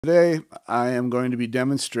Today, I am going to be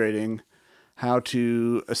demonstrating how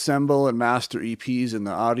to assemble and master EPs in the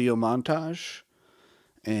audio montage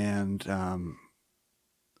and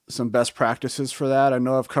some best practices for that. I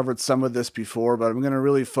know I've covered some of this before, but I'm going to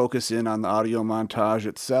really focus in on the audio montage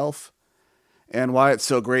itself and why it's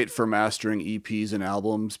so great for mastering EPs and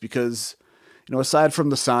albums because, aside from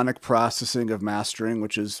the sonic processing of mastering,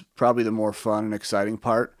 which is probably the more fun and exciting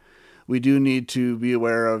part, we do need to be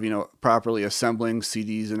aware of, properly assembling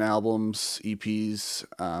CDs and albums, EPs.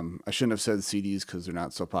 I shouldn't have said CDs because they're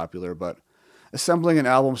not so popular, but assembling an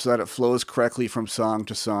album so that it flows correctly from song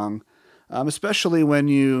to song, especially when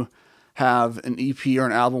you have an EP or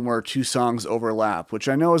an album where two songs overlap, which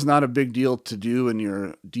I know is not a big deal to do in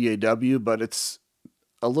your DAW, but it's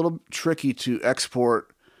a little tricky to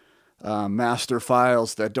export master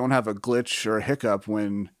files that don't have a glitch or a hiccup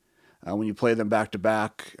when you play them back to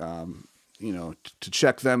back, to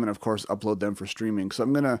check them and of course upload them for streaming. So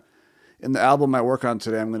in the album I work on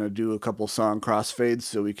today, I'm going to do a couple song crossfades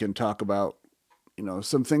so we can talk about,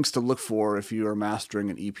 some things to look for if you are mastering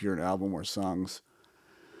an EP or an album where songs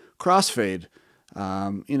crossfade,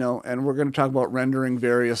 and we're going to talk about rendering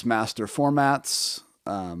various master formats,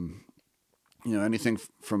 anything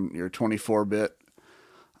from your 24-bit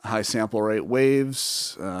high sample rate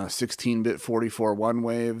waves, 16-bit 44.1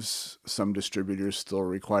 waves. Some distributors still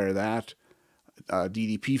require that.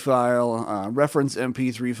 DDP file, reference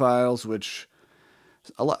MP3 files, which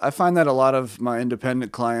I find that a lot of my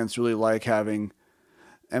independent clients really like having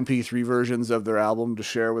MP3 versions of their album to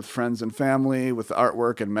share with friends and family with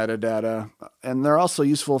artwork and metadata. And they're also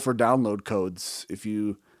useful for download codes. If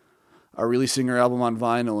you are releasing your album on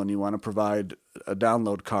vinyl and you want to provide a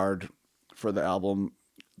download card for the album,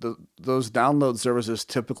 those download services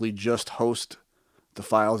typically just host the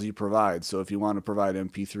files you provide. So if you want to provide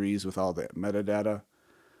MP3s with all the metadata,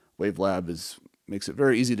 WaveLab makes it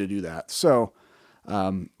very easy to do that. So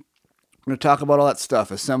I'm going to talk about all that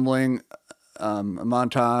stuff, assembling a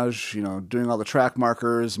montage, doing all the track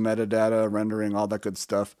markers, metadata, rendering, all that good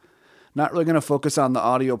stuff. Not really going to focus on the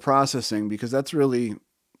audio processing because that's really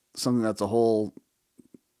something that's a whole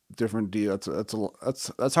different deal.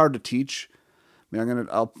 That's hard to teach. I mean,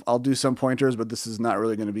 I'll do some pointers, but this is not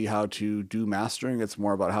really going to be how to do mastering. It's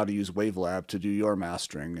more about how to use WaveLab to do your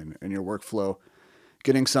mastering and your workflow,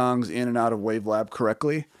 getting songs in and out of WaveLab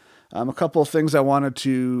correctly. A couple of things I wanted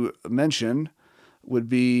to mention would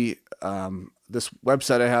be this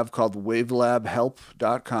website I have called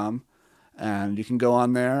wavelabhelp.com, and you can go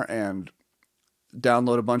on there and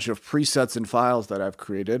download a bunch of presets and files that I've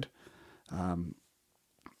created.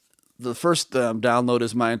 The first download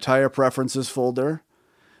is my entire preferences folder,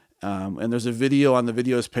 and there's a video on the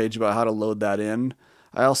videos page about how to load that in.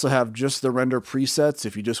 I also have just the render presets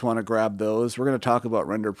if you just want to grab those. We're going to talk about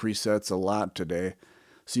render presets a lot today,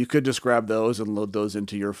 so you could just grab those and load those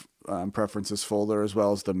into your preferences folder as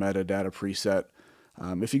well as the metadata preset.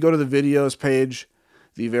 If you go to the videos page,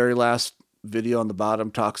 the very last video on the bottom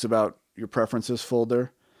talks about your preferences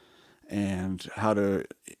folder and how to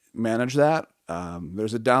manage that.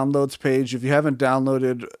 There's a downloads page. If you haven't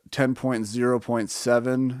downloaded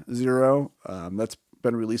 10.0.70, that's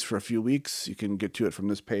been released for a few weeks. You can get to it from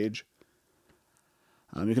this page.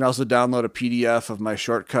 You can also download a PDF of my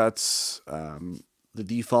shortcuts, the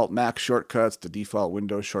default Mac shortcuts, the default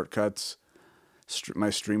Windows shortcuts, my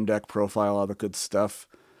Stream Deck profile, all the good stuff.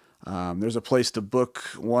 There's a place to book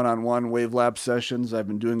one-on-one WaveLab sessions. I've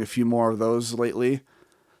been doing a few more of those lately.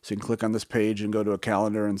 So you can click on this page and go to a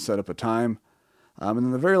calendar and set up a time. And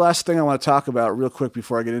then the very last thing I want to talk about real quick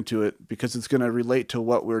before I get into it, because it's going to relate to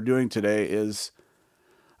what we're doing today, is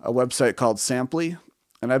a website called Samply.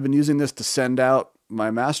 And I've been using this to send out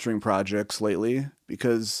my mastering projects lately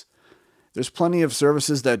because there's plenty of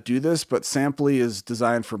services that do this, but Samply is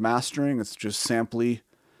designed for mastering. It's just Samply.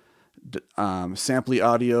 Samply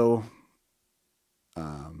Audio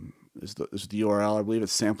is the URL. I believe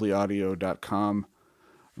it's samplyaudio.com.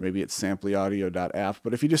 Maybe it's samplyaudio.app.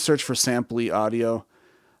 But if you just search for Samply Audio,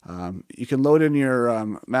 you can load in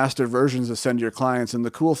your mastered versions to send to your clients. And the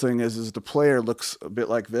cool thing is the player looks a bit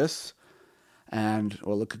like this, and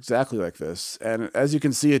will look exactly like this. And as you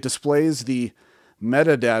can see, it displays the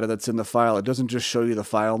metadata that's in the file. It doesn't just show you the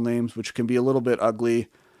file names, which can be a little bit ugly.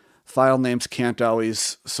 File names can't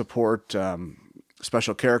always support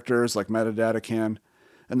special characters like metadata can.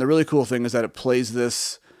 And the really cool thing is that it plays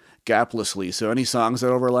this gaplessly. So any songs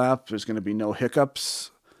that overlap, there's going to be no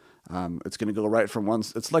hiccups. It's going to go right from one.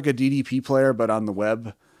 It's like a DDP player, but on the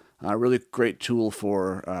web. A really great tool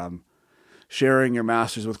for sharing your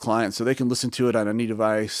masters with clients so they can listen to it on any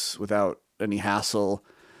device without any hassle.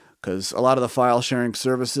 Because a lot of the file sharing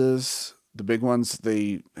services the big ones,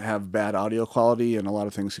 they have bad audio quality and a lot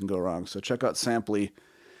of things can go wrong. So check out Samply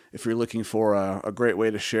if you're looking for a great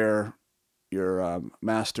way to share your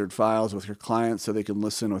mastered files with your clients so they can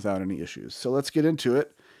listen without any issues. So let's get into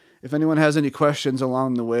it. If anyone has any questions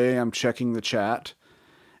along the way, I'm checking the chat,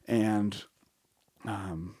 and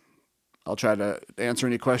I'll try to answer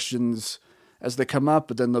any questions as they come up,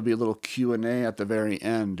 but then there'll be a little Q&A at the very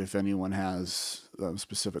end if anyone has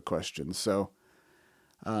specific questions. So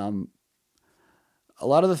a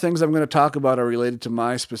lot of the things I'm going to talk about are related to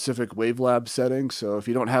my specific WaveLab settings. So if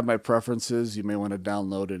you don't have my preferences, you may want to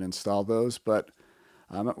download and install those. But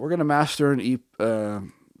we're going to master an EP.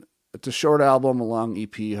 It's a short album, a long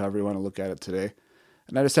EP, however you want to look at it today.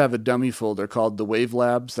 And I just have a dummy folder called the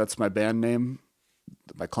WaveLabs. That's my band name,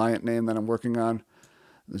 my client name that I'm working on.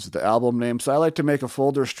 This is the album name. So I like to make a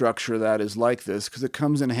folder structure that is like this because it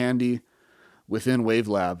comes in handy within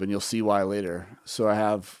WaveLab, and you'll see why later. So I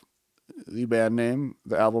have the band name,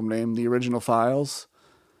 the album name, the original files.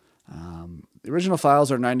 The original files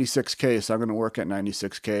are 96K, so I'm going to work at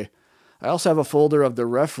 96K. I also have a folder of the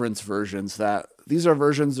reference versions. These are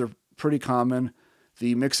versions that are pretty common.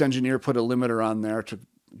 The mix engineer put a limiter on there to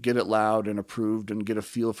get it loud and approved and get a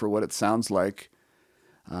feel for what it sounds like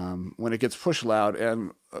when it gets push loud.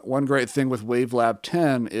 And one great thing with WaveLab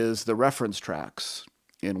 10 is the reference tracks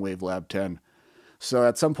in WaveLab 10. So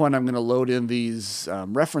at some point I'm going to load in these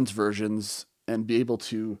reference versions and be able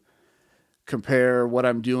to compare what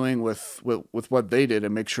I'm doing with what they did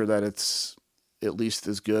and make sure that it's at least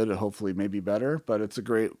as good and hopefully maybe better. But it's a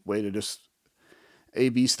great way to just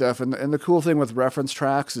A/B stuff. And the cool thing with reference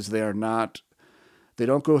tracks is they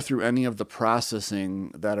don't go through any of the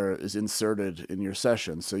processing that is inserted in your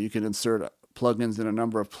session. So you can insert plugins in a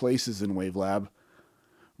number of places in WaveLab.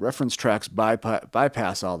 Reference tracks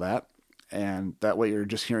bypass all that. And that way you're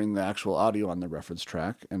just hearing the actual audio on the reference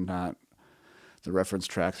track and not the reference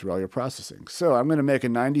track through all your processing. So I'm going to make a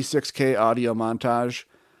 96K audio montage.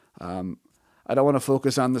 I don't want to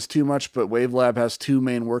focus on this too much, but WaveLab has two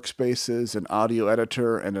main workspaces, an audio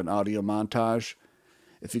editor and an audio montage.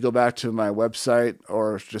 If you go back to my website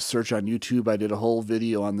or just search on YouTube, I did a whole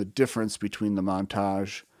video on the difference between the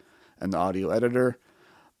montage and the audio editor.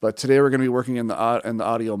 But today we're going to be working in the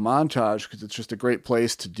audio montage because it's just a great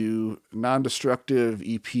place to do non-destructive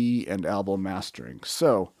EP and album mastering.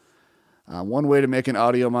 So one way to make an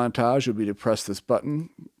audio montage would be to press this button.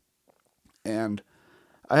 And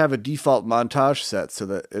I have a default montage set so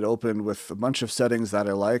that it opened with a bunch of settings that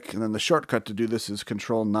I like. And then the shortcut to do this is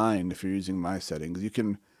Control-9 if you're using my settings. You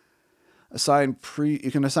can assign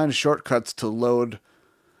shortcuts to load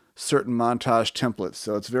certain montage templates.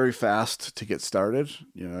 So it's very fast to get started.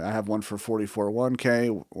 You know, I have one for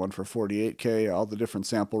 44.1K, one for 48K, all the different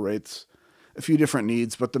sample rates, a few different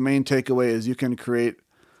needs. But the main takeaway is you can create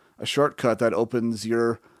a shortcut that opens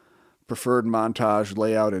your preferred montage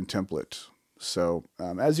layout and template. So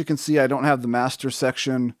as you can see, I don't have the master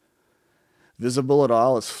section visible at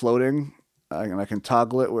all. It's floating. And I can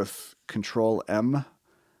toggle it with Control-M.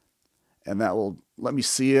 And that will let me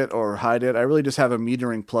see it or hide it. I really just have a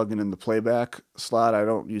metering plugin in the playback slot. I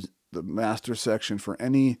don't use the master section for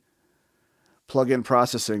any plugin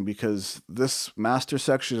processing because this master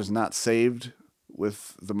section is not saved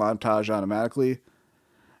with the montage automatically.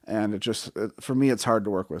 And for me, it's hard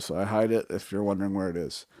to work with. So I hide it if you're wondering where it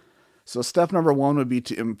is. So step number one would be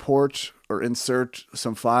to import or insert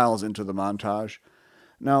some files into the montage.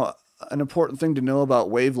 Now, an important thing to know about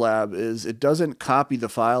WaveLab is it doesn't copy the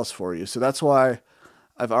files for you. So that's why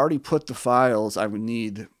I've already put the files I would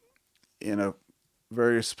need in a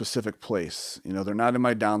very specific place. You know, they're not in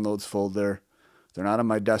my downloads folder. They're not on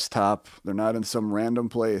my desktop. They're not in some random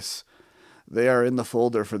place. They are in the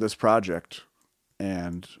folder for this project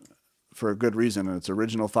and for a good reason. And it's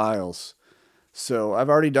original files. So I've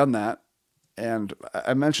already done that. And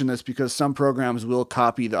I mention this because some programs will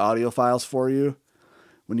copy the audio files for you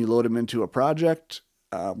when you load them into a project.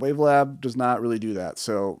 WaveLab does not really do that.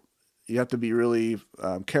 So you have to be really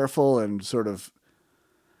careful and sort of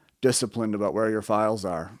disciplined about where your files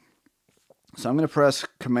are. So I'm going to press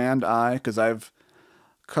Command-I because I've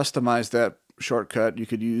customized that shortcut. You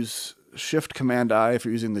could use Shift-Command-I if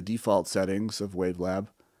you're using the default settings of WaveLab.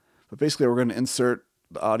 But basically we're going to insert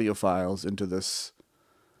the audio files into this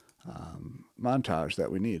montage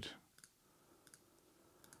that we need.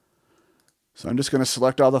 So I'm just going to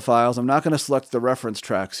select all the files. I'm not going to select the reference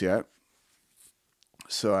tracks yet.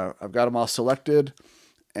 So I've got them all selected.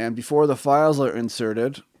 And before the files are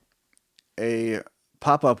inserted, a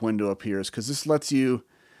pop-up window appears because this lets you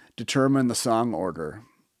determine the song order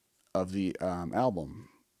of the album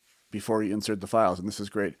before you insert the files. And this is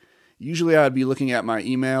great. Usually I'd be looking at my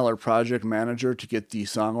email or project manager to get the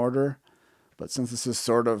song order, but since this is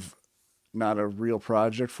sort of not a real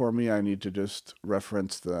project for me, I need to just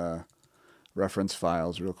reference the reference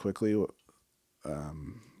files real quickly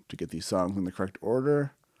to get these songs in the correct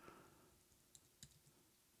order.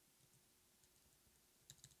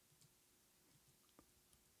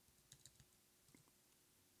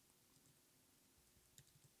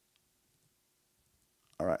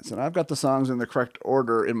 All right, so now I've got the songs in the correct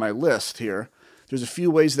order in my list here. There's a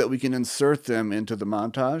few ways that we can insert them into the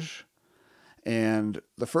montage. And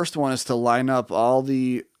the first one is to line up all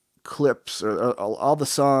the clips or all the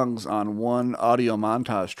songs on one audio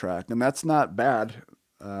montage track. And that's not bad.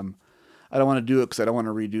 I don't want to do it because I don't want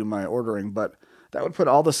to redo my ordering, but that would put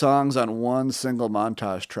all the songs on one single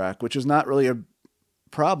montage track, which is not really a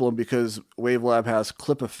problem because WaveLab has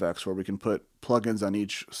clip effects where we can put plugins on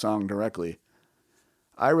each song directly.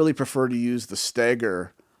 I really prefer to use the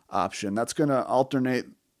stagger option. That's going to alternate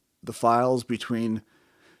the files between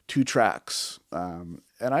two tracks. And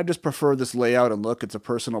I just prefer this layout and look. It's a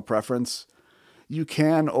personal preference. You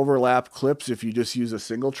can overlap clips if you just use a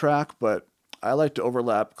single track, but I like to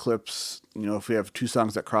overlap clips, if we have two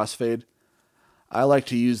songs that crossfade. I like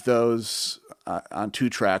to use those on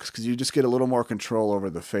two tracks because you just get a little more control over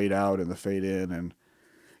the fade out and the fade in, and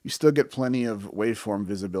you still get plenty of waveform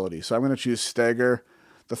visibility. So I'm going to choose stagger.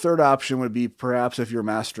 The third option would be perhaps if you're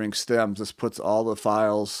mastering stems, this puts all the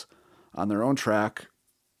files on their own track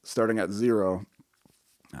starting at 0.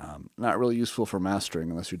 Not really useful for mastering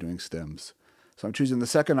unless you're doing stems. So I'm choosing the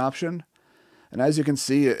second option. And as you can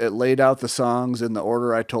see, it laid out the songs in the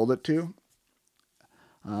order I told it to.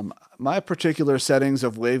 My particular settings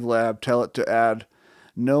of WaveLab tell it to add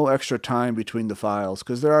no extra time between the files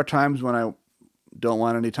because there are times when I don't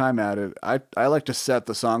want any time added. I like to set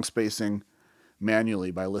the song spacing manually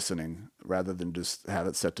by listening rather than just have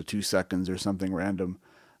it set to 2 seconds or something random.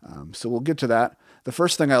 So we'll get to that. The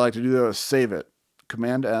first thing I like to do though is save it.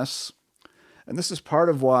 Command S. And this is part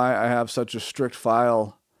of why I have such a strict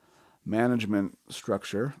file management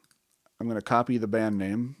structure. I'm going to copy the band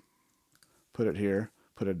name, put it here,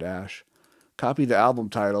 put a dash, copy the album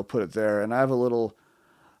title, put it there, and I have a little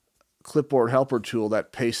clipboard helper tool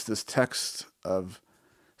that pastes this text of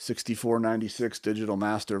 6496 digital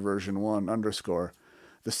master version 1 _.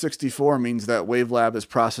 The 64 means that WaveLab is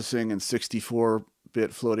processing in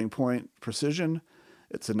 64-bit floating point precision.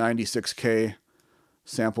 It's a 96K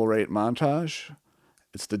sample rate montage.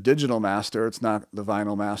 It's the digital master. It's not the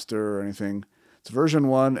vinyl master or anything. It's version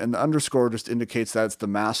 1, and the _ just indicates that it's the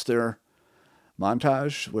master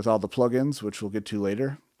montage with all the plugins, which we'll get to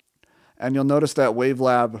later. And you'll notice that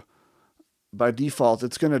WaveLab, by default,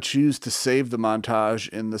 it's going to choose to save the montage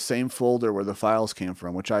in the same folder where the files came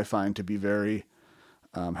from, which I find to be very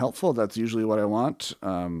helpful. That's usually what I want.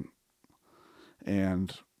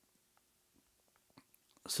 And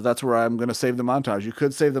so that's where I'm going to save the montage. You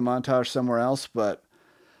could save the montage somewhere else, but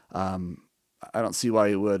I don't see why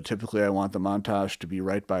you would. Typically, I want the montage to be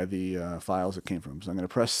right by the files it came from. So I'm going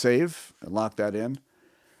to press save and lock that in.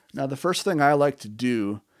 Now, the first thing I like to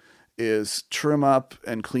do is trim up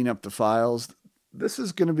and clean up the files. This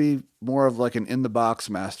is going to be more of like an in-the-box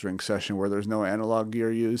mastering session where there's no analog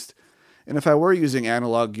gear used. And if I were using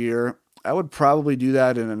analog gear, I would probably do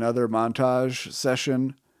that in another montage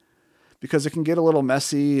session because it can get a little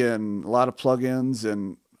messy and a lot of plugins.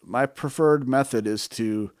 And my preferred method is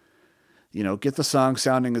to, get the song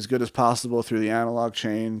sounding as good as possible through the analog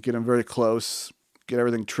chain, get them very close, get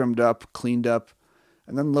everything trimmed up, cleaned up,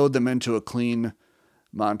 and then load them into a clean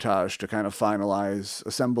montage to kind of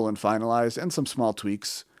assemble and finalize, and some small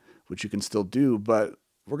tweaks, which you can still do. But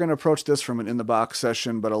we're going to approach this from an in-the-box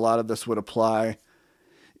session, but a lot of this would apply.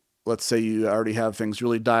 Let's say you already have things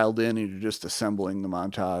really dialed in and you're just assembling the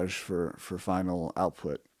montage for final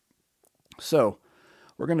output. So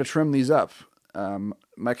we're going to trim these up.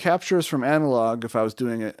 My captures from analog, if I was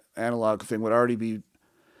doing an analog thing, would already be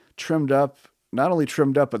trimmed up. Not only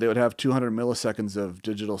trimmed up, but they would have 200 milliseconds of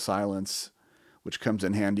digital silence, which comes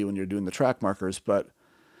in handy when you're doing the track markers. But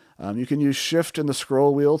you can use Shift and the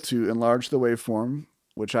scroll wheel to enlarge the waveform,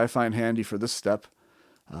 which I find handy for this step.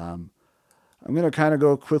 I'm going to kind of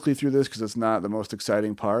go quickly through this because it's not the most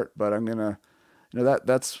exciting part, but I'm going to,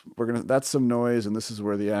 that's some noise, and this is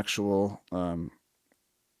where the actual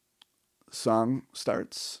song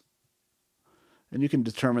starts. And you can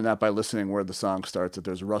determine that by listening where the song starts. If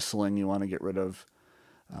there's rustling you want to get rid of.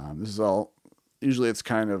 This is all, usually it's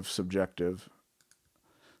kind of subjective.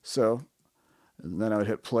 So, and then I would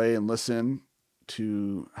hit play and listen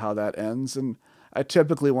to how that ends. And I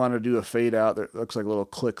typically want to do a fade out. There looks like a little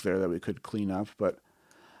click there that we could clean up, but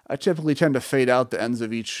I typically tend to fade out the ends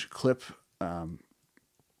of each clip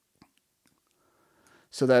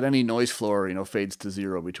so that any noise floor, fades to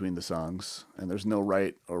 0 between the songs. And there's no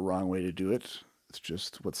right or wrong way to do it. It's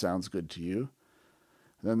just what sounds good to you.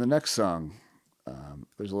 And then the next song,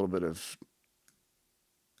 there's a little bit of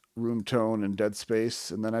room tone and dead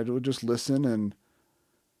space. And then I would just listen and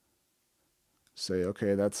say,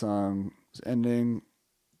 okay, that song is ending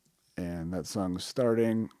and that song is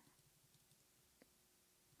starting.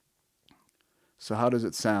 So how does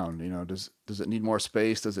it sound? Does it need more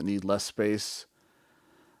space? Does it need less space?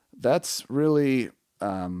 That's really,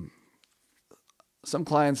 some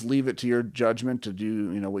clients leave it to your judgment to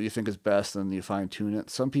do, what you think is best, and you fine tune it.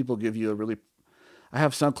 Some people give you I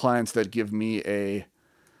have some clients that give me a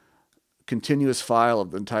continuous file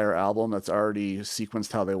of the entire album that's already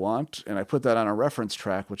sequenced how they want. And I put that on a reference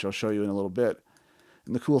track, which I'll show you in a little bit.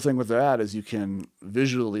 And the cool thing with that is you can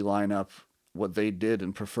visually line up what they did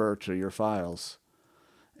and prefer to your files.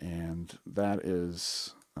 And that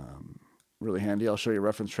is really handy. I'll show you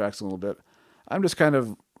reference tracks in a little bit. I'm just kind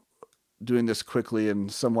of doing this quickly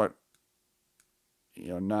and somewhat,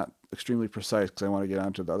 not extremely precise because I want to get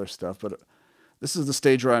onto the other stuff. But this is the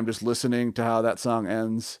stage where I'm just listening to how that song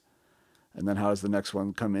ends and then how does the next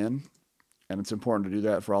one come in. And it's important to do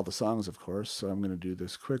that for all the songs, of course. So I'm going to do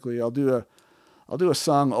this quickly. I'll do a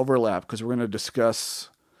song overlap because we're going to discuss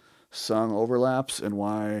song overlaps and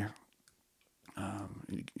why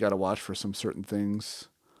you got to watch for some certain things.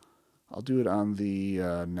 I'll do it on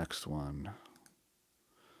the next one.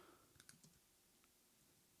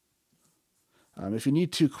 If you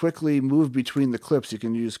need to quickly move between the clips, you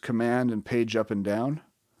can use Command and page up and down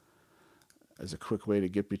as a quick way to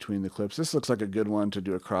get between the clips. This looks like a good one to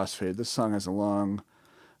do a crossfade. This song has a long,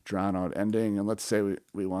 drawn-out ending, and let's say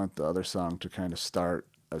we want the other song to kind of start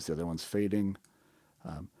as the other one's fading.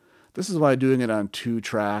 This is why doing it on 2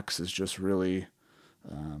 tracks is just really,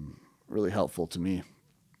 really helpful to me,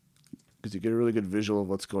 because you get a really good visual of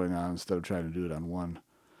what's going on instead of trying to do it on 1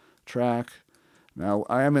 track. Now,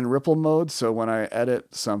 I am in ripple mode, so when I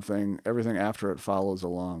edit something, everything after it follows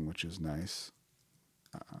along, which is nice.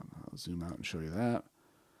 I'll zoom out and show you that.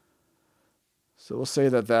 So we'll say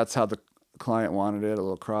that that's how the client wanted it, a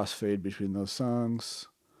little crossfade between those songs.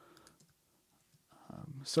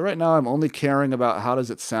 So right now I'm only caring about how does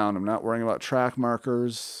it sound. I'm not worrying about track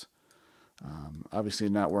markers. Obviously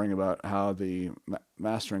not worrying about how the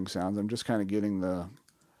mastering sounds. I'm just kind of getting the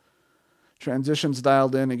transitions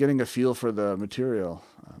dialed in and getting a feel for the material.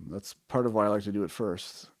 That's part of why I like to do it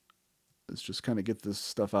first. Is just kind of get this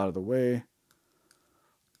stuff out of the way.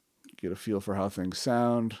 Get a feel for how things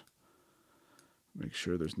sound. Make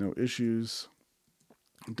sure there's no issues.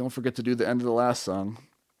 And don't forget to do the end of the last song.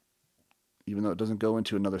 Even though it doesn't go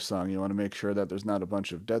into another song, you want to make sure that there's not a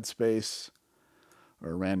bunch of dead space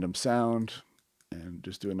or random sound, and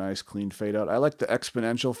just do a nice clean fade out. I like the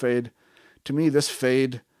exponential fade. To me, this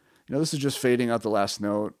fade, this is just fading out the last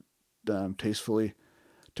note tastefully.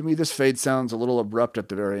 To me, this fade sounds a little abrupt at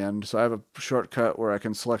the very end. So I have a shortcut where I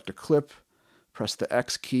can select a clip, press the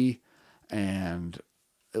X key, and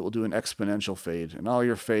it will do an exponential fade. And all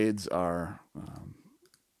your fades are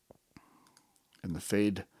in the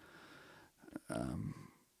fade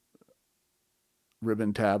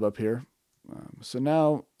ribbon tab up here. So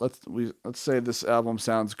now let's say this album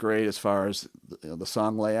sounds great as far as the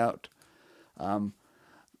song layout.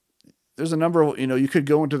 There's a number of, you could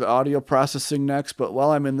go into the audio processing next, but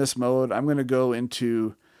while I'm in this mode, I'm going to go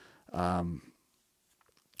into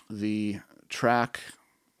the track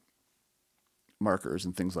markers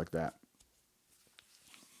and things like that.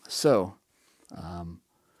 So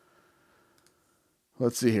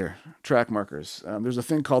let's see here. Track markers. There's a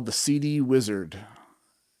thing called the CD Wizard.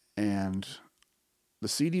 And the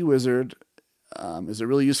CD Wizard is a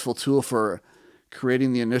really useful tool for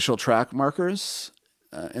creating the initial track markers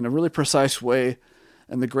in a really precise way.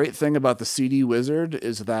 And the great thing about the CD Wizard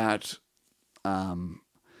is that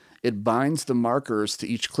it binds the markers to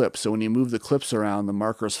each clip. So when you move the clips around, the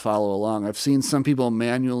markers follow along. I've seen some people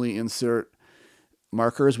manually insert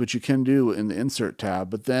markers, which you can do in the Insert tab,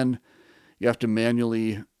 but then you have to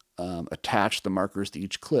manually attach the markers to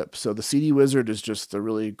each clip. So the CD Wizard is just a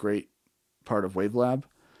really great part of WaveLab,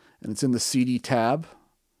 and it's in the CD tab,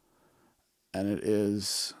 and it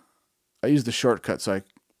is, I use the shortcut so I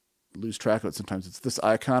lose track of it sometimes. It's this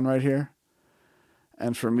icon right here,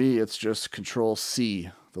 and for me it's just Control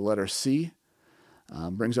C, the letter C,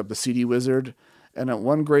 brings up the CD Wizard. And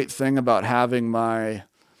one great thing about having my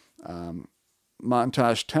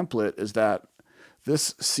montage template is that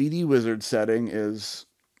this CD Wizard setting is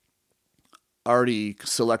already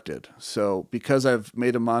selected. So because I've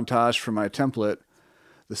made a montage for my template,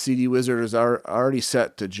 the CD wizard is already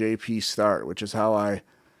set to JP start, which is how I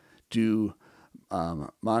do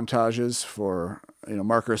montages for,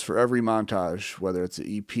 markers for every montage, whether it's an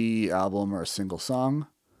EP, album, or a single song.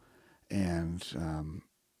 And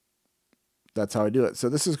that's how I do it. So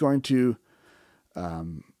this is going to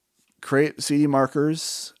create CD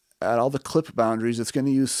markers at all the clip boundaries. It's going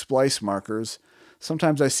to use splice markers.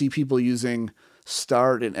 Sometimes I see people using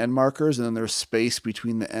start and end markers, and then there's space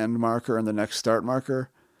between the end marker and the next start marker.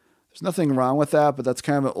 There's nothing wrong with that, but that's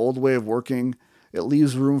kind of an old way of working. It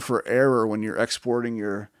leaves room for error when you're exporting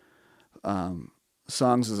your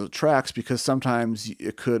songs as tracks, because sometimes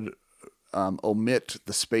it could omit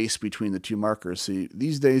the space between the two markers. So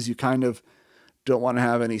these days you kind of don't want to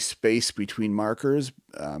have any space between markers.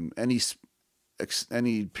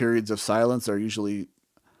 Any periods of silence are usually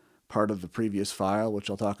part of the previous file, which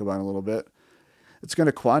I'll talk about in a little bit. It's going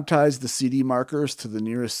to quantize the CD markers to the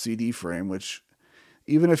nearest CD frame, which,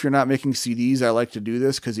 even if you're not making CDs, I like to do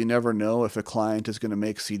this because you never know if a client is going to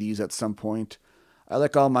make CDs at some point. I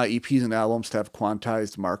like all my EPs and albums to have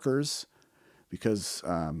quantized markers, because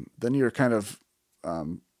then you're kind of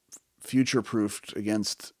future-proofed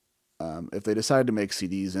against if they decide to make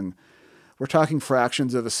CDs. And we're talking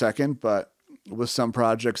fractions of a second, but with some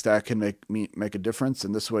projects that can make a difference,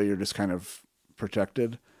 and this way you're just kind of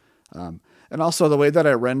protected. And also the way that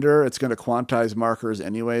I render, it's going to quantize markers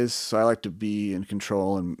anyways, so I like to be in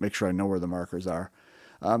control and make sure I know where the markers are.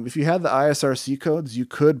 If you had the ISRC codes, you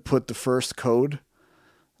could put the first code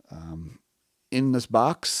in this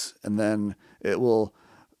box, and then it will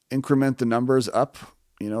increment the numbers up,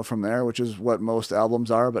 from there, which is what most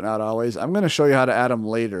albums are, but not always. I'm going to show you how to add them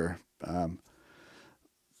later,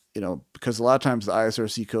 because a lot of times the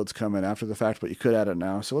ISRC codes come in after the fact, but you could add it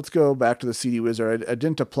now. So let's go back to the CD wizard. I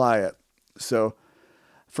didn't apply it. So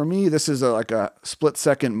for me, this is like a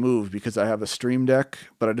split-second move because I have a stream deck,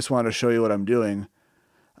 but I just wanted to show you what I'm doing.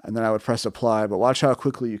 And then I would press apply, but watch how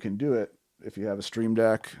quickly you can do it if you have a stream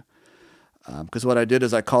deck. Because what I did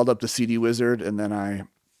is I called up the CD wizard and then I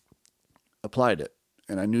applied it.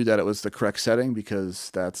 And I knew that it was the correct setting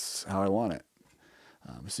because that's how I want it.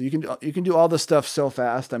 So you can do all this stuff so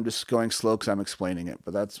fast. I'm just going slow because I'm explaining it.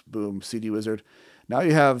 But that's, boom, CD wizard. Now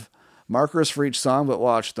you have markers for each song, but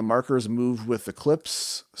watch, the markers move with the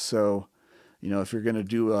clips. So, if you're going to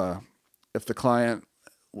do if the client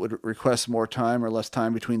would request more time or less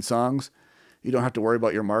time between songs, you don't have to worry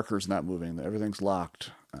about your markers not moving. Everything's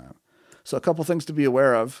locked. So a couple things to be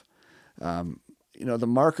aware of. The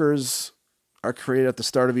markers are created at the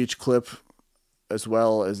start of each clip, as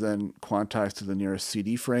well as then quantized to the nearest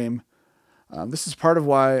CD frame. This is part of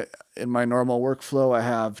why in my normal workflow I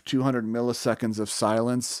have 200 milliseconds of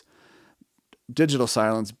silence, digital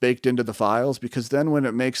silence, baked into the files, because then when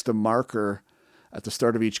it makes the marker at the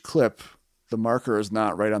start of each clip, the marker is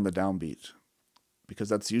not right on the downbeat, because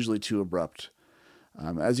that's usually too abrupt.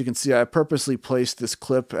 As you can see, I purposely placed this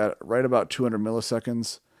clip at right about 200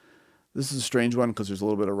 milliseconds. This is a strange one because there's a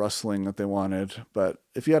little bit of rustling that they wanted. But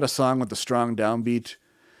if you had a song with a strong downbeat,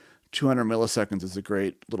 200 milliseconds is a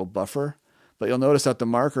great little buffer. But you'll notice that the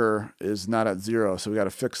marker is not at 0, so we got to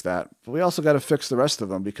fix that. But we also got to fix the rest of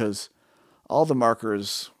them because all the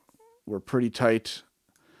markers were pretty tight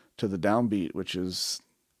to the downbeat, which is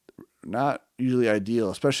not usually ideal,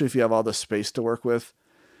 especially if you have all this space to work with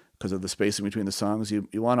because of the spacing between the songs. You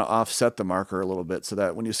want to offset the marker a little bit so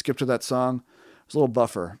that when you skip to that song, there's a little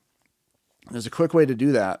buffer. There's a quick way to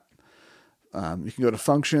do that. You can go to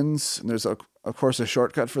functions, and there's of course a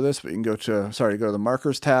shortcut for this, but you can go to the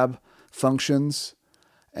markers tab, functions,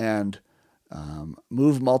 and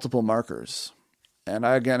move multiple markers. And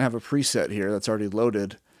I again have a preset here that's already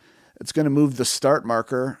loaded. It's going to move the start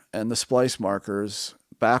marker and the splice markers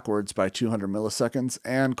backwards by 200 milliseconds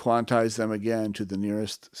and quantize them again to the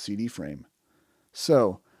nearest CD frame.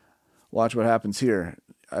 So watch what happens here.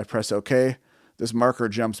 I press OK. This marker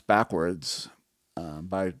jumps backwards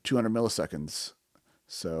by 200 milliseconds.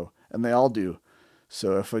 And they all do.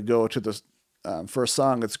 So if we go to the first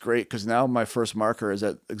song, it's great because now my first marker is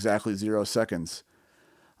at exactly 0 seconds.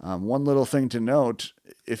 One little thing to note,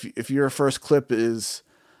 if your first clip is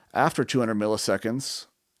after 200 milliseconds,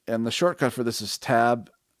 and the shortcut for this is tab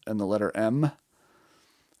and the letter M,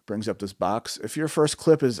 brings up this box. If your first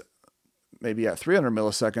clip is maybe at 300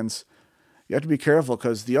 milliseconds, you have to be careful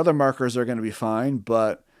because the other markers are going to be fine,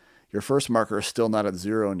 but your first marker is still not at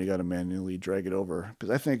 0 and you got to manually drag it over. Because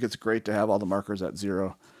I think it's great to have all the markers at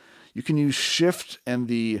 0. You can use Shift and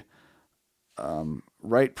the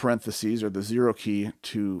right parentheses or the 0 key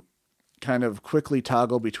to kind of quickly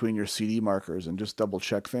toggle between your CD markers and just double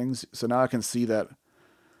check things. So now I can see that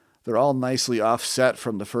they're all nicely offset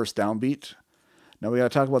from the first downbeat. Now we got to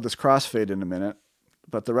talk about this crossfade in a minute,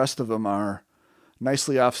 but the rest of them are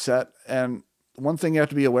nicely offset. And one thing you have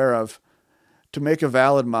to be aware of, to make a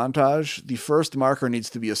valid montage, the first marker needs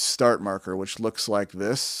to be a start marker, which looks like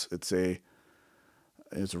this. It's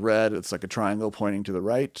red. It's like a triangle pointing to the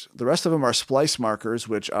right. The rest of them are splice markers,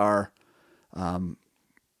 which are,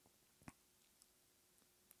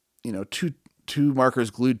 two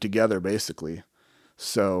markers glued together, basically.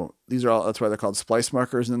 So that's why they're called splice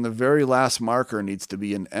markers. And then the very last marker needs to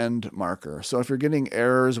be an end marker. So if you're getting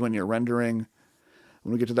errors when you're rendering,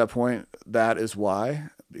 when we get to that point, that is why.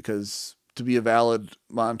 Because to be a valid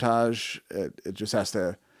montage, it just has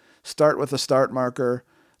to start with a start marker.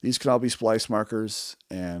 These can all be splice markers,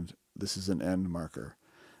 and this is an end marker.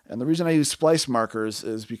 And the reason I use splice markers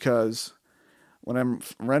is because when I'm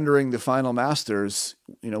rendering the final masters,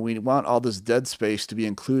 we want all this dead space to be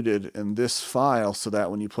included in this file so that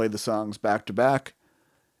when you play the songs back to back,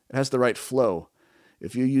 it has the right flow.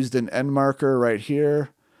 If you used an end marker right here,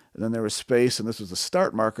 and then there was space, and this was a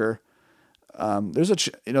start marker,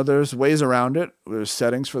 there's ways around it. There's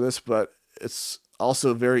settings for this, but it's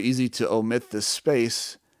also very easy to omit this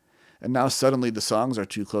space. And now suddenly the songs are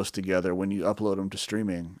too close together when you upload them to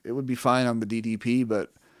streaming. It would be fine on the DDP,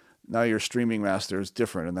 but now your streaming master is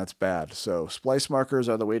different, and that's bad. So splice markers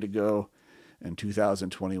are the way to go in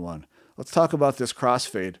 2021. Let's talk about this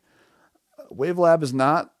crossfade. WaveLab is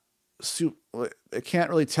not, it can't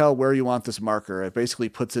really tell where you want this marker. It basically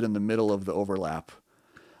puts it in the middle of the overlap.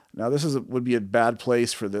 Now this would be a bad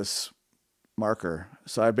place for this marker.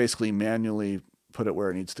 So I basically manually put it where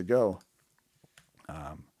it needs to go.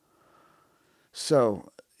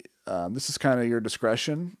 This is kind of your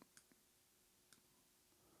discretion.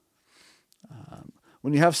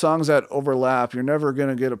 When you have songs that overlap, you're never going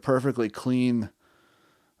to get a perfectly clean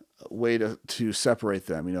way to separate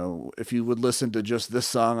them. If you would listen to just this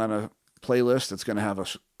song on a playlist, it's going to have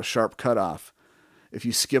a sharp cutoff. If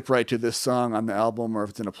you skip right to this song on the album, or if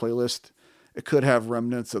it's in a playlist, it could have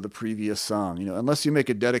remnants of the previous song. Unless you make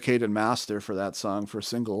a dedicated master for that song for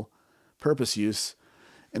single purpose use,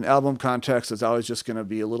 in album context, it's always just going to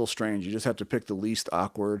be a little strange. You just have to pick the least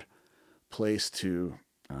awkward place to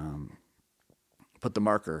put the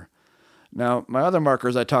marker. Now, my other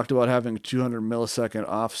markers, I talked about having 200 millisecond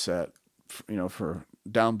offset, for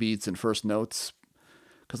downbeats and first notes.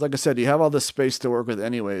 Because like I said, you have all this space to work with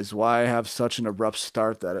anyways. Why have such an abrupt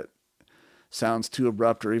start that it sounds too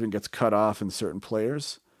abrupt or even gets cut off in certain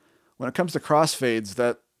players? When it comes to crossfades,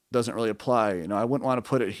 that doesn't really apply. I wouldn't want to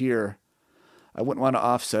put it here. I wouldn't want to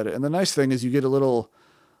offset it. And the nice thing is you get a little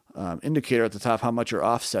indicator at the top how much you're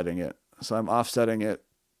offsetting it. So I'm offsetting it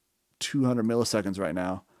 200 milliseconds right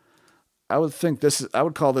now. I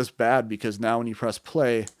would call this bad, because now when you press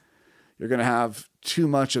play, you're going to have too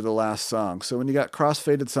much of the last song. So when you got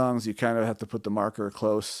crossfaded songs, you kind of have to put the marker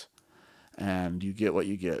close, and you get what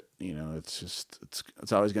you get. It's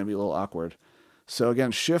always going to be a little awkward. So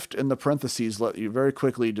again, shift in the parentheses let you very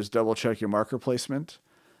quickly just double check your marker placement.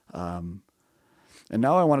 And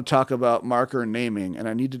now I want to talk about marker naming, and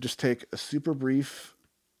I need to just take a super brief,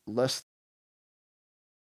 less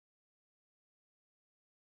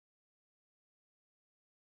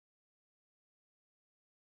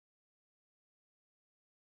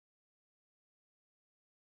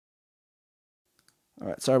All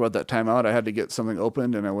right, sorry about that timeout. I had to get something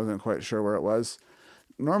opened, and I wasn't quite sure where it was.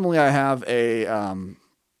 Normally, I have a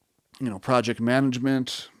project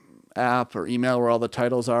management app or email where all the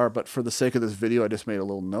titles are, but for the sake of this video, I just made a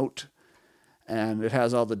little note, and it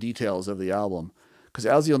has all the details of the album. Because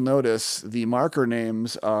as you'll notice, the marker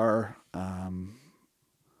names are the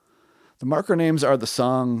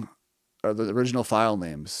song or the original file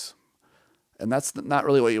names. And that's not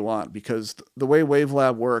really what you want, because the way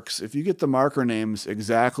WaveLab works, if you get the marker names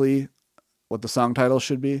exactly what the song title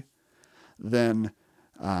should be, then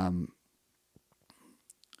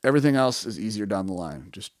everything else is easier down the line.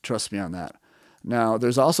 Just trust me on that. Now,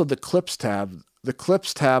 there's also the clips tab. The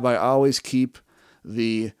clips tab, I always keep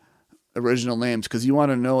the original names, because you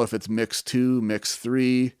want to know if it's mix 2, mix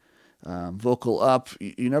 3, vocal up.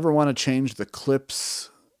 You never want to change the clips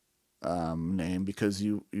name, because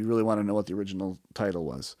you really want to know what the original title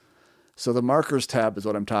was. So the markers tab is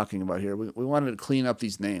what I'm talking about here. We wanted to clean up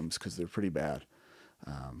these names because they're pretty bad.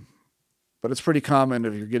 But it's pretty common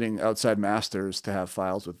if you're getting outside masters to have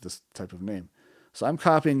files with this type of name. So I'm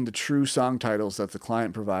copying the true song titles that the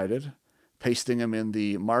client provided, pasting them in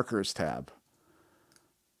the markers tab.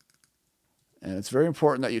 And it's very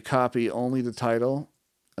important that you copy only the title,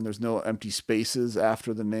 and there's no empty spaces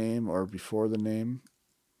after the name or before the name.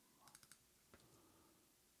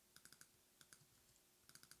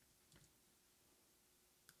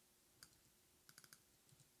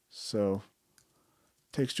 So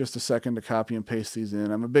it takes just a second to copy and paste these in.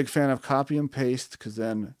 I'm a big fan of copy and paste because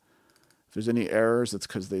then if there's any errors, it's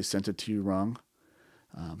because they sent it to you wrong.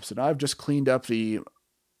 So now I've just cleaned up the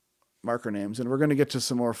marker names, and we're going to get to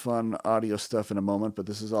some more fun audio stuff in a moment, but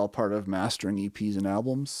this is all part of mastering EPs and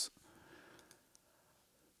albums.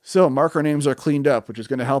 So marker names are cleaned up, which is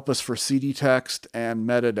going to help us for CD text and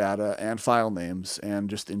metadata and file names and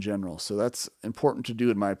just in general. So that's important to do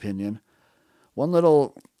in my opinion. One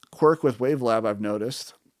little quirk with WaveLab I've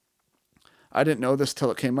noticed, I didn't know this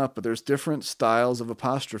till it came up, but there's different styles of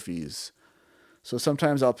apostrophes. So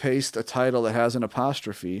sometimes I'll paste a title that has an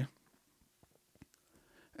apostrophe,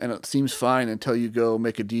 and it seems fine until you go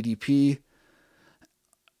make a DDP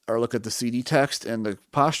or look at the CD text and the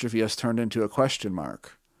apostrophe has turned into a question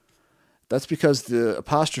mark. That's because the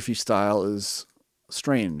apostrophe style is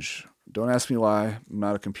strange. Don't ask me why. I'm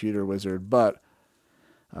not a computer wizard, but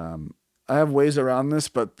I have ways around this,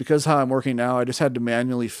 but because how I'm working now, I just had to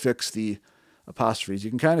manually fix the apostrophes. You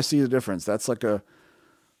can kind of see the difference. That's like a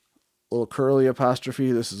little curly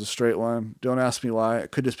apostrophe. This is a straight one. Don't ask me why.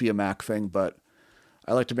 It could just be a Mac thing, but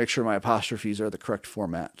I like to make sure my apostrophes are the correct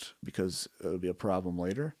format because it would be a problem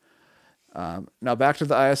later. Now back to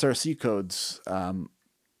the ISRC codes.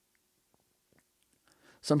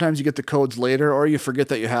 Sometimes you get the codes later or you forget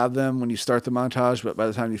that you have them when you start the montage, but by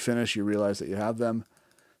the time you finish, you realize that you have them.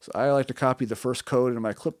 So I like to copy the first code into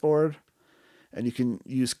my clipboard, and you can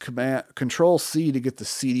use Control-C to get the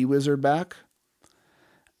CD wizard back.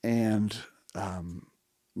 And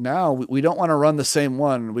now we don't want to run the same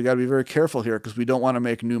one. We got to be very careful here because we don't want to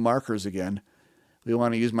make new markers again. We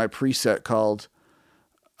want to use my preset called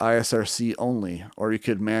ISRC only, or you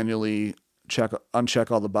could manually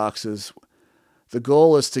uncheck all the boxes. The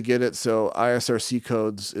goal is to get it so ISRC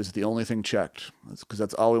codes is the only thing checked, because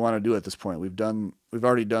that's all we want to do at this point. We've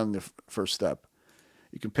already done the first step.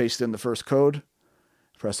 You can paste in the first code,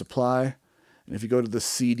 press apply, and if you go to the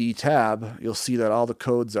CD tab, you'll see that all the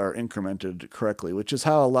codes are incremented correctly, which is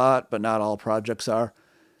how a lot, but not all projects are.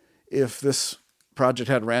 If this project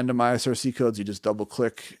had random ISRC codes, you just double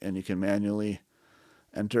click and you can manually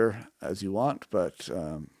enter as you want, but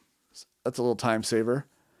that's a little time saver.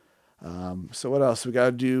 So what else we got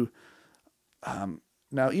to do?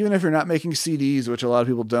 Now, even if you're not making CDs, which a lot of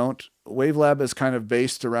people don't, WaveLab is kind of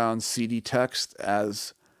based around CD text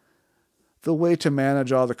as the way to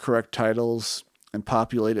manage all the correct titles and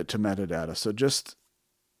populate it to metadata. So just,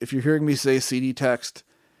 if you're hearing me say CD text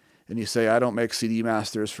and you say, I don't make CD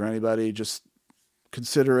masters for anybody, just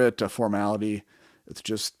consider it a formality. It's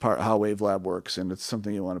just how WaveLab works, and it's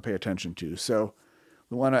something you want to pay attention to. So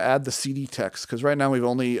we want to add the CD text, because right now we've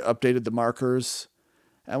only updated the markers,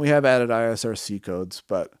 and we have added ISRC codes,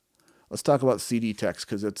 but let's talk about CD text,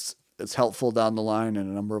 because it's helpful down the line in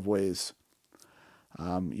a number of ways.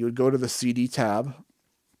 You would go to the CD tab,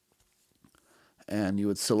 and you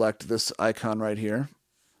would select this icon right here.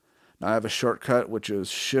 Now I have a shortcut, which is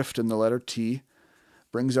Shift and the letter T,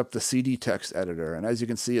 brings up the CD text editor, and as you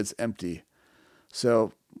can see, it's empty.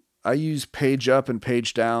 So I use page up and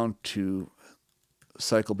page down to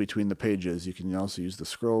cycle between the pages. You can also use the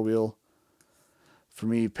scroll wheel. For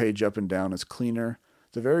me, page up and down is cleaner.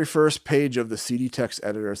 The very first page of the CD text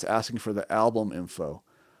editor is asking for the album info.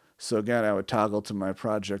 So again, I would toggle to my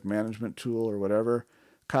project management tool or whatever,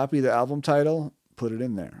 copy the album title, put it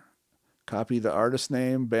in there. Copy the artist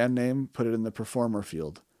name, band name, put it in the performer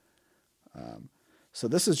field. So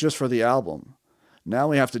this is just for the album. Now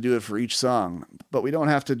we have to do it for each song, but we don't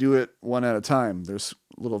have to do it one at a time. There's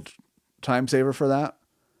a little time saver for that.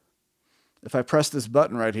 If I press this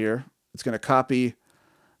button right here, it's going to copy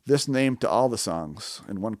this name to all the songs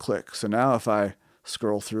in one click. So now if I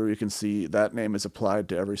scroll through, you can see that name is applied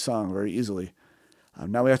to every song very easily.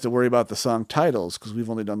 Now we have to worry about the song titles because we've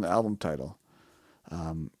only done the album title.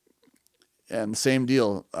 And same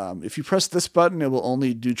deal. If you press this button, it will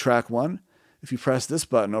only do track 1. If you press this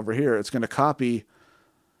button over here, it's going to copy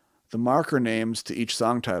the marker names to each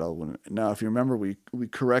song title. Now, if you remember, we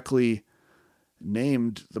correctly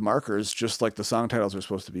named the markers just like the song titles are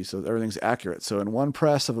supposed to be, so everything's accurate. So in one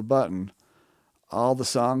press of a button, all the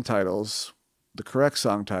song titles, the correct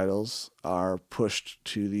song titles, are pushed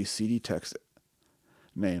to the CD text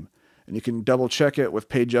name. And you can double check it with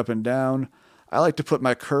page up and down. I like to put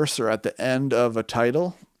my cursor at the end of a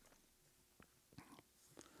title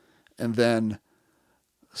and then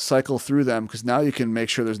cycle through them, because now you can make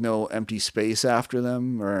sure there's no empty space after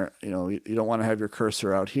them, or you don't want to have your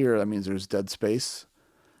cursor out here. That means there's dead space.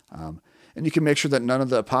 And you can make sure that none of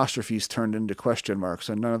the apostrophes turned into question marks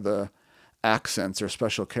and none of the accents or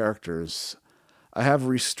special characters. I have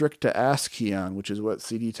restrict to ASCII on, which is what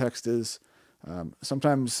CD text is.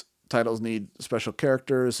 Sometimes titles need special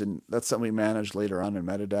characters, and that's something we manage later on in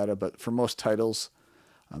metadata. But for most titles,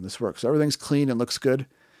 this works. So everything's clean and looks good.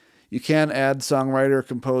 You can add songwriter,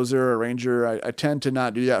 composer, arranger. I tend to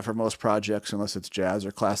not do that for most projects unless it's jazz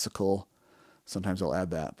or classical. Sometimes I'll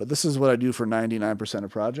add that. But this is what I do for 99%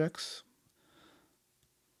 of projects.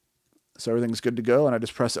 So everything's good to go, and I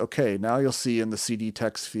just press OK. Now you'll see in the CD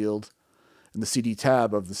text field, in the CD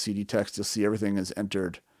tab of the CD text, you'll see everything is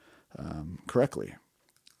entered correctly.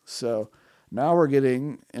 So now we're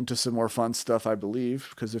getting into some more fun stuff, I believe,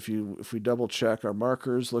 because if we double check, our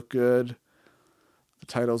markers look good, the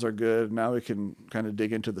titles are good. Now we can kind of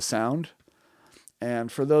dig into the sound.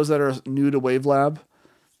 And for those that are new to WaveLab,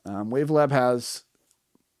 WaveLab has,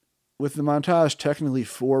 with the Montage, technically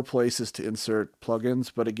 4 places to insert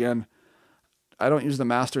plugins. But again, I don't use the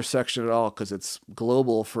master section at all because it's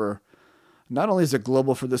global for, not only is it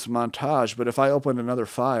global for this Montage, but if I open another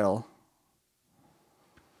file,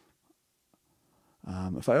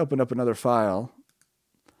 if I open up another file,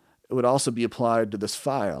 it would also be applied to this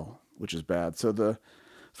file, which is bad. So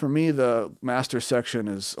for me, the master section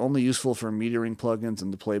is only useful for metering plugins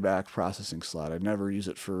and the playback processing slot. I never use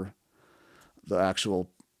it for the actual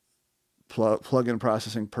plugin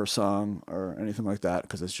processing per song or anything like that,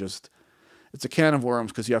 because it's a can of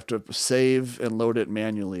worms, because you have to save and load it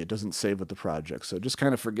manually. It doesn't save with the project. So just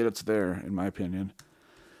kind of forget it's there, in my opinion.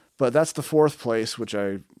 But that's the 4th place, which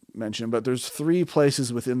I mentioned. But there's 3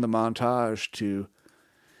 places within the Montage to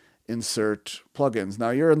insert plugins.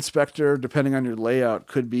 Now, your inspector, depending on your layout,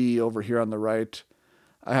 could be over here on the right.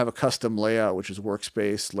 I have a custom layout, which is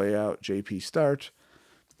Workspace, Layout, JP Start.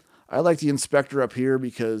 I like the inspector up here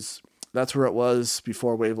because that's where it was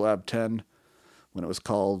before WaveLab 10, when it was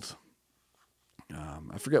called,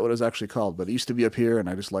 I forget what it was actually called, but it used to be up here, and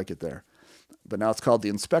I just like it there. But now it's called the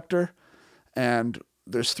inspector, and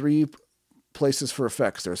there's 3 places for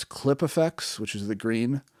effects. There's clip effects, which is the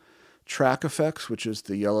green, track effects, which is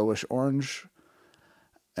the yellowish orange.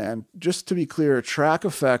 And just to be clear, track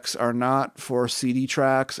effects are not for CD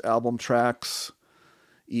tracks, album tracks,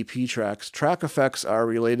 EP tracks. Track effects are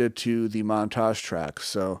related to the Montage tracks.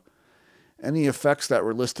 So any effects that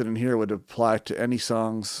were listed in here would apply to any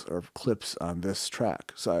songs or clips on this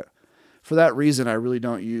track. So for that reason, I really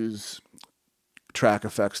don't use track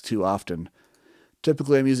effects too often.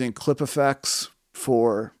 Typically, I'm using clip effects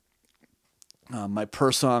for my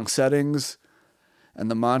per song settings, and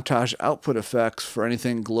the Montage output effects for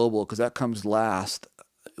anything global, because that comes last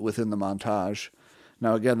within the Montage.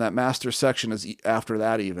 Now, again, that master section is after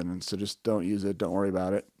that even, and so just don't use it. Don't worry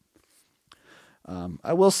about it.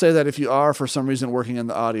 I will say that if you are, for some reason, working in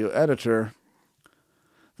the audio editor,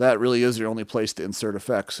 that really is your only place to insert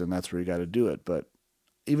effects, and that's where you got to do it. But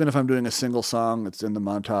even if I'm doing a single song, it's in the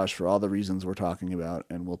Montage for all the reasons we're talking about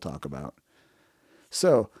and we'll talk about.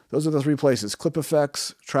 So those are the 3 places: clip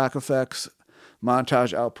effects, track effects,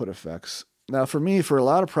 Montage output effects. Now for me, for a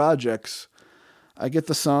lot of projects, I get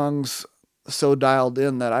the songs so dialed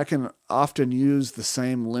in that I can often use the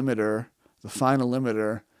same limiter, the final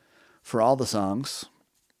limiter, for all the songs.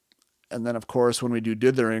 And then of course, when we do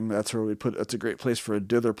dithering, that's a great place for a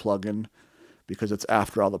dither plugin, because it's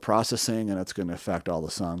after all the processing and it's going to affect all the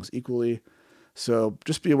songs equally. So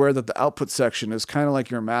just be aware that the output section is kind of like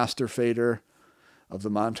your master fader of the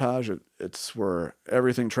Montage. It's where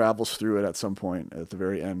everything travels through it at some point at the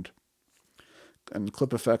very end. And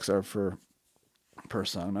clip effects are for per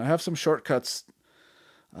song. I have some shortcuts.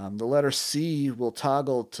 The letter C will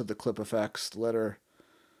toggle to the clip effects. The letter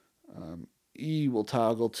E will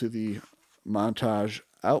toggle to the Montage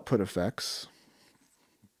output effects.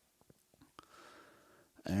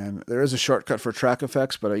 And there is a shortcut for track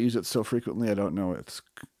effects, but I use it so frequently I don't know. It's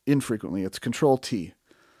infrequently. It's Control T.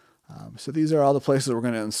 So these are all the places we're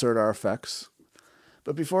going to insert our effects.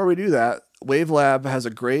 But before we do that, WaveLab has a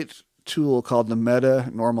great tool called the Meta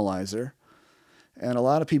Normalizer. And a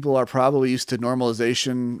lot of people are probably used to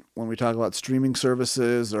normalization when we talk about streaming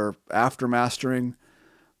services or after mastering.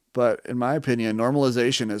 But in my opinion,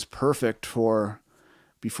 normalization is perfect for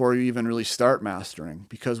before you even really start mastering,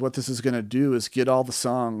 because what this is going to do is get all the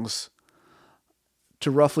songs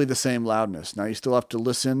to roughly the same loudness. Now you still have to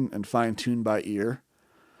listen and fine tune by ear.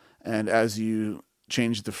 And as you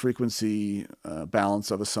change the frequency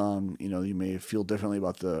balance of a song, you may feel differently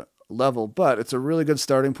about the level, but it's a really good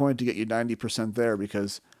starting point to get you 90% there,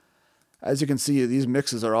 because as you can see, these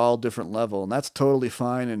mixes are all different level, and that's totally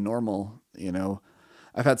fine and normal.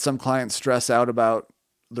 I've had some clients stress out about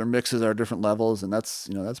their mixes are different levels, and that's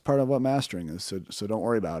part of what mastering is. So don't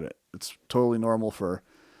worry about it. It's totally normal for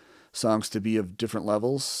songs to be of different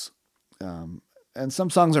levels. And some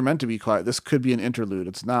songs are meant to be quiet. This could be an interlude.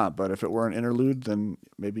 It's not, but if it were an interlude, then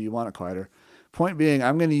maybe you want it quieter. Point being,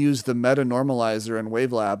 I'm going to use the meta normalizer in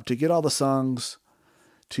WaveLab to get all the songs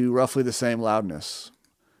to roughly the same loudness.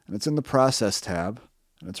 And it's in the Process tab,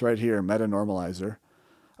 and it's right here, Meta Normalizer.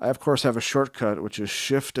 I, of course, have a shortcut, which is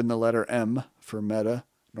Shift and the letter M for Meta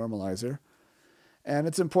Normalizer. And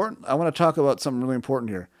it's important. I want to talk about something really important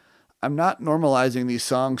here. I'm not normalizing these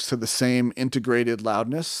songs to the same integrated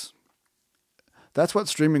loudness. That's what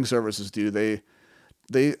streaming services do.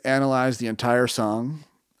 They analyze the entire song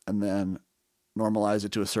and then normalize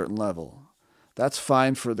it to a certain level. That's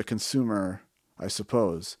fine for the consumer, I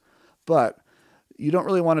suppose. But you don't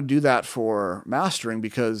really want to do that for mastering,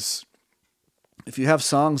 because if you have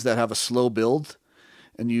songs that have a slow build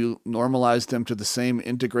and you normalize them to the same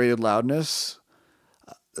integrated loudness,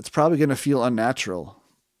 it's probably going to feel unnatural.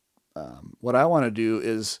 What I want to do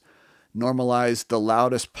is normalize the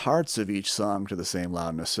loudest parts of each song to the same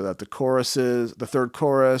loudness, so that the choruses, the third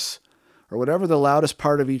chorus, or whatever the loudest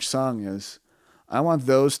part of each song is, I want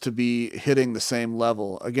those to be hitting the same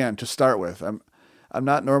level. Again, to start with, I'm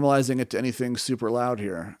not normalizing it to anything super loud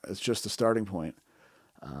here. It's just a starting point.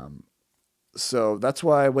 So that's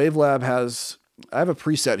why WaveLab I have a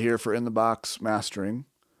preset here for in-the-box mastering.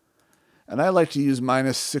 And I like to use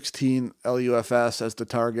 -16 LUFS as the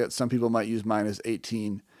target. Some people might use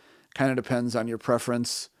 -18. Kind of depends on your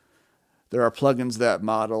preference. There are plugins that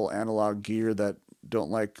model analog gear that don't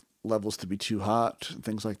like levels to be too hot,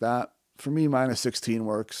 things like that. For me, -16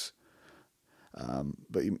 works.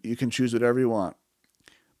 But you can choose whatever you want.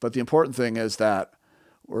 But the important thing is that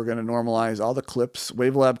we're going to normalize all the clips.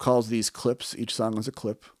 WaveLab calls these clips. Each song is a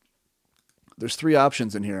clip. There's 3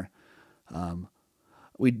 options in here.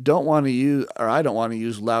 We don't want to use, or I don't want to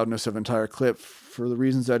use loudness of entire clip for the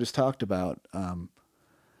reasons I just talked about.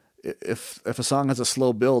 If a song has a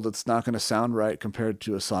slow build, it's not going to sound right compared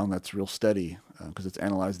to a song that's real steady, because it's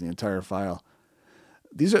analyzing the entire file.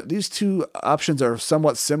 These 2 options are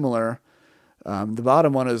somewhat similar. The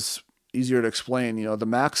bottom one is easier to explain. The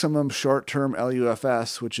maximum short-term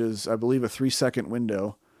LUFS, which is, I believe, a 3-second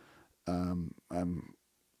window. I'm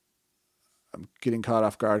getting caught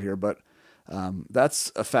off guard here, but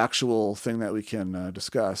that's a factual thing that we can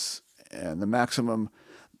discuss. And the maximum,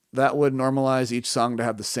 that would normalize each song to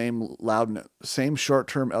have the same loudness, same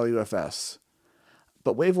short-term LUFS.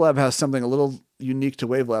 But WaveLab has something a little unique to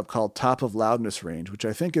WaveLab called top of loudness range, which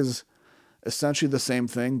I think is essentially the same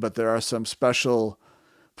thing, but there are some special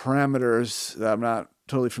parameters that I'm not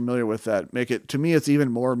totally familiar with that make it, to me, it's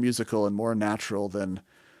even more musical and more natural than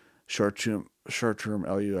short-term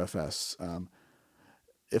LUFS.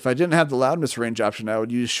 If I didn't have the loudness range option, I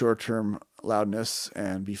would use short-term loudness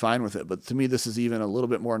and be fine with it. But to me, this is even a little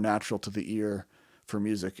bit more natural to the ear for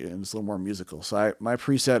music, and it's a little more musical. So my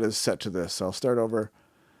preset is set to this. So I'll start over.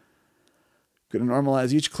 Going to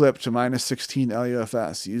normalize each clip to -16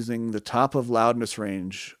 LUFS using the top of loudness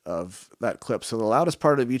range of that clip. So the loudest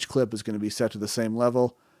part of each clip is going to be set to the same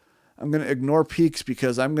level. I'm going to ignore peaks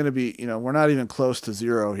because I'm going to be, we're not even close to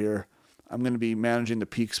 0 here. I'm going to be managing the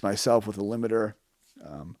peaks myself with a limiter.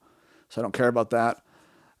 So I don't care about that.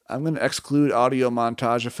 I'm going to exclude audio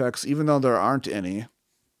montage effects, even though there aren't any.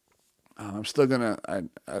 I'm still going to,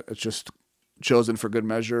 it's just chosen for good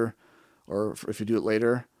measure, or if you do it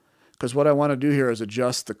later. Because what I want to do here is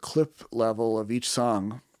adjust the clip level of each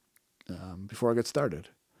song before I get started.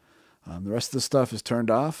 The rest of the stuff is turned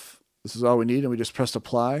off. This is all we need, and we just press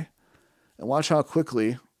apply. And watch how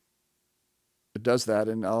quickly it does that,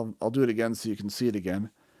 and I'll do it again so you can see it again.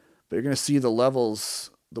 But you're going to see the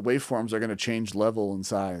levels, the waveforms are going to change level and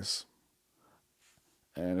size.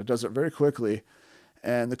 And it does it very quickly.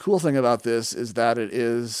 And the cool thing about this is that it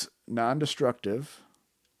is non-destructive.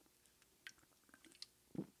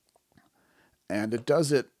 And it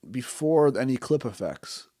does it before any clip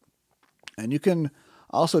effects. And you can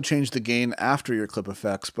also change the gain after your clip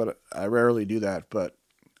effects, but I rarely do that. But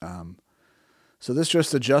so this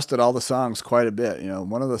just adjusted all the songs quite a bit.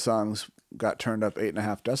 One of the songs got turned up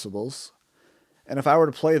 8.5 decibels. And if I were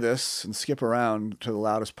to play this and skip around to the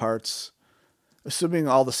loudest parts, assuming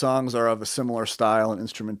all the songs are of a similar style and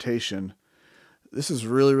instrumentation, this is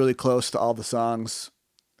really, really close to all the songs.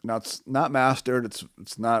 Now, it's not mastered.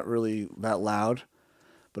 It's not really that loud,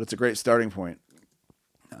 but it's a great starting point.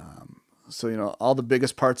 So, all the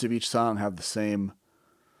biggest parts of each song have the same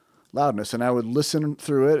loudness, and I would listen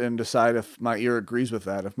through it and decide if my ear agrees with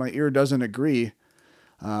that. If my ear doesn't agree,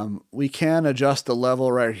 we can adjust the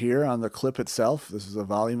level right here on the clip itself. This is a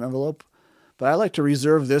volume envelope, but I like to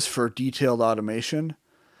reserve this for detailed automation.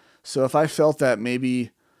 So if I felt that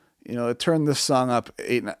maybe, it turned this song up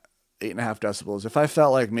 8.5 decibels. If I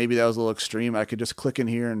felt like maybe that was a little extreme, I could just click in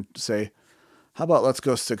here and say, how about let's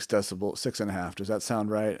go 6 decibels, 6.5. Does that sound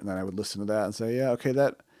right? And then I would listen to that and say, yeah, okay,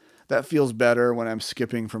 that feels better when I'm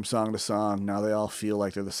skipping from song to song. Now they all feel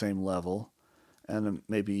like they're the same level, and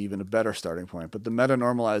maybe even a better starting point. But the meta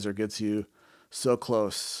normalizer gets you so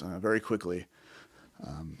close very quickly.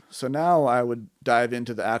 So now I would dive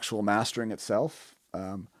into the actual mastering itself.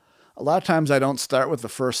 A lot of times I don't start with the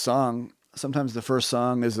first song. Sometimes the first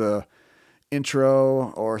song is a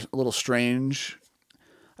intro or a little strange.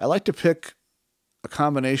 I like to pick a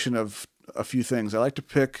combination of a few things. I like to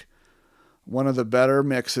pick one of the better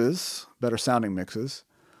sounding mixes,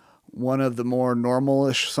 one of the more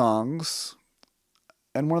normal-ish songs,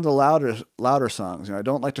 and one of the louder songs. I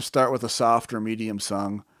don't like to start with a soft or medium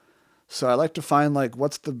song. So I like to find like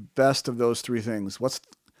what's the best of those three things. What's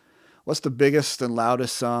the biggest and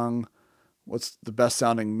loudest song? What's the best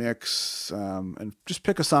sounding mix? And just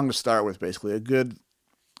pick a song to start with, basically. A good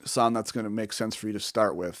song that's going to make sense for you to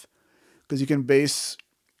start with. Because you can base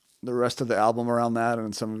the rest of the album around that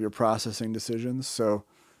and some of your processing decisions. So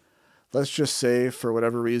let's just say, for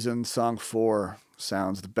whatever reason, song 4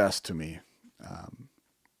 sounds the best to me.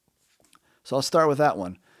 So I'll start with that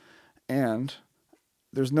one. And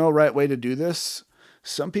there's no right way to do this.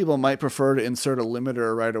 Some people might prefer to insert a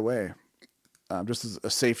limiter right away, just as a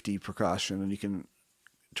safety precaution, and you can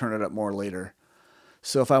turn it up more later.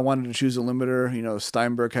 So if I wanted to choose a limiter,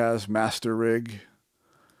 Steinberg has Master Rig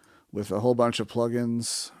with a whole bunch of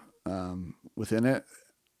plugins within it.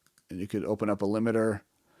 And you could open up a limiter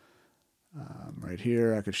right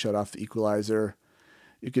here. I could shut off the equalizer.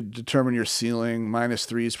 You could determine your ceiling.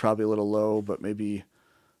 -3 is probably a little low, but maybe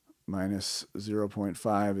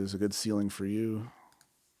 -0.5 is a good ceiling for you.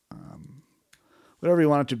 Whatever you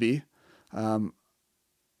want it to be. I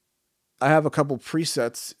have a couple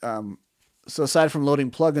presets. So aside from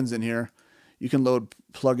loading plugins in here, you can load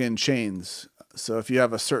plugin chains. So if you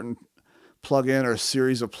have a certain plugin or a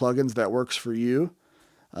series of plugins that works for you,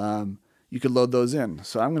 you could load those in.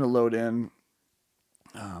 So I'm going to load in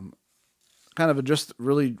kind of a just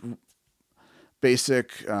really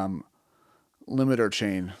basic limiter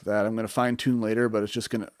chain that I'm going to fine tune later, but it's just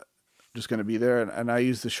going to be there. And I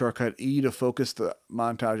use the shortcut E to focus the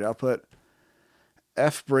montage output.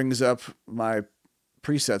 F brings up my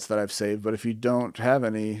presets that I've saved, but if you don't have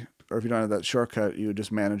any, or if you don't have that shortcut, you would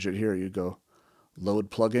just manage it here. You go load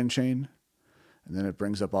plugin chain, and then it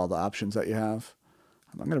brings up all the options that you have.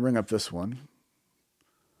 I'm going to bring up this one,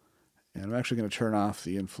 and I'm actually going to turn off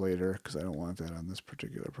the inflator because I don't want that on this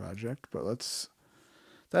particular project. But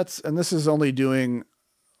and this is only doing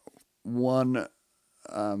one.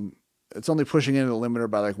 It's only pushing into the limiter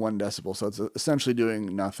by like 1 decibel, so it's essentially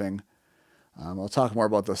doing nothing. I'll talk more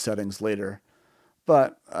about those settings later.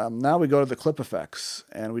 But now we go to the clip effects,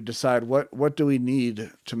 and we decide what do we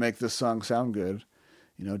need to make this song sound good.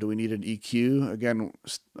 Do we need an EQ? Again,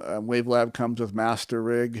 WaveLab comes with Master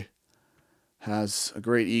Rig, has a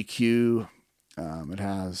great EQ. It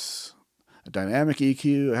has a dynamic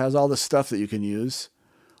EQ. It has all the stuff that you can use.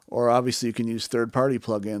 Or obviously you can use third-party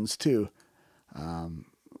plugins too.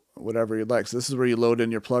 Whatever you'd like. So this is where you load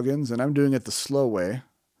in your plugins, and I'm doing it the slow way.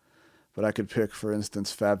 But I could pick, for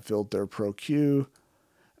instance, FabFilter Pro Q.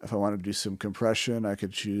 If I wanted to do some compression, I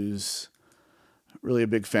could choose. Really a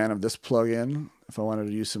big fan of this plugin. If I wanted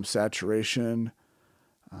to use some saturation,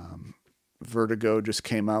 Vertigo just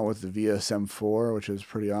came out with the VSM4, which is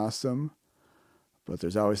pretty awesome. But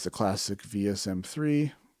there's always the classic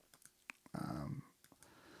VSM3.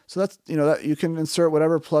 So that's that you can insert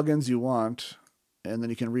whatever plugins you want, and then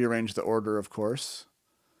you can rearrange the order, of course.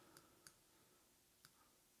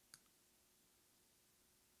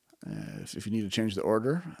 If you need to change the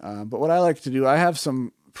order. But what I like to do, I have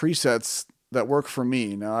some presets that work for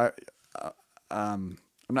me. Now, I'm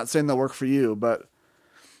not saying they'll work for you, but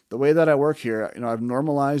the way that I work here, I've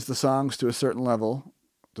normalized the songs to a certain level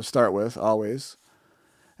to start with, always.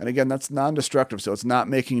 And again, that's non-destructive, so it's not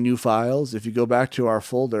making new files. If you go back to our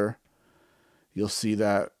folder, you'll see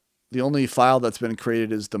that the only file that's been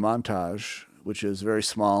created is the montage, which is very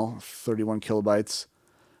small, 31 kilobytes.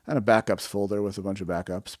 And a backups folder with a bunch of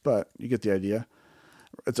backups, but you get the idea.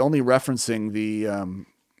 It's only referencing the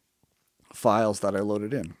files that I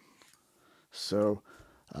loaded in. So,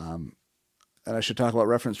 and I should talk about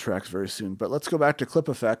reference tracks very soon, but let's go back to clip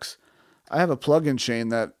effects. I have a plugin chain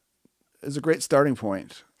that is a great starting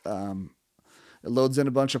point. It loads in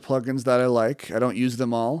a bunch of plugins that I like. I don't use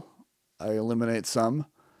them all. I eliminate some,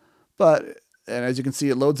 and as you can see,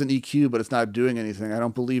 it loads an EQ, but it's not doing anything. I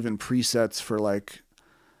don't believe in presets for like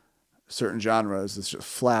certain genres. It's just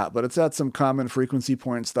flat, but it's at some common frequency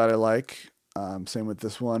points that I like. Same with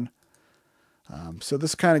this one. So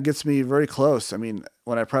this kind of gets me very close. I mean,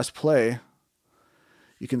 when I press play,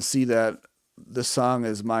 you can see that this song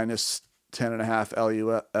is minus 10.5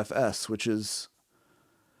 LUFS, which is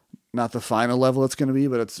not the final level it's going to be,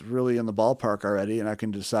 but it's really in the ballpark already, and I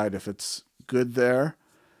can decide if it's good there.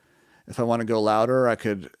 If I want to go louder, I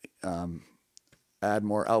could add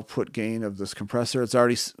more output gain of this compressor. It's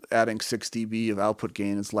already adding 6 dB of output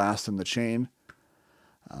gain. It's last in the chain,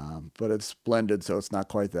 but it's blended, so it's not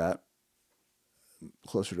quite that.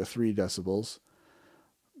 Closer to 3 decibels.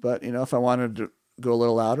 But, you know, if I wanted to go a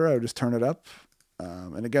little louder, I would just turn it up.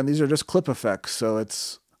 And again, these are just clip effects, so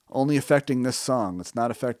it's only affecting this song. It's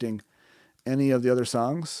not affecting any of the other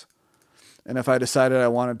songs. And if I decided I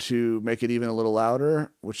wanted to make it even a little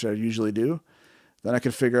louder, which I usually do, then I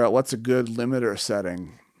could figure out what's a good limiter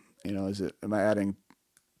setting. You know, am I adding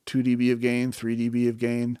 2 dB of gain, 3 dB of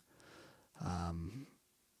gain?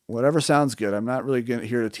 Whatever sounds good. I'm not really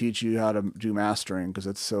here to teach you how to do mastering because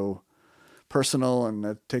it's so personal and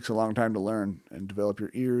it takes a long time to learn and develop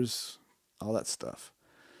your ears, all that stuff.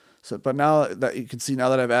 So, but now that you can see, now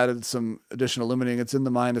that I've added some additional limiting, it's in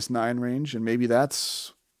the -9 range, and maybe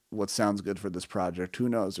that's what sounds good for this project. Who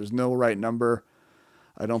knows? There's no right number.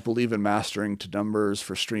 I don't believe in mastering to numbers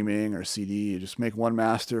for streaming or CD. You just make one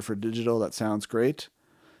master for digital that sounds great,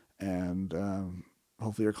 and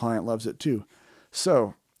hopefully your client loves it too.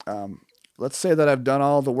 So let's say that I've done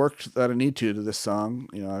all the work that I need to this song.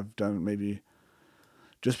 You know, I've done maybe,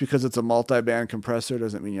 just because it's a multi-band compressor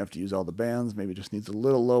doesn't mean you have to use all the bands. Maybe it just needs a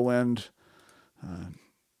little low end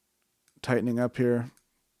tightening up here.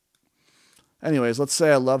 Anyways, let's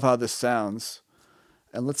say I love how this sounds.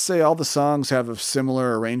 And let's say all the songs have a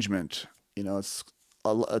similar arrangement. You know, it's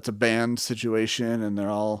a band situation and they're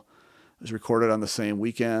all recorded on the same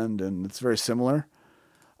weekend and it's very similar.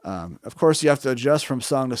 Of course, you have to adjust from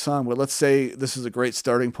song to song, but let's say this is a great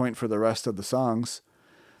starting point for the rest of the songs.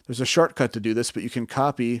 There's a shortcut to do this, but you can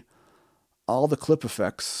copy all the clip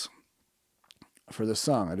effects for this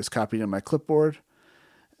song. I just copied in my clipboard,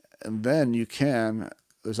 and then you can,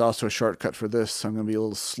 there's also a shortcut for this, so I'm going to be a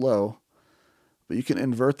little slow, but you can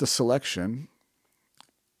invert the selection.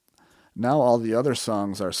 Now all the other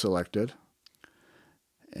songs are selected,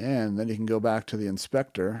 and then you can go back to the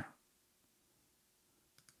inspector,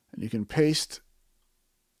 and you can paste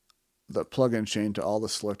the plugin chain to all the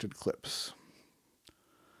selected clips.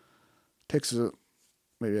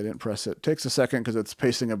 Maybe I didn't press it. Takes a second because it's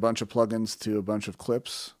pasting a bunch of plugins to a bunch of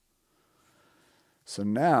clips. So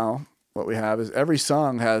now what we have is every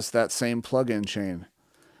song has that same plugin chain.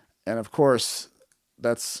 And of course,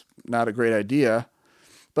 that's not a great idea,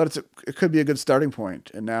 but it could be a good starting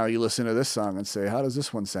point. And now you listen to this song and say, how does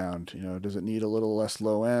this one sound? You know, does it need a little less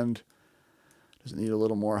low end? Does it need a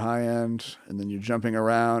little more high end? And then you're jumping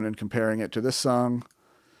around and comparing it to this song.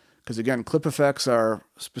 Because again, clip effects are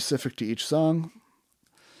specific to each song.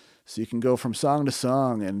 So you can go from song to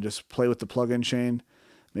song and just play with the plugin chain.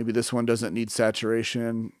 Maybe this one doesn't need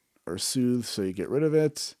saturation or soothe, so you get rid of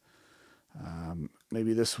it.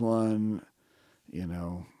 Maybe this one, you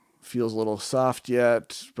know, feels a little soft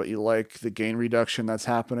yet, but you like the gain reduction that's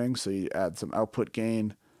happening, so you add some output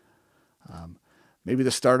gain. Maybe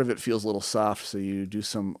the start of it feels a little soft, so you do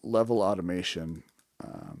some level automation.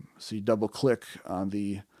 So you double click on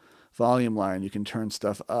the volume line, you can turn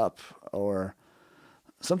stuff up, or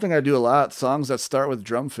something I do a lot, songs that start with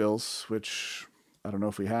drum fills, which I don't know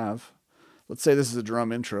if we have. Let's say this is a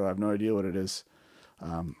drum intro. I have no idea what it is.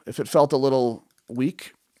 If it felt a little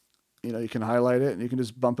weak, you know, you can highlight it and you can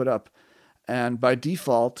just bump it up. And by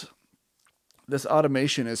default, this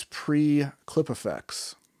automation is pre-clip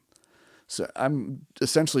effects. So I'm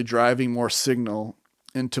essentially driving more signal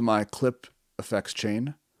into my clip effects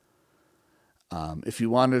chain. If you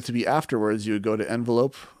wanted it to be afterwards, you would go to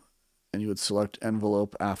envelope and you would select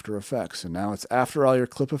envelope after effects. And now it's after all your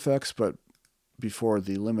clip effects, but before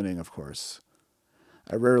the limiting, of course.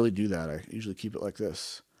 I rarely do that. I usually keep it like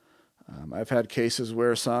this. I've had cases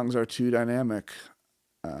where songs are too dynamic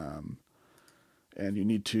and you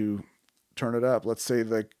need to turn it up. Let's say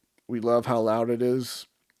like we love how loud it is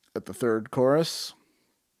at the third chorus,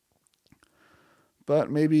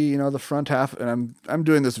 but maybe, you know, the front half, and I'm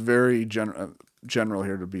doing this very general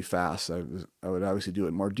here to be fast. I would obviously do it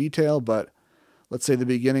in more detail, but let's say the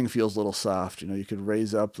beginning feels a little soft. You know, you could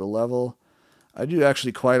raise up the level. I do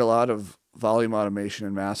actually quite a lot of volume automation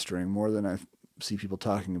and mastering, more than I see people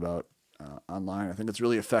talking about online. I think it's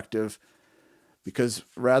really effective because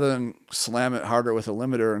rather than slam it harder with a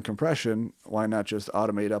limiter and compression, why not just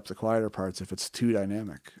automate up the quieter parts if it's too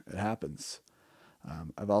dynamic? It happens.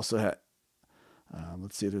 I've also had,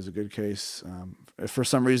 let's see if there's a good case. If for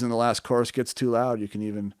some reason the last chorus gets too loud, you can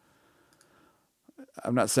even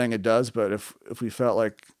I'm not saying it does, but if we felt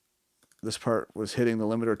like this part was hitting the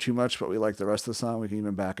limiter too much, but we like the rest of the song, we can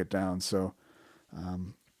even back it down. So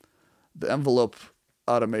the envelope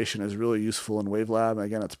automation is really useful in WaveLab.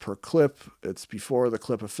 Again, it's per clip. It's before the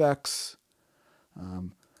clip effects.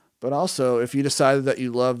 But also, if you decided that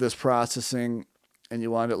you love this processing and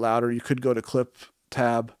you want it louder, you could go to Clip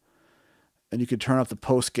tab and you could turn up the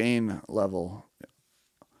post gain level.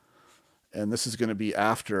 And this is going to be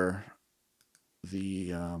after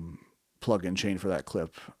the plug-in chain for that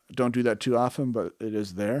clip. Don't do that too often, but it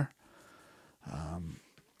is there.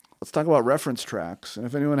 Let's talk about reference tracks. And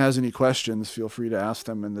if anyone has any questions, feel free to ask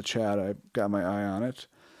them in the chat. I've got my eye on it.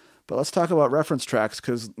 But let's talk about reference tracks,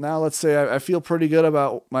 because now let's say I feel pretty good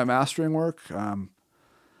about my mastering work.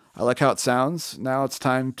 I like how it sounds. Now it's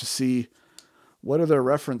time to see what do their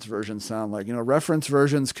reference versions sound like. You know, reference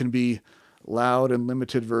versions can be loud and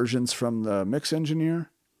limited versions from the mix engineer.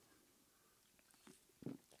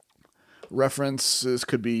 References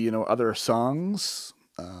could be, you know, other songs.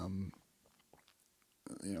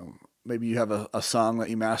 You know, maybe you have a song that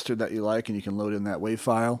you mastered that you like and you can load in that WAV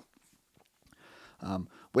file.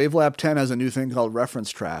 WaveLab 10 has a new thing called reference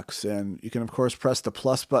tracks, and you can, of course, press the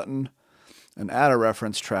plus button and add a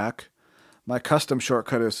reference track. My custom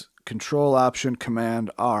shortcut is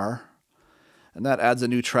Control-Option-Command-R, and that adds a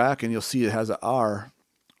new track, and you'll see it has an R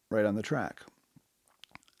right on the track.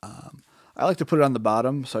 I like to put it on the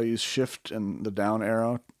bottom, so I use Shift and the down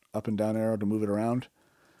arrow, up and down arrow to move it around.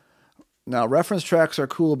 Now, reference tracks are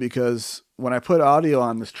cool because when I put audio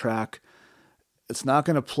on this track, it's not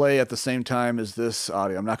going to play at the same time as this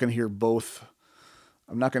audio. I'm not going to hear both.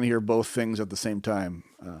 I'm not going to hear both things at the same time,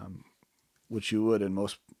 which you would in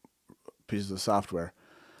most pieces of software.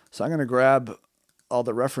 So I'm going to grab all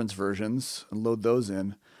the reference versions and load those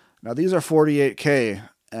in. Now these are 48K,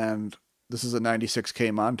 and this is a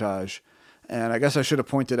 96K montage. And I guess I should have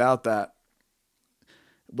pointed out that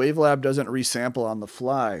WaveLab doesn't resample on the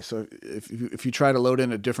fly. So if you try to load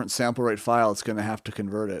in a different sample rate file, it's going to have to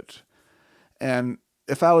convert it. And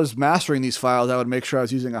if I was mastering these files, I would make sure I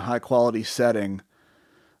was using a high quality setting.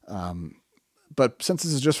 But since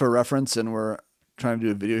this is just for reference and we're trying to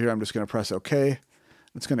do a video here, I'm just going to press OK.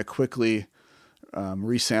 It's going to quickly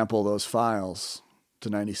resample those files to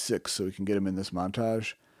 96 so we can get them in this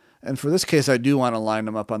montage. And for this case, I do want to line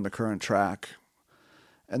them up on the current track.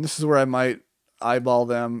 And this is where I might eyeball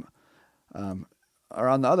them. Or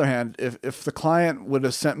on the other hand, if the client would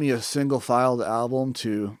have sent me a single filed album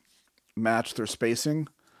to match their spacing,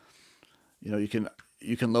 you know, you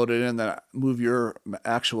can load it in, then move your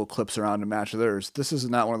actual clips around to match theirs. This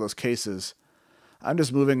is not one of those cases. I'm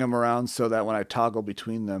just moving them around so that when I toggle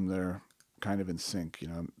between them, they're kind of in sync. You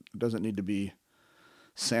know, it doesn't need to be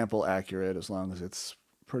sample accurate as long as it's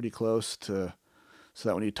pretty close to, so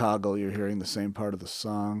that when you toggle, you're hearing the same part of the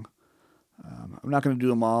song. I'm not going to do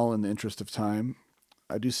them all in the interest of time.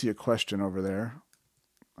 I do see a question over there.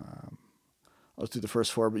 Let's do the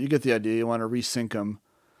first four, but you get the idea. You want to resync them.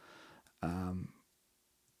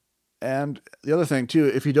 And the other thing, too,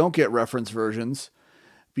 if you don't get reference versions,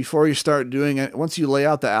 before you start doing it, once you lay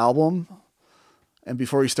out the album and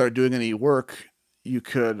before you start doing any work, you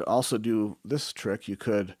could also do this trick. You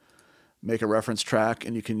could make a reference track,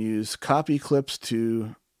 and you can use copy clips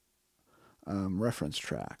to reference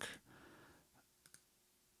track.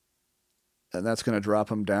 And that's going to drop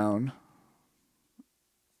them down.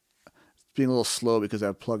 It's being a little slow because I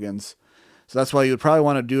have plugins. So that's why you would probably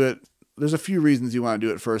want to do it. There's a few reasons you want to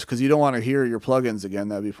do it first, because you don't want to hear your plugins again.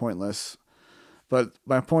 That'd be pointless. But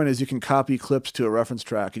my point is you can copy clips to a reference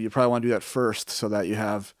track, and you probably want to do that first so that you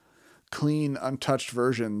have clean, untouched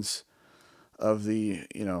versions of the,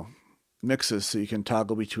 you know, mixes, so you can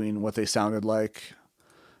toggle between what they sounded like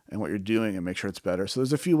and what you're doing and make sure it's better. So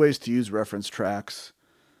there's a few ways to use reference tracks.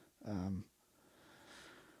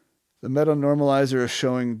 The meta normalizer is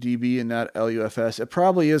showing dB and not LUFS. It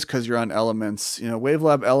probably is because you're on Elements. You know,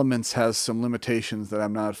 WaveLab Elements has some limitations that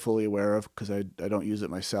I'm not fully aware of because I don't use it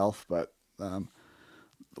myself. But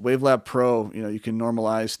WaveLab Pro, you know, you can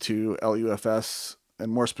normalize to LUFS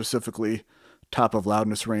and more specifically top of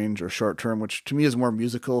loudness range or short term, which to me is more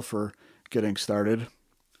musical for getting started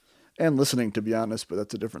and listening, to be honest, but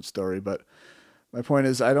that's a different story. But my point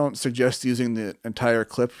is, I don't suggest using the entire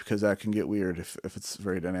clip because that can get weird if it's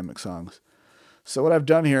very dynamic songs. So what I've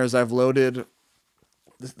done here is I've loaded,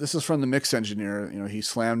 this is from the mix engineer. You know, he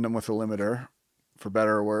slammed them with a limiter, for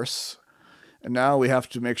better or worse. And now we have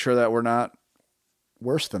to make sure that we're not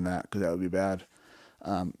worse than that, because that would be bad.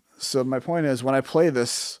 So my point is, when I play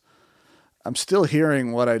this, I'm still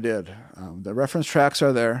hearing what I did. The reference tracks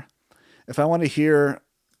are there. If I want to hear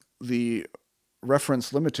the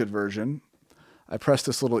reference limited version, I press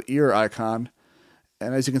this little ear icon,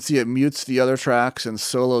 and as you can see, it mutes the other tracks and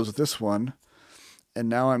solos this one. And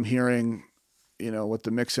now I'm hearing, what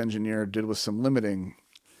the mix engineer did with some limiting.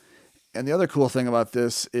 And the other cool thing about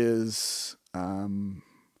this is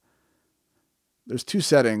there's two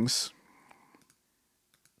settings,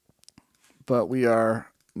 but we are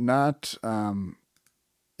not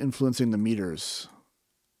influencing the meters.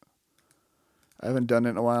 I haven't done it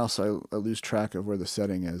in a while, so I lose track of where the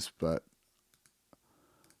setting is, but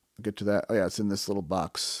I'll get to that. Oh yeah, it's in this little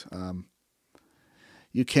box.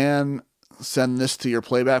 You can send this to your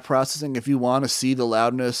playback processing. If you want to see the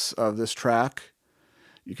loudness of this track,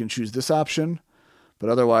 you can choose this option, but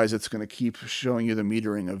otherwise it's going to keep showing you the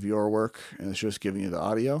metering of your work, and it's just giving you the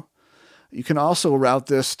audio. You can also route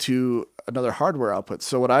this to another hardware output.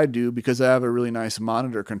 So what I do, because I have a really nice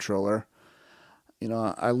monitor controller,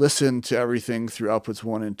 I listen to everything through outputs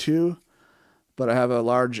 1 and 2, but I have a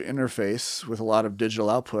large interface with a lot of digital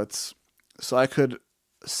outputs. So I could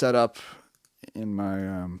set up in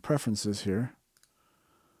my preferences here,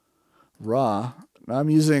 raw. Now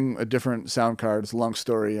I'm using a different sound card. It's a long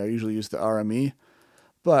story. I usually use the RME.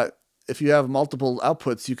 But if you have multiple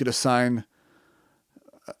outputs, you could assign,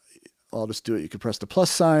 I'll just do it. You can press the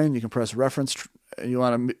plus sign. You can press reference. You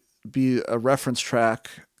want to be a reference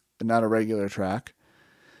track and not a regular track.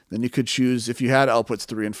 Then you could choose, if you had outputs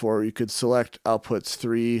 3 and 4, you could select outputs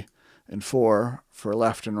 3 and 4 for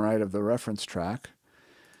left and right of the reference track.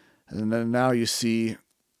 And then now you see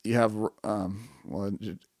you have, well,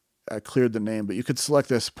 I cleared the name, but you could select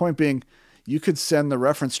this. Point being, you could send the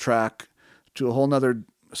reference track to a whole nother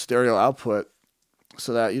stereo output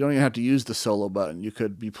so that you don't even have to use the solo button. You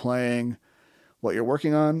could be playing what you're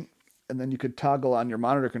working on, and then you could toggle on your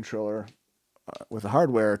monitor controller with the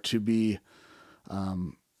hardware to be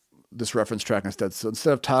this reference track instead. So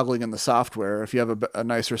instead of toggling in the software, if you have a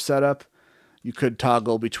nicer setup, you could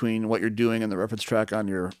toggle between what you're doing and the reference track on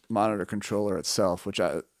your monitor controller itself, which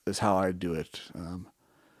is how I do it.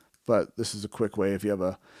 But this is a quick way if you have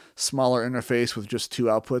a smaller interface with just 2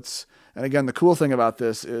 outputs. And again, the cool thing about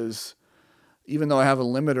this is, even though I have a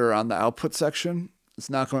limiter on the output section, it's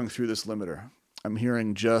not going through this limiter. I'm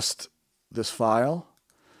hearing just this file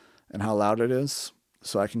and how loud it is,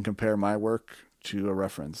 so I can compare my work to a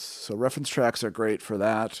reference. So reference tracks are great for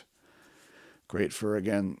that. Great for,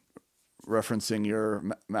 again, referencing your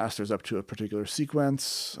masters up to a particular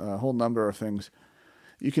sequence, a whole number of things.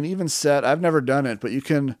 You can even set, I've never done it, but you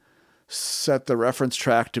can set the reference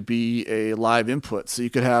track to be a live input. So you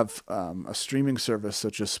could have a streaming service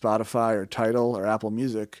such as Spotify or Tidal or Apple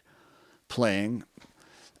Music playing,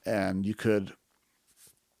 and you could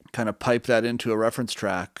kind of pipe that into a reference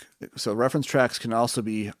track. So reference tracks can also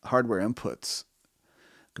be hardware inputs.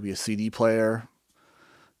 It could be a CD player,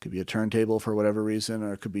 it could be a turntable for whatever reason,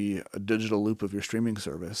 or it could be a digital loop of your streaming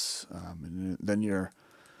service. And then you're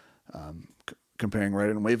comparing right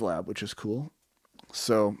in WaveLab, which is cool.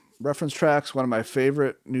 So reference tracks, one of my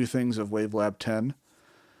favorite new things of WaveLab 10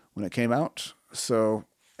 when it came out. So,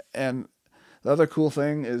 and the other cool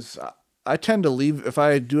thing is I tend to leave, if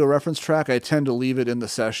I do a reference track, I tend to leave it in the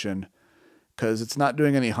session because it's not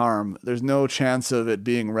doing any harm. There's no chance of it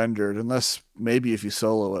being rendered, unless maybe if you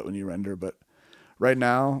solo it when you render. But right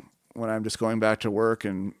now, when I'm just going back to work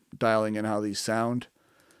and dialing in how these sound,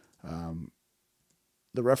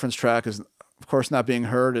 the reference track is, of course, not being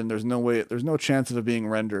heard, and there's no chance of it being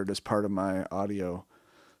rendered as part of my audio.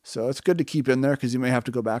 So it's good to keep in there because you may have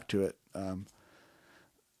to go back to it.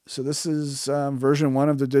 So this is version 1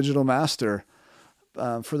 of the Digital Master.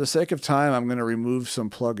 For the sake of time, I'm going to remove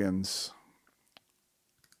some plugins.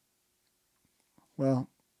 Well,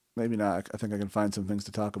 maybe not. I think I can find some things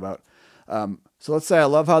to talk about. So let's say I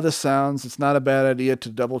love how this sounds. It's not a bad idea to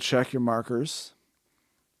double check your markers.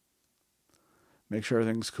 Make sure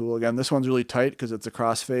everything's cool. Again, this one's really tight because it's a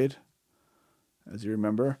crossfade, as you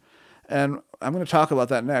remember. And I'm going to talk about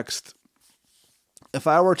that next. If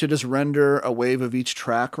I were to just render a wave of each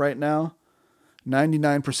track right now,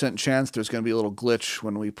 99% chance there's going to be a little glitch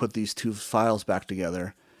when we put these 2 files back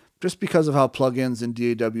together. Just because of how plugins and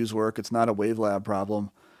DAWs work, it's not a WaveLab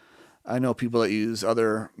problem. I know people that use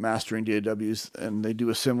other mastering DAWs, and they do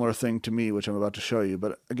a similar thing to me, which I'm about to show you.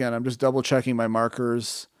 But again, I'm just double checking my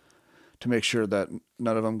markers to make sure that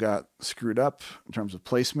none of them got screwed up in terms of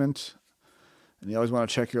placement. And you always want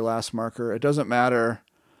to check your last marker. It doesn't matter.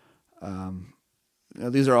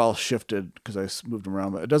 These are all shifted because I moved them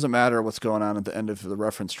around, but it doesn't matter what's going on at the end of the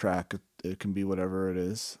reference track. It can be whatever it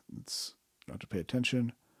is. It's not to pay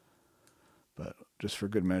attention, but just for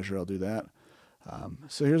good measure, I'll do that.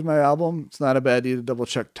 So here's my album. It's not a bad idea to double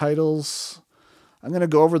check titles. I'm going to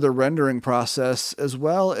go over the rendering process as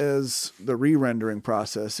well as the re-rendering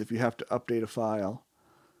process if you have to update a file,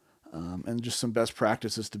 and just some best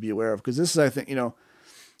practices to be aware of. Because this is, I think,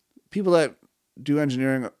 people that do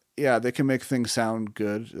engineering, yeah, they can make things sound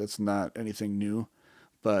good. That's not anything new.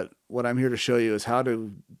 But what I'm here to show you is how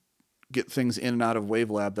to get things in and out of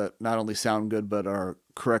WaveLab that not only sound good, but are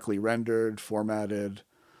correctly rendered, formatted,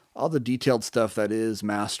 all the detailed stuff that is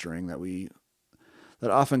mastering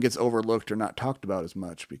that often gets overlooked or not talked about as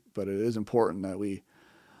much. But it is important that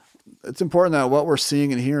it's important that what we're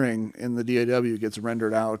seeing and hearing in the DAW gets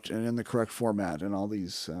rendered out and in the correct format and all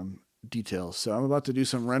these details. So I'm about to do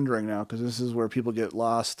some rendering now, because this is where people get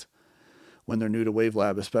lost when they're new to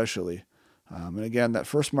WaveLab especially. And again, that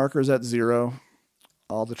first marker is at 0.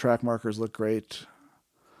 All the track markers look great.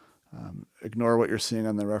 Ignore what you're seeing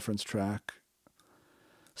on the reference track.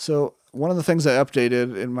 So one of the things I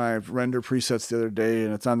updated in my render presets the other day,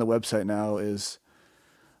 and it's on the website now, is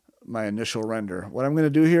my initial render. What I'm going to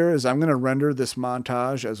do here is I'm going to render this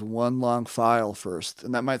montage as one long file first.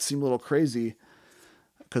 And that might seem a little crazy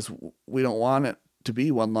because we don't want it to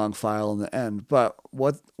be one long file in the end. But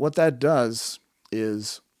what that does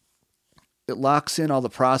is it locks in all the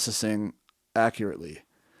processing accurately.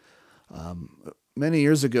 Many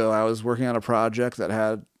years ago, I was working on a project that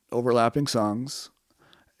had overlapping songs,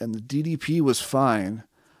 and the DDP was fine,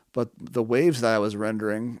 but the waves that I was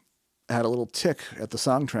rendering had a little tick at the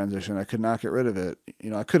song transition. I could not get rid of it.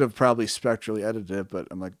 I could have probably spectrally edited it, but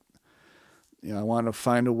I'm like, I want to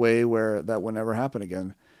find a way where that would never happen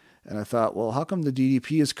again. And I thought, well, how come the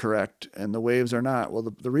DDP is correct and the waves are not? Well,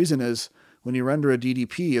 the reason is when you render a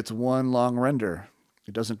DDP, it's one long render.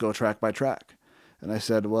 It doesn't go track by track. And I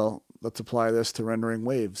said, well, let's apply this to rendering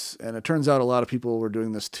waves. And it turns out a lot of people were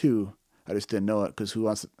doing this too. I just didn't know it because who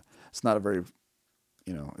wants it? It's not a very,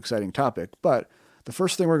 exciting topic. But the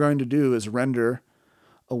first thing we're going to do is render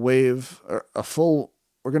a wave, or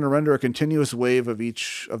we're going to render a continuous wave of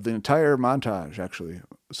the entire montage, actually.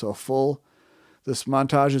 So this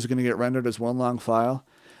montage is going to get rendered as one long file.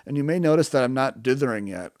 And you may notice that I'm not dithering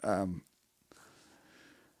yet. I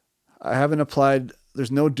haven't applied,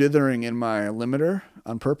 there's no dithering in my limiter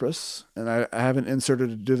on purpose, and I haven't inserted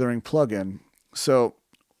a dithering plugin. So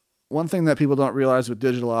one thing that people don't realize with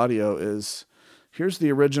digital audio is, here's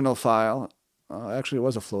the original file. Actually, it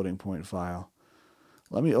was a floating point file.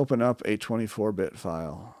 Let me open up a 24-bit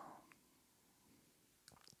file.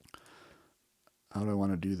 How do I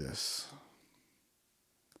want to do this?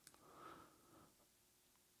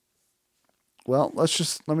 Well,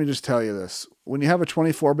 let me just tell you this. When you have a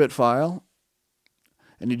 24-bit file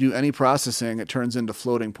and you do any processing, it turns into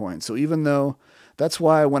floating point. So even though, that's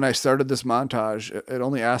why when I started this montage, it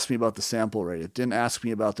only asked me about the sample rate. It didn't ask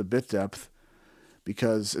me about the bit depth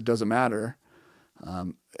because it doesn't matter.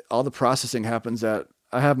 All the processing happens I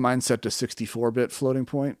have mine set to 64-bit floating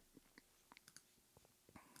point.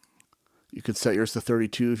 You could set yours to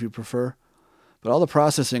 32 if you prefer. But all the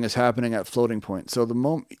processing is happening at floating point. So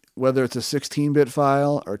whether it's a 16-bit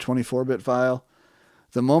file or 24-bit file,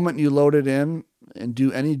 the moment you load it in and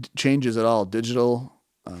do any changes at all, digital,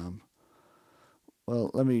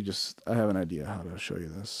 well, I have an idea how to show you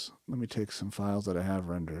this. Let me take some files that I have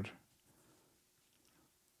rendered.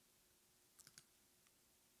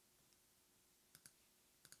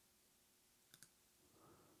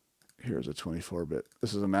 Here's a 24-bit.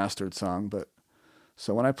 This is a mastered song,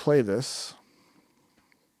 so when I play this,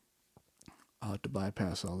 I'll have to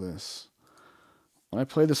bypass all this. When I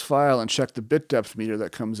play this file and check the bit depth meter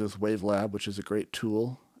that comes with WaveLab, which is a great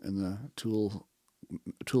tool in the tool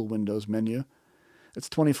windows menu, it's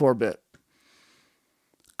 24-bit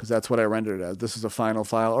because that's what I rendered it as. This is a final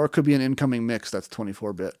file, or it could be an incoming mix that's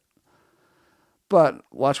 24-bit. But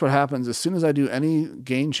watch what happens as soon as I do any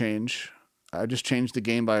gain change. I just changed the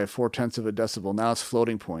gain by 0.4 of a decibel. Now it's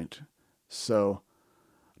floating point. So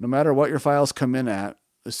no matter what your files come in at,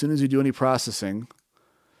 as soon as you do any processing,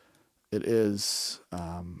 it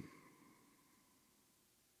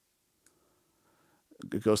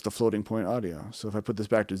goes to floating point audio. So if I put this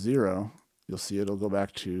back to 0, you'll see it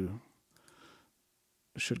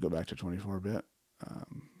should go back to 24-bit.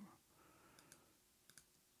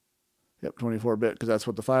 Yep, 24-bit, because that's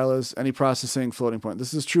what the file is. Any processing, floating point.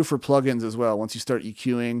 This is true for plugins as well. Once you start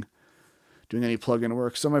EQing, doing any plugin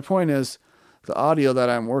work. So my point is, the audio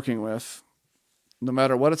that I'm working with, no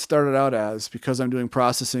matter what it started out as, because I'm doing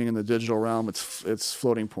processing in the digital realm, it's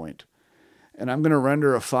floating point. And I'm going to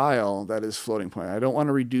render a file that is floating point. I don't want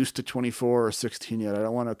to reduce to 24 or 16 yet. I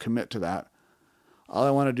don't want to commit to that. All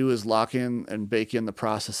I want to do is lock in and bake in the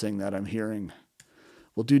processing that I'm hearing.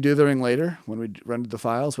 We'll do dithering later when we render the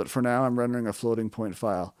files, but for now I'm rendering a floating point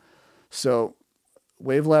file. So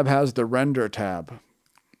WaveLab has the Render tab.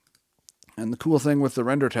 And the cool thing with the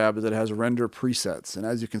Render tab is it has render presets. And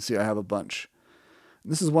as you can see, I have a bunch.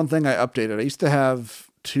 This is one thing I updated. I used to have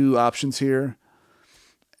 2 options here,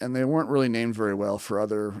 and they weren't really named very well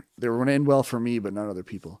they were named well for me, but not other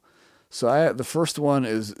people. So the first one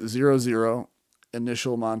is 00,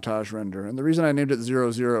 initial montage render. And the reason I named it 00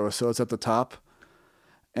 is so it's at the top.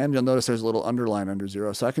 And you'll notice there's a little underline under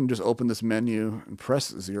 0. So I can just open this menu and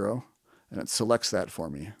press 0, and it selects that for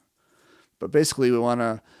me. But basically, we want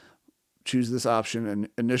to choose this option, an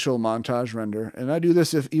initial montage render. And I do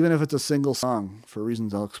this even if it's a single song, for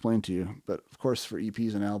reasons I'll explain to you. But of course, for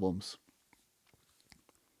EPs and albums.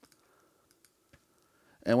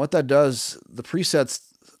 And what that does, the presets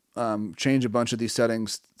change a bunch of these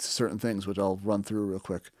settings to certain things, which I'll run through real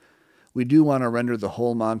quick. We do want to render the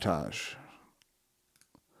whole montage.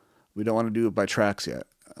 We don't want to do it by tracks yet.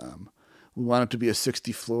 We want it to be a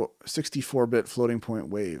 64-bit floating point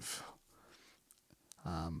wave.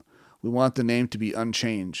 We want the name to be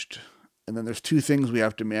unchanged. And then there's 2 things we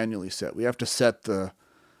have to manually set. We have to set the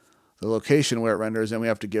location where it renders, and we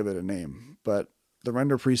have to give it a name. But the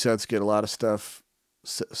render presets get a lot of stuff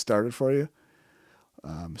started for you.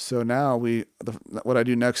 So now what I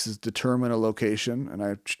do next is determine a location, and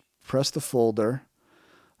I press the folder,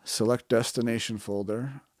 select destination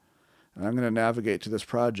folder, and I'm going to navigate to this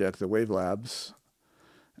project, the WaveLabs,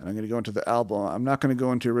 and I'm going to go into the album. I'm not going to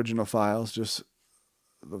go into original files, just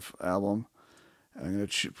the album. And I'm going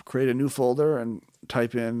to create a new folder and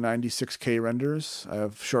type in 96K renders. I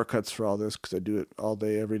have shortcuts for all this because I do it all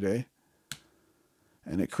day, every day.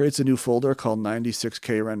 And it creates a new folder called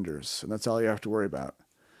 96K renders, and that's all you have to worry about.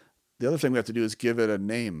 The other thing we have to do is give it a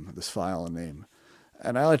name, this file a name.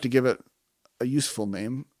 And I like to give it a useful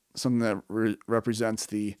name, something that represents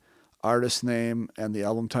the artist name and the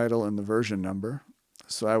album title and the version number.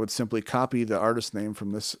 So I would simply copy the artist name from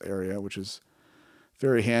this area, which is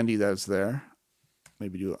very handy that it's there.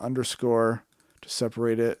 Maybe do an underscore to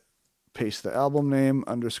separate it. Paste the album name,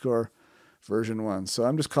 underscore, version 1. So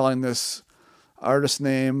I'm just calling this artist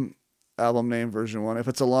name, album name, version 1. If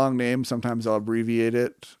it's a long name, sometimes I'll abbreviate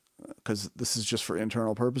it because this is just for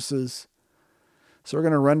internal purposes. So we're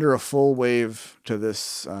going to render a full wave to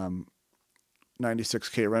this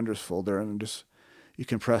 96K renders folder, and you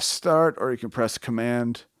can press start or you can press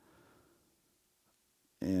command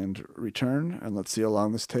and return, and let's see how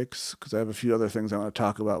long this takes because I have a few other things I want to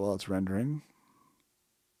talk about while it's rendering.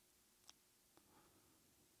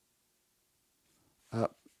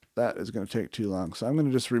 That is going to take too long, so I'm going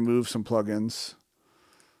to just remove some plugins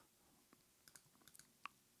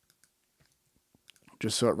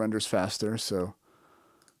just so it renders faster. So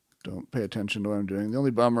don't pay attention to what I'm doing. The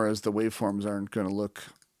only bummer is the waveforms aren't going to look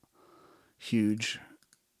huge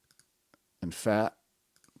and fat,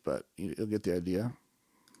 but you'll get the idea.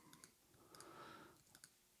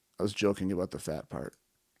 I was joking about the fat part.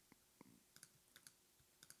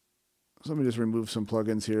 So let me just remove some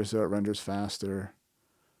plugins here so it renders faster.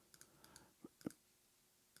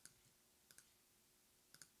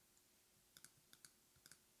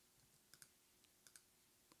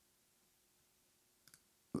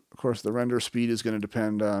 Of course, the render speed is going to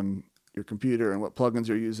depend on your computer and what plugins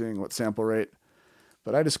you're using, what sample rate.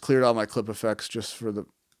 But I just cleared all my clip effects just for the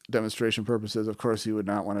demonstration purposes. Of course, you would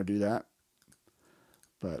not want to do that.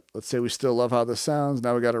 But let's say we still love how this sounds.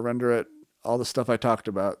 Now we got to render it. All the stuff I talked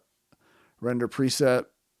about. Render preset.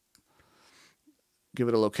 Give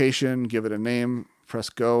it a location. Give it a name.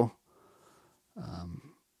 Press go.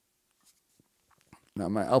 Now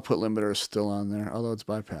my output limiter is still on there, although it's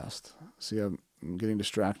bypassed. See, I'm getting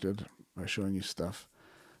distracted by showing you stuff.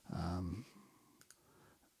 Let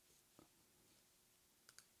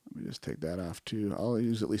me just take that off too. I'll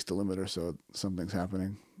use at least a limiter so something's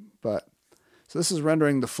happening. So this is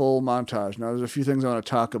rendering the full montage. Now there's a few things I want to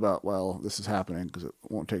talk about while this is happening because it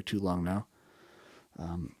won't take too long now.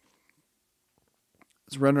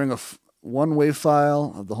 It's rendering one wave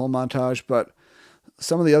file of the whole montage, but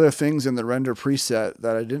some of the other things in the render preset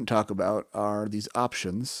that I didn't talk about are these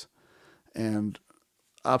options. And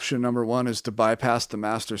option number 1 is to bypass the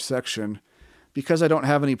master section. Because I don't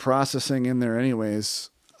have any processing in there anyways,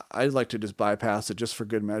 I'd like to just bypass it just for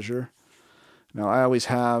good measure. Now I always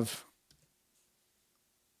have,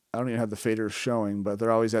 I don't even have the faders showing, but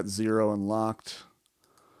they're always at 0 and locked,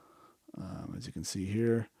 as you can see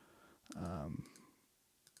here.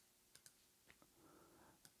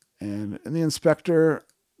 And in the inspector,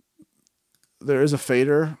 there is a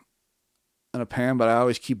fader and a pan, but I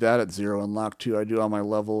always keep that at 0 and locked too. I do all my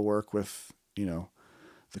level work with,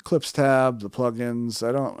 the clips tab, the plugins.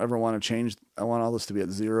 I don't ever want to change. I want all this to be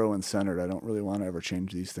at 0 and centered. I don't really want to ever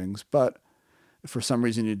change these things. But If for some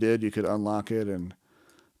reason you did, you could unlock it and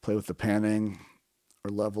play with the panning or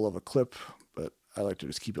level of a clip, but I like to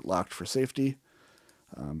just keep it locked for safety.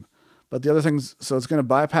 But the other things, so it's going to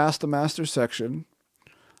bypass the master section.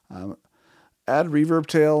 Add reverb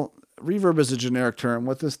tail. Reverb is a generic term.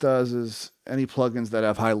 What this does is any plugins that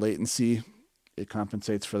have high latency, it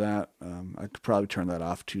compensates for that. I could probably turn that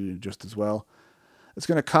off too just as well. It's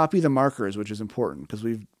going to copy the markers, which is important because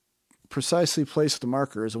we've precisely placed the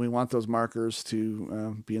markers and we want those markers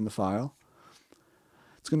to be in the file.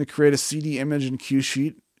 It's going to create a CD image and cue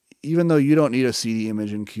sheet. Even though you don't need a CD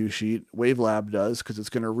image and cue sheet, WaveLab does, because it's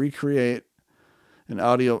going to recreate an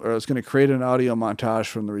audio, or it's going to create an audio montage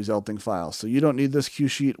from the resulting file. So you don't need this cue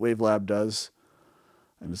sheet, WaveLab does.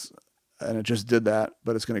 And it just did that,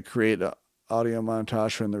 but it's going to create an audio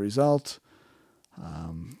montage from the result.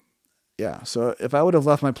 Yeah, so if I would have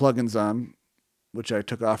left my plugins on, which I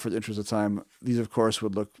took off for the interest of time, these of course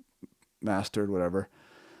would look mastered, whatever.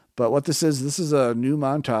 But what this is a new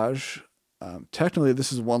montage. Technically,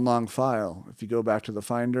 this is one long file. If you go back to the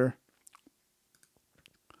Finder,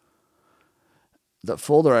 that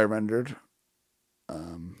folder I rendered,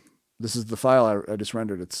 this is the file I just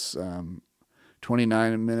rendered. It's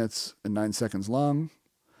 29 minutes and 9 seconds long.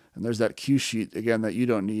 And there's that cue sheet, again, that you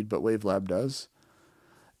don't need, but WaveLab does.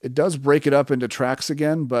 It does break it up into tracks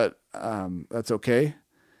again, but that's okay.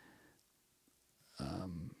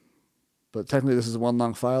 But technically, this is one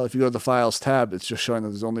long file. If you go to the Files tab, it's just showing that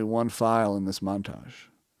there's only one file in this montage.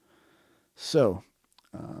 So,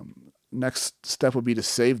 next step would be to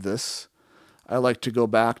save this. I like to go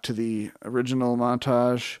back to the original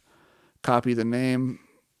montage, copy the name,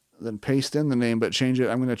 then paste in the name, but change it.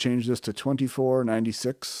 I'm going to change this to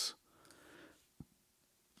 2496.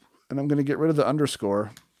 And I'm going to get rid of the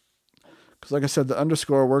underscore. Because like I said, the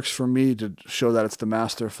underscore works for me to show that it's the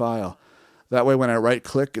master file. That way, when I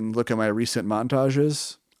right-click and look at my recent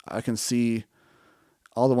montages, I can see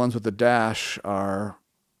all the ones with the dash are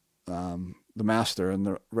the master, and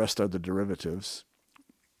the rest are the derivatives.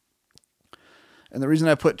 And the reason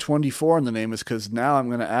I put 24 in the name is because now I'm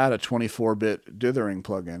going to add a 24-bit dithering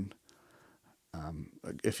plugin.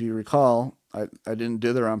 If you recall, I didn't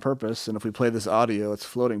dither on purpose, and if we play this audio, it's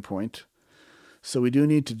floating point. So we do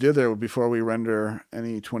need to dither before we render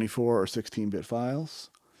any 24 or 16-bit files.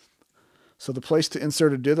 So the place to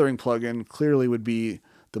insert a dithering plugin clearly would be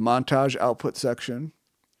the montage output section.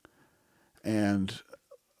 And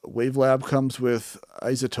WaveLab comes with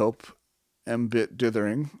isotope M-bit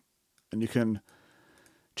dithering. And you can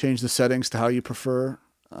change the settings to how you prefer,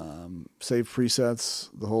 save presets,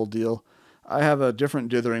 the whole deal. I have a different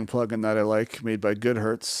dithering plugin that I like made by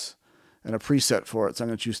Goodhertz and a preset for it. So I'm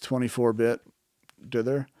going to choose 24-bit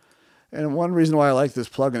dither. And one reason why I like this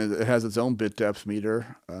plugin is it has its own bit depth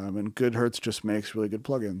meter, and Goodhertz just makes really good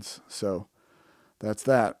plugins. So that's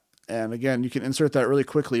that. And again, you can insert that really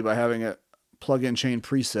quickly by having a plugin chain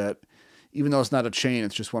preset. Even though it's not a chain,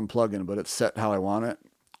 it's just one plugin, but it's set how I want it.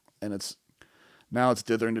 And now it's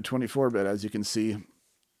dithering to 24-bit, as you can see,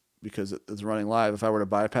 because it's running live. If I were to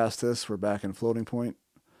bypass this, we're back in floating point.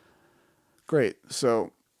 Great.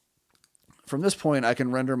 So from this point, I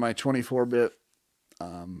can render my 24-bit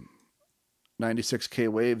 96K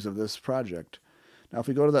waves of this project. Now, if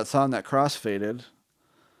we go to that song that crossfaded,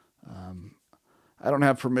 I don't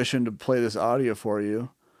have permission to play this audio for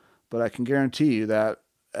you, but I can guarantee you that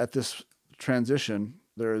at this transition,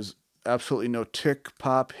 there's absolutely no tick,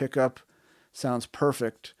 pop, hiccup. Sounds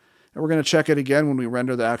perfect. And we're going to check it again when we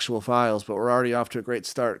render the actual files, but we're already off to a great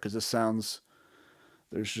start because this sounds,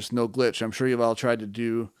 there's just no glitch. I'm sure you've all tried to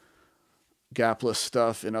do gapless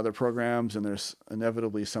stuff in other programs, and there's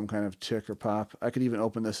inevitably some kind of tick or pop. I could even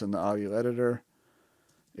open this in the audio editor.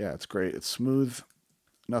 Yeah, it's great. It's smooth.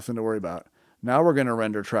 Nothing to worry about. Now we're going to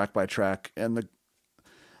render track by track, and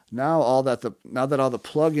now that all the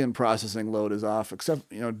plug-in processing load is off, except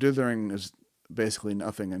dithering is basically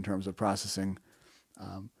nothing in terms of processing.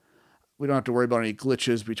 We don't have to worry about any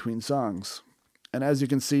glitches between songs. And as you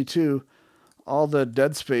can see too, all the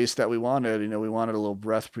dead space that we wanted, we wanted a little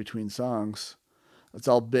breath between songs. It's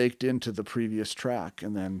all baked into the previous track.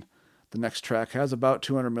 And then the next track has about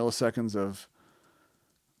 200 milliseconds of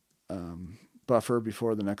buffer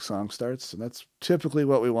before the next song starts. And that's typically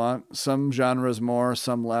what we want. Some genres more,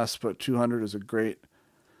 some less, but 200 is a great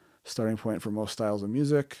starting point for most styles of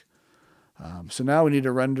music. So now we need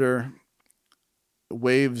to render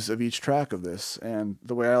waves of each track of this. And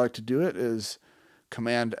the way I like to do it is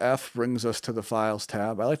Command F brings us to the Files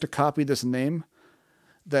tab. I like to copy this name.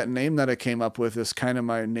 That name that I came up with is kind of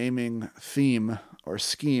my naming theme or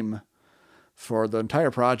scheme for the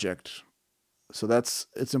entire project. So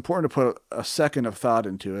it's important to put a second of thought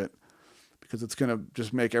into it, because it's going to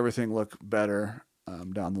just make everything look better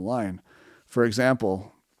down the line. For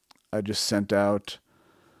example, I just sent out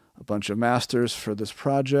a bunch of masters for this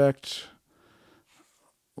project.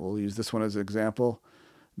 We'll use this one as an example.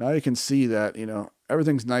 Now you can see that,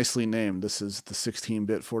 everything's nicely named. This is the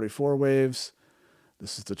 16-bit 44 waves.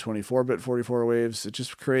 This is the 24-bit 44 waves. It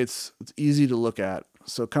just it's easy to look at.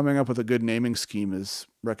 So coming up with a good naming scheme is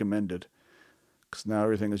recommended, because now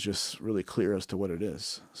everything is just really clear as to what it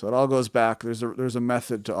is. So it all goes back. There's a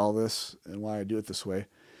method to all this and why I do it this way.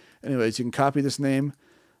 Anyways, you can copy this name,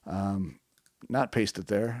 not paste it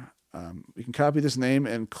there. You can copy this name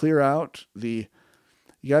and clear out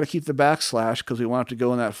you got to keep the backslash because we want it to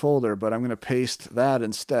go in that folder, but I'm going to paste that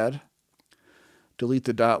instead. Delete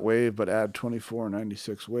the .wave, but add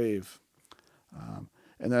 2496 wave.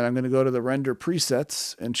 And then I'm going to go to the render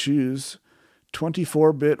presets and choose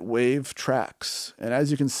 24-bit wave tracks. And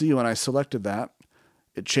as you can see, when I selected that,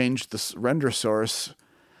 it changed the render source.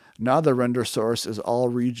 Now the render source is all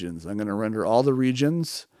regions. I'm going to render all the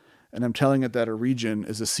regions, and I'm telling it that a region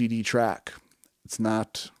is a CD track. It's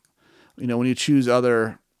not, when you choose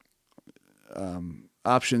other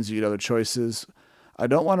options, you get other choices. I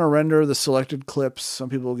don't want to render the selected clips. Some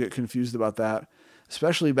people get confused about that,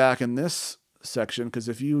 especially back in this section, because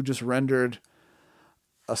if you just rendered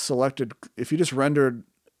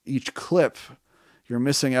each clip, you're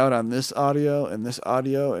missing out on this audio,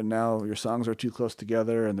 and now your songs are too close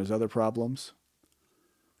together and there's other problems.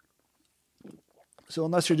 So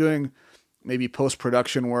unless you're doing maybe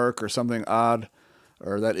post-production work or something odd,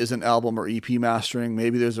 or that isn't album or EP mastering,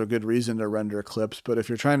 maybe there's a good reason to render clips. But if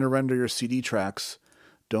you're trying to render your CD tracks,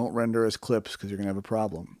 don't render as clips because you're going to have a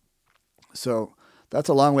problem. So that's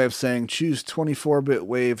a long way of saying choose 24-bit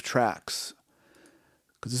wave tracks,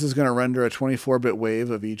 because this is going to render a 24-bit wave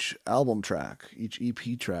of each album track, each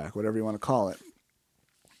EP track, whatever you want to call it.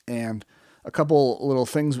 And a couple little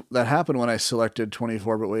things that happened when I selected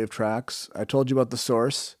 24-bit wave tracks. I told you about the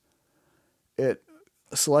source. It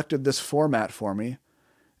selected this format for me.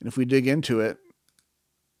 And if we dig into it,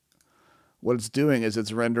 what it's doing is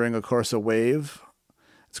it's rendering, of course, a wave.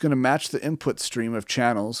 It's going to match the input stream of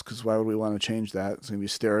channels, because why would we want to change that? It's going to be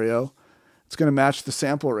stereo. It's going to match the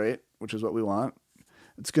sample rate, which is what we want.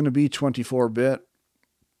 It's going to be 24-bit.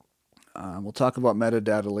 We'll talk about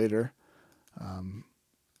metadata later.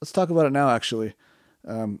 Let's talk about it now, actually.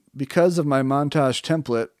 Because of my montage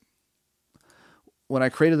template, when I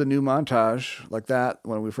created the new montage like that,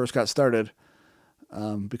 when we first got started,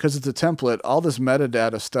 because it's a template, all this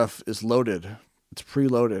metadata stuff is loaded. It's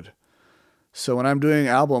preloaded. So when I'm doing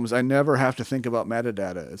albums, I never have to think about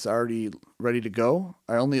metadata. It's already ready to go.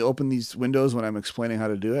 I only open these windows when I'm explaining how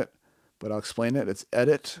to do it, but I'll explain it. It's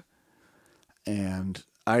edit, and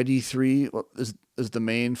ID3 is the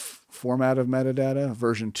main format of metadata,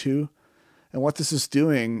 version 2. And what this is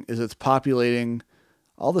doing is it's populating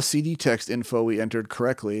all the CD text info we entered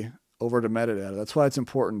correctly over to metadata. That's why it's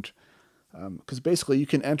important, because basically you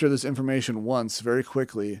can enter this information once very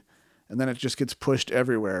quickly, and then it just gets pushed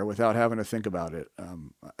everywhere without having to think about it.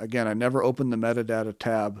 Again, I never opened the metadata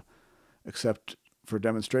tab except for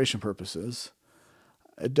demonstration purposes.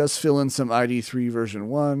 It does fill in some ID3 version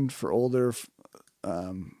 1 for older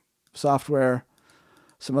software.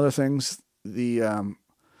 Some other things.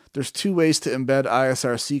 There's two ways to embed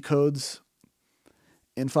ISRC codes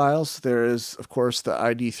in files. There is, of course, the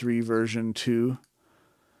ID3 version 2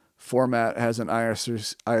 format has an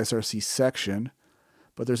ISRC section,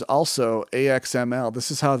 but there's also AXML.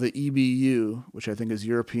 This is how the EBU, which I think is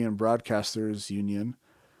European Broadcasters Union,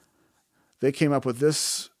 they came up with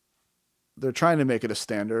this. They're trying to make it a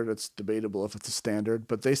standard. It's debatable if it's a standard,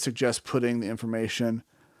 but they suggest putting the information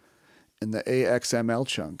in the AXML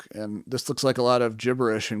chunk. And this looks like a lot of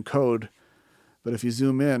gibberish in code, but if you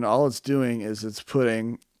zoom in, all it's doing is it's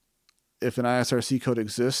putting, if an ISRC code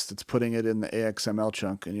exists, it's putting it in the AXML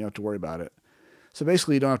chunk, and you don't have to worry about it. So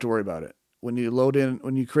basically, you don't have to worry about it. When you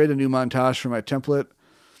create a new montage for my template,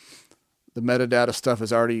 the metadata stuff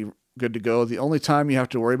is already good to go. The only time you have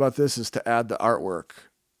to worry about this is to add the artwork,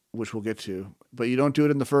 which we'll get to. But you don't do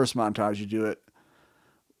it in the first montage. You do it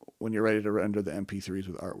when you're ready to render the MP3s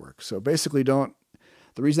with artwork. So basically the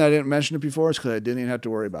reason I didn't mention it before is because I didn't even have to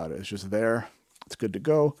worry about it. It's just there. It's good to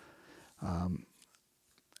go.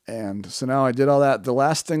 And so now I did all that. The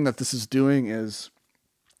last thing that this is doing is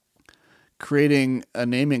creating a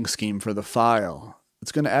naming scheme for the file.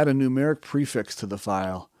 It's going to add a numeric prefix to the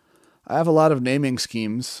file. I have a lot of naming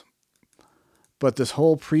schemes, but this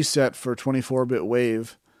whole preset for 24-bit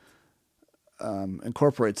wave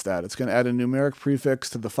incorporates that. It's going to add a numeric prefix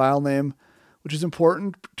to the file name, which is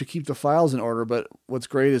important to keep the files in order. But what's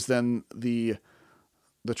great is then the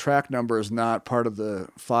the track number is not part of the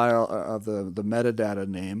file of the metadata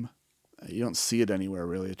name. You don't see it anywhere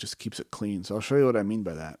really. It just keeps it clean. So I'll show you what I mean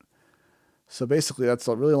by that. So basically that's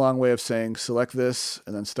a really long way of saying select this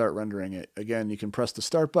and then start rendering it. Again, you can press the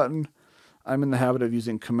start button. I'm in the habit of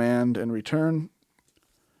using command and return.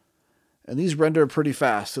 And these render pretty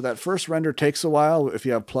fast. So that first render takes a while if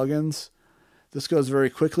you have plugins. This goes very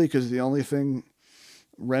quickly because the only thing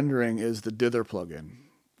rendering is the dither plugin,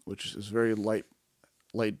 which is very light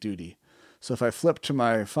duty. So if I flip to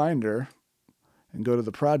my Finder and go to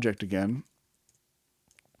the project again,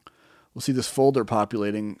 we'll see this folder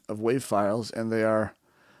populating of WAV files, and they are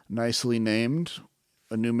nicely named.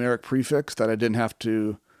 A numeric prefix that I didn't have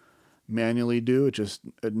to manually do.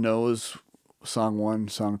 It knows song 1,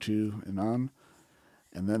 song 2, and on.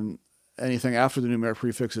 And then anything after the numeric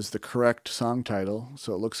prefix is the correct song title,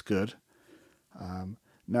 so it looks good.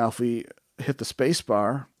 Now if we hit the space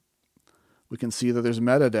bar, we can see that there's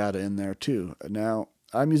metadata in there too. Now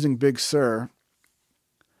I'm using Big Sur.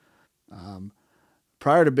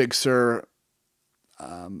 Prior to Big Sur,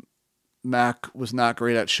 Mac was not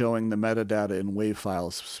great at showing the metadata in WAV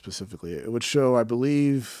files specifically. It would show, I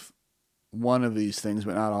believe, one of these things,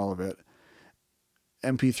 but not all of it.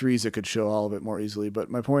 MP3s, it could show all of it more easily. But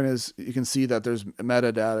my point is, you can see that there's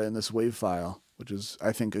metadata in this WAV file, which is,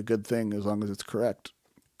 I think, a good thing as long as it's correct.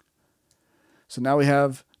 So now we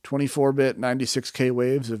have 24-bit 96K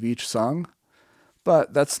waves of each song,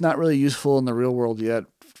 but that's not really useful in the real world yet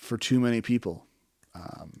for too many people.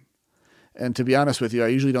 And to be honest with you, I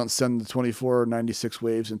usually don't send the 24 or 96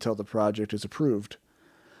 waves until the project is approved.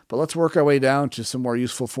 But let's work our way down to some more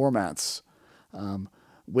useful formats.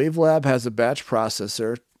 WaveLab has a batch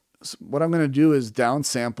processor. So what I'm going to do is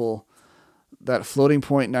downsample that floating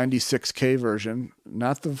point 96K version,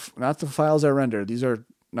 not the files I rendered. These are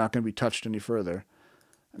not going to be touched any further.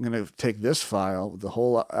 I'm going to take this file, the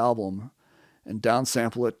whole album, and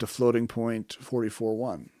downsample it to floating point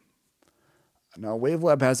 44.1. Now,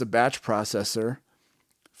 WaveLab has a batch processor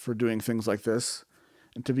for doing things like this.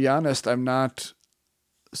 And to be honest, I'm not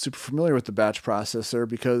super familiar with the batch processor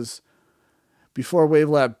because before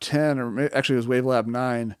WaveLab 10, or actually it was WaveLab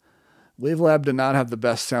 9, WaveLab did not have the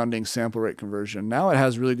best sounding sample rate conversion. Now it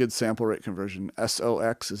has really good sample rate conversion.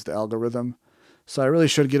 SOX is the algorithm. So I really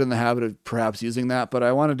should get in the habit of perhaps using that, but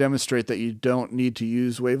I want to demonstrate that you don't need to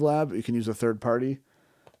use WaveLab. You can use a third party.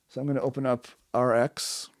 So I'm going to open up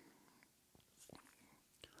RX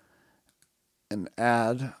and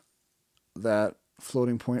add that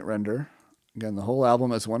floating point render. Again, the whole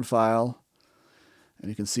album is one file, and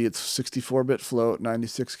you can see it's 64-bit float,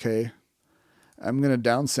 96K. I'm going to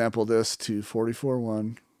downsample this to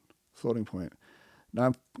 44.1 floating point. Now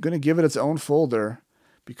I'm going to give it its own folder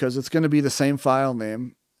because it's going to be the same file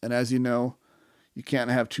name, and as you know, you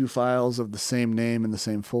can't have two files of the same name in the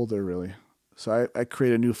same folder, really. So I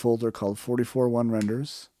create a new folder called 44.1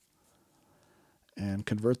 renders and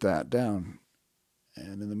convert that down.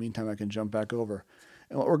 And in the meantime, I can jump back over.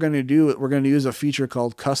 And what we're going to do, we're going to use a feature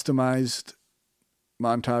called customized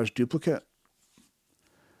montage duplicate.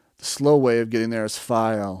 The slow way of getting there is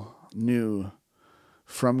file, new,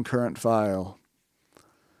 from current file,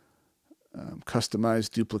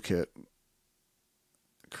 customized duplicate,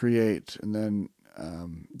 create, and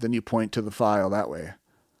then you point to the file that way.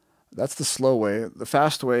 That's the slow way. The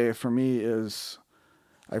fast way for me is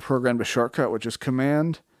I programmed a shortcut, which is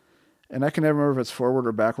command. And I can never remember if it's forward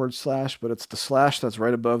or backward slash, but it's the slash that's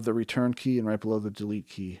right above the return key and right below the delete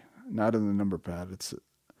key. Not in the number pad. It's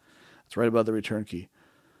right above the return key.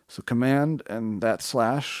 So command and that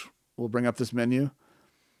slash will bring up this menu.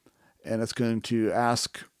 And it's going to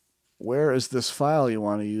ask, where is this file you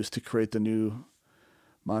want to use to create the new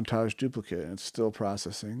montage duplicate? And it's still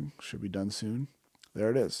processing. Should be done soon.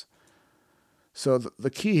 There it is. So the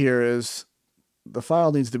key here is the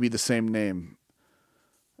file needs to be the same name.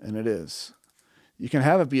 And it is. You can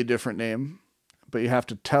have it be a different name, but you have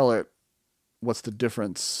to tell it what's the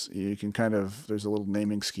difference. You can there's a little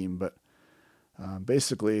naming scheme, but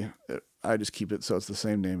basically I just keep it so it's the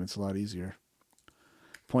same name. It's a lot easier.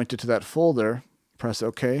 Point it to that folder, press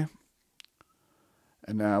OK.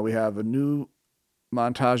 And now we have a new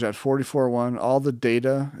montage at 44.1. All the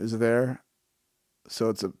data is there. So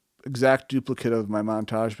it's an exact duplicate of my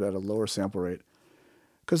montage, but at a lower sample rate.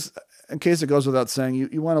 Because in case it goes without saying,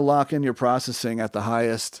 you want to lock in your processing at the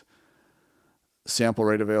highest sample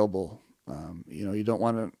rate available. You don't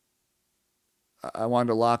want to... I wanted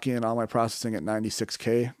to lock in all my processing at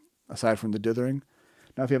 96K, aside from the dithering.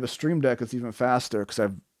 Now, if you have a Stream Deck, it's even faster because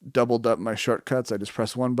I've doubled up my shortcuts. I just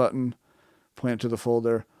press one button, point it to the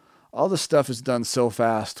folder. All this stuff is done so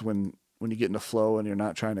fast when you get into flow and you're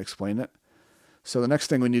not trying to explain it. So the next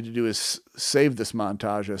thing we need to do is save this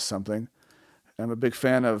montage as something. I'm a big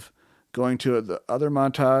fan of going to the other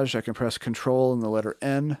montage. I can press Control and the letter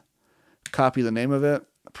N, copy the name of it,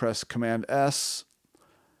 press Command S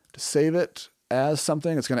to save it as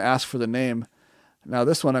something. It's going to ask for the name. Now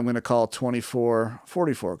this one I'm going to call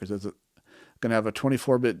 2444 because it's going to have a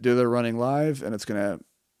 24-bit dither running live, and it's going to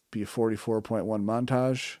be a 44.1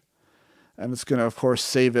 montage. And it's going to, of course,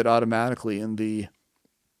 save it automatically in the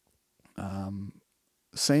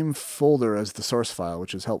same folder as the source file,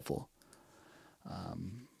 which is helpful. I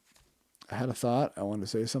had a thought. I wanted to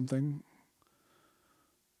say something.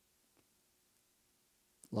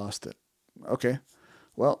 Lost it. Okay.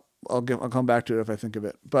 Well, I'll come back to it if I think of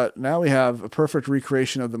it. But now we have a perfect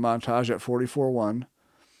recreation of the montage at 44.1.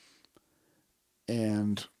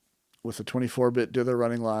 And with a 24-bit dither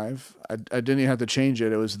running live. I didn't even have to change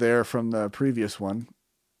it. It was there from the previous one.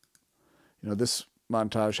 You know, this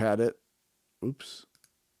montage had it. Oops.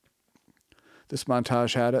 This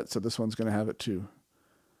montage had it, so this one's going to have it too.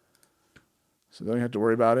 So don't have to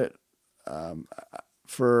worry about it.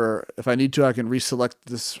 If I need to, I can reselect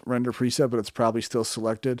this render preset, but it's probably still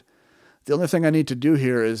selected. The only thing I need to do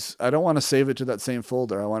here is I don't want to save it to that same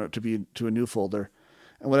folder. I want it to be to a new folder.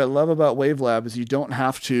 And what I love about WaveLab is you don't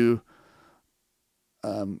have to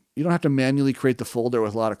manually create the folder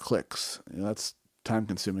with a lot of clicks. You know, that's time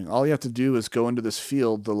consuming. All you have to do is go into this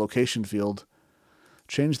field, the location field,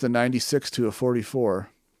 change the 96 to a 44,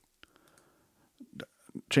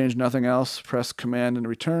 change nothing else, press Command and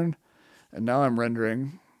Return, and now I'm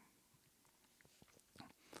rendering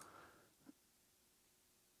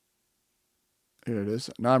here it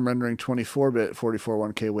is. Now I'm rendering 24-bit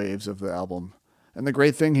 44.1K waves of the album. And the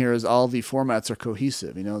great thing here is all the formats are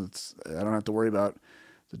cohesive. You know, I don't have to worry about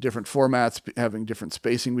the different formats having different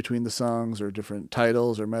spacing between the songs or different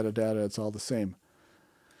titles or metadata. It's all the same.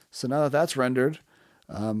 So now that that's rendered,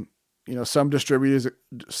 you know, some distributors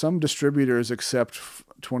accept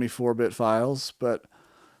 24-bit files, but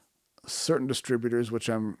certain distributors, which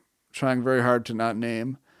I'm trying very hard to not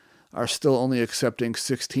name, are still only accepting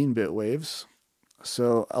 16-bit waves.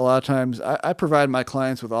 So a lot of times I provide my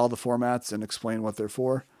clients with all the formats and explain what they're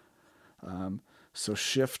for. So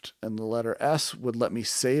Shift and the letter S would let me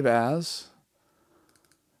save as,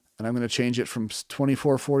 and I'm going to change it from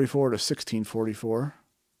 2444 to 1644,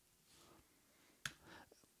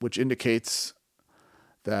 which indicates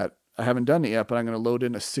that I haven't done it yet, but I'm going to load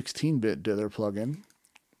in a 16-bit dither plugin.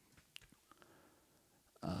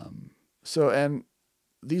 And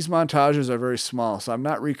these montages are very small, so I'm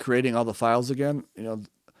not recreating all the files again. You know,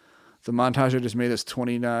 the montage I just made is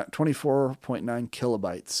 24.9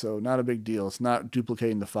 kilobytes, so not a big deal. It's not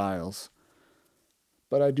duplicating the files.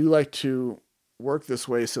 But I do like to work this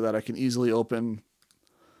way so that I can easily open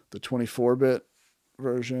the 24-bit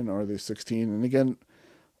version or the 16. And again,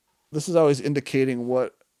 this is always indicating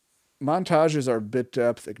what montages are bit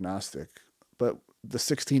depth agnostic, but the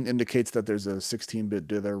 16 indicates that there's a 16-bit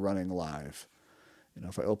dither running live. You know,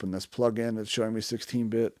 if I open this plugin, it's showing me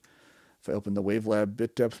 16-bit. If I open the WaveLab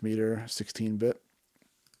bit depth meter, 16-bit.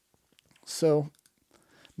 So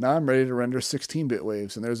now I'm ready to render 16-bit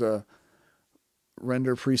waves, and there's a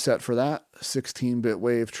render preset for that, 16-bit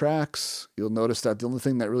wave tracks. You'll notice that the only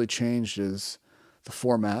thing that really changed is the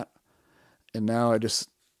format, and now I just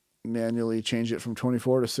manually change it from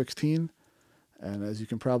 24 to 16, and as you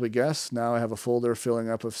can probably guess, now I have a folder filling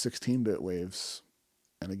up of 16-bit waves.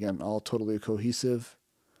 And again, all totally cohesive.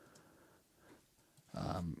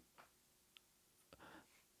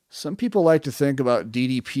 Some people like to think about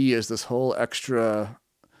DDP as this whole extra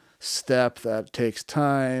step that takes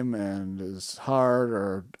time and is hard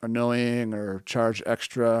or annoying or charge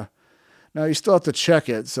extra. Now, you still have to check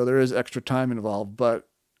it, so there is extra time involved. But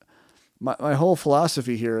my whole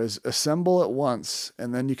philosophy here is assemble it once,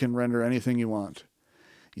 and then you can render anything you want.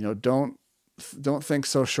 You know, don't think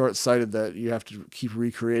so short-sighted that you have to keep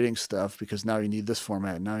recreating stuff because now you need this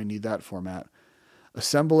format, now you need that format.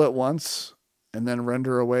 Assemble it once and then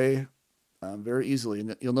render away very easily.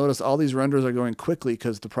 And you'll notice all these renders are going quickly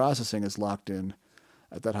because the processing is locked in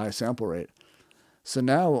at that high sample rate. So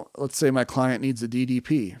now, let's say my client needs a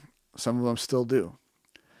DDP. Some of them still do.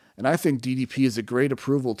 And I think DDP is a great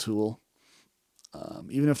approval tool,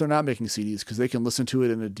 even if they're not making CDs, because they can listen to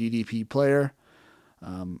it in a DDP player.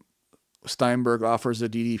 Steinberg offers a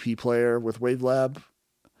DDP player with WaveLab.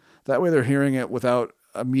 That way they're hearing it without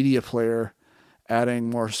a media player adding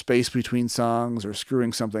more space between songs or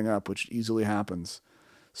screwing something up, which easily happens.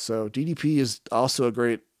 So DDP is also a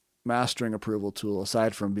great mastering approval tool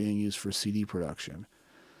aside from being used for CD production.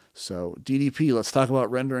 So DDP, let's talk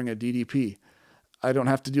about rendering a DDP. I don't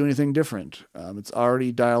have to do anything different. It's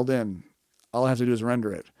already dialed in. all I have to do is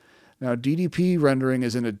render it. Now, DDP rendering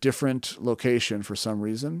is in a different location for some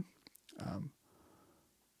reason.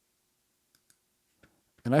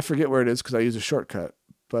 And I forget where it is because I use a shortcut.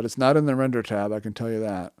 But it's not in the render tab, I can tell you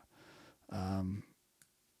that.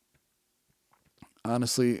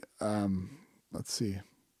 Honestly, let's see.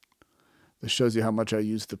 This shows you how much I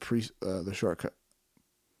use the shortcut.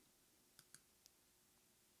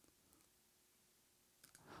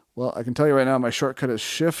 Well, I can tell you right now, my shortcut is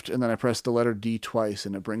Shift, and then I press the letter D twice,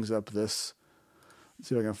 and it brings up this. Let's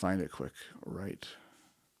see if I can find it quick. Right.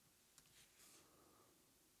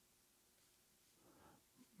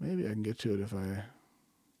 Maybe I can get to it if I...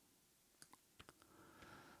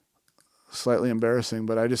 Slightly embarrassing,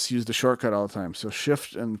 but I just use the shortcut all the time. So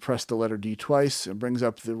Shift and press the letter D twice. It brings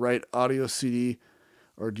up the right audio CD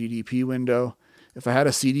or DDP window. If I had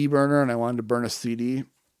a CD burner and I wanted to burn a CD,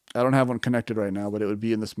 I don't have one connected right now, but it would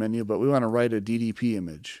be in this menu. But we want to write a DDP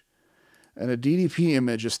image. And a DDP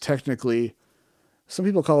image is technically, some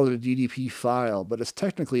people call it a DDP file, but it's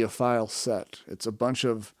technically a file set. It's a bunch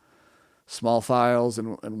of small files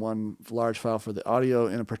and one large file for the audio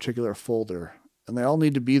in a particular folder. And they all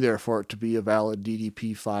need to be there for it to be a valid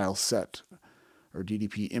DDP file set, or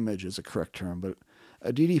DDP image is a correct term, but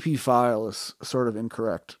a DDP file is sort of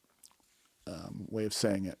incorrect way of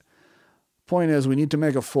saying it. Point is, we need to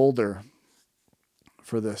make a folder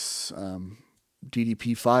for this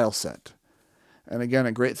DDP file set. And again,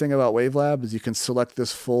 a great thing about WaveLab is you can select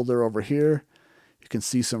this folder over here. You can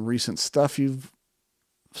see some recent stuff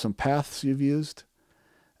some paths you've used.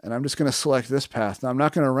 And I'm just going to select this path. Now, I'm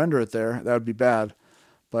not going to render it there. That would be bad.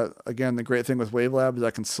 But again, the great thing with WaveLab is I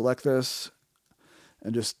can select this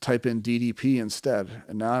and just type in DDP instead.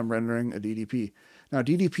 And now I'm rendering a DDP. Now,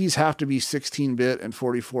 DDPs have to be 16-bit and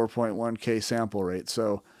 44.1K sample rate.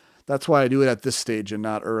 So that's why I do it at this stage and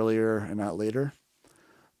not earlier and not later.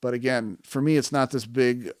 But again, for me, it's not this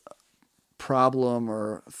big problem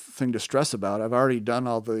or thing to stress about. I've already done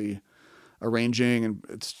all the arranging and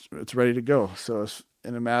it's ready to go. So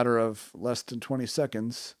in a matter of less than 20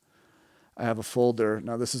 seconds, I have a folder.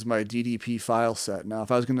 Now, this is my DDP file set. Now, if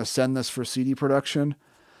I was going to send this for CD production,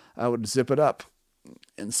 I would zip it up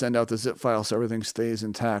and send out the zip file so everything stays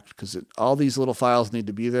intact, because all these little files need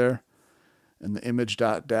to be there. And the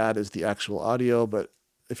image.dat is the actual audio. But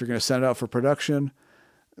if you're going to send it out for production,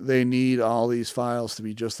 they need all these files to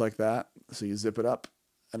be just like that. So you zip it up.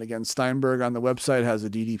 And again, Steinberg on the website has a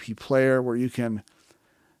DDP player where you can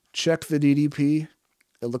check the DDP.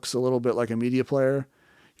 It looks a little bit like a media player.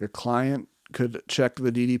 Your client could check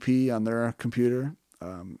the DDP on their computer.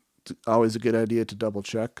 It's always a good idea to double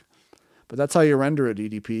check. But that's how you render a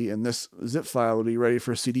DDP, and this zip file will be ready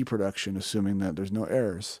for CD production, assuming that there's no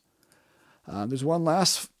errors. There's one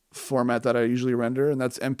last format that I usually render, and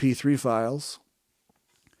that's MP3 files.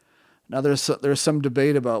 Now, there's some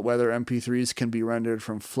debate about whether MP3s can be rendered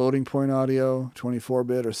from floating point audio,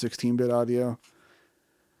 24-bit or 16-bit audio.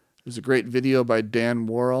 There's a great video by Dan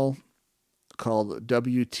Worrell called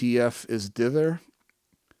WTF is Dither.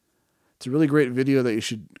 It's a really great video that you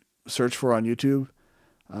should search for on YouTube.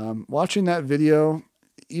 Watching that video,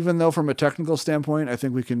 even though from a technical standpoint, I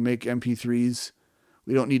think we can make MP3s.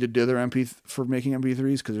 We don't need a dither MP for making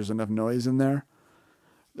MP3s because there's enough noise in there.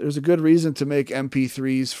 There's a good reason to make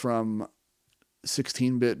MP3s from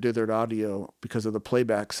 16-bit dithered audio because of the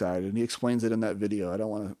playback side, and he explains it in that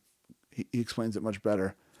video. He explains it much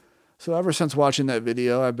better. So ever since watching that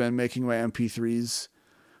video, I've been making my MP3s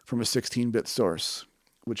from a 16-bit source,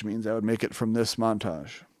 which means I would make it from this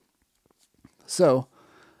montage. So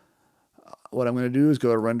what I'm going to do is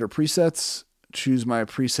go to Render Presets, choose my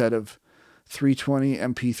preset of 320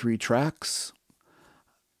 MP3 tracks.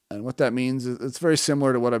 And what that means is it's very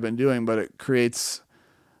similar to what I've been doing, but it creates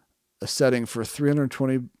a setting for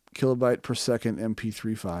 320 kilobyte per second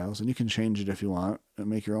MP3 files. And you can change it if you want and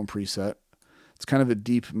make your own preset. It's kind of a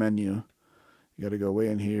deep menu. You got to go way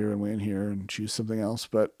in here and choose something else.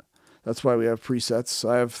 But that's why we have presets. So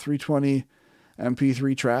I have 320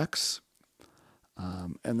 MP3 tracks.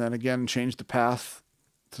 And then again, change the path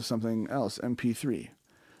to something else, MP3.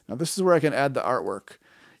 Now this is where I can add the artwork.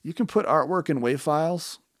 You can put artwork in WAV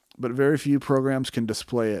files, but very few programs can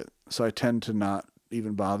display it. So I tend to not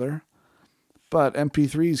even bother. But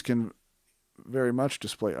MP3s can very much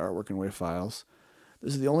display artwork in WAV files.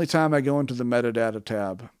 This is the only time I go into the metadata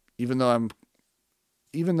tab. Even though I'm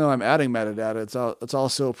adding metadata, it's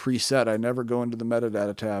also preset. I never go into the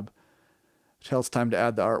metadata tab until it's time to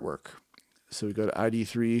add the artwork. So we go to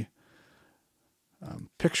ID3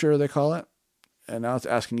 picture, they call it. And now it's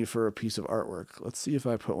asking you for a piece of artwork. Let's see if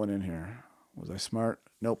I put one in here. Was I smart?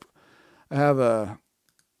 Nope. I have a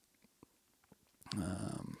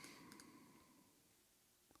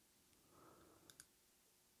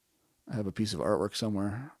I have a piece of artwork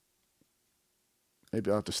somewhere. Maybe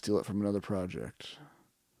I'll have to steal it from another project.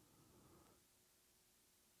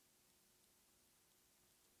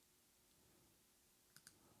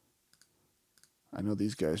 I know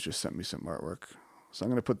these guys just sent me some artwork. So I'm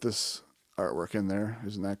going to put this artwork in there.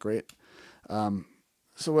 Isn't that great?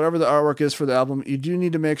 So whatever the artwork is for the album, you do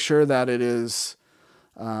need to make sure that it is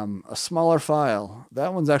a smaller file.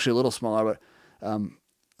 That one's actually a little smaller, but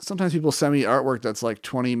sometimes people send me artwork that's like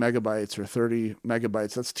 20 megabytes or 30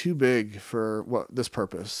 megabytes. That's too big for this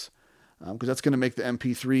purpose, because that's going to make the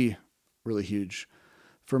MP3 really huge.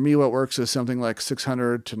 For me, what works is something like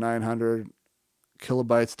 600 to 900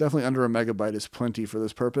 kilobytes. Definitely under a megabyte is plenty for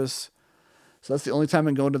this purpose. So that's the only time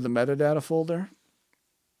I go into the metadata folder.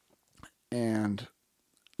 And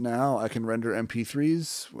now I can render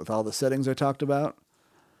MP3s with all the settings I talked about.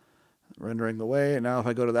 Rendering away. And now if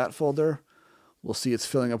I go to that folder, we'll see it's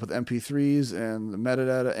filling up with MP3s, and the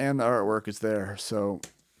metadata and the artwork is there. So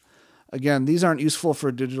again, these aren't useful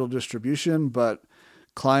for digital distribution, but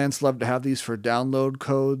clients love to have these for download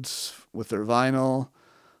codes with their vinyl,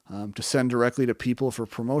 to send directly to people for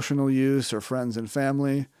promotional use or friends and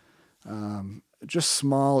family. Just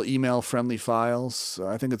small email-friendly files. So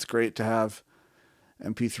I think it's great to have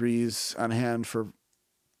MP3s on hand for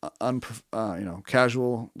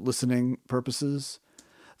casual listening purposes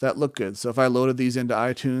that look good. So if I loaded these into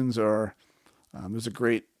iTunes, or there's a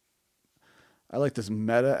great, I like this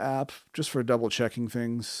Meta app just for double checking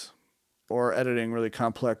things or editing really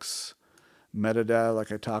complex metadata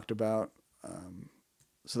like I talked about.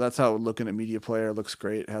 So that's how it would look in a media player. It looks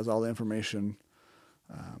great. It has all the information.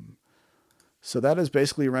 So that is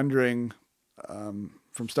basically rendering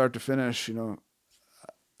from start to finish,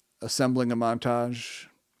 assembling a montage,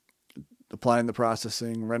 applying the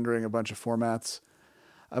processing, rendering a bunch of formats.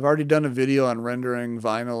 I've already done a video on rendering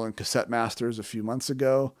vinyl and cassette masters a few months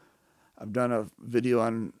ago. I've done a video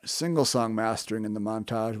on single song mastering in the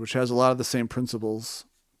montage, which has a lot of the same principles,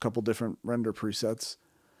 a couple different render presets.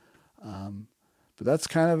 But that's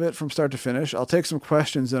kind of it from start to finish. I'll take some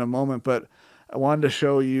questions in a moment, but I wanted to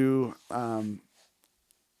show you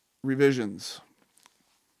revisions.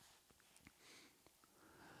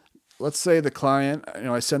 Let's say the client,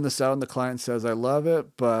 I send this out and the client says, I love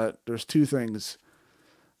it, but there's two things.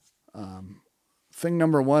 Thing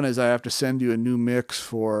number one is I have to send you a new mix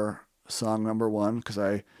for song number one because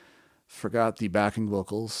I forgot the backing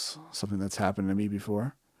vocals, something that's happened to me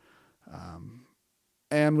before.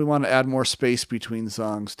 And we want to add more space between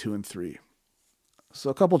songs 2 and 3. So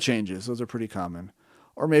a couple changes. Those are pretty common.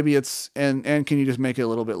 Or maybe it's, and can you just make it a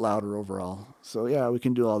little bit louder overall? So yeah, we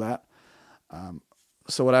can do all that.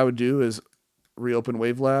 So what I would do is reopen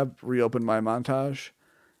WaveLab, reopen my montage.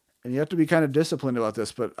 And you have to be kind of disciplined about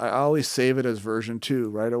this, but I always save it as version 2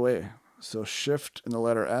 right away. So shift and the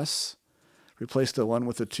letter S, replace the 1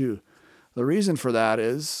 with the 2. The reason for that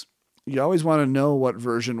is you always want to know what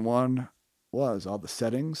version 1 was, all the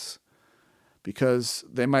settings, because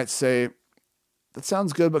they might say, that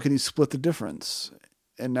sounds good, but can you split the difference?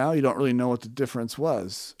 And now you don't really know what the difference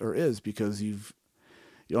was or is because you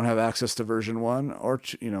don't have access to version 1, or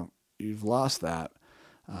you've lost that.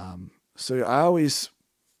 So I always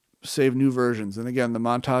save new versions. And again, the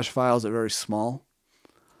montage files are very small.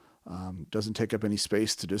 Doesn't take up any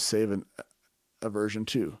space to just save a version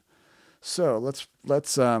 2. So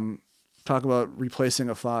let's talk about replacing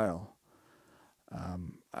a file.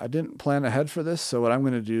 I didn't plan ahead for this, so what I'm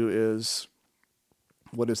going to do is,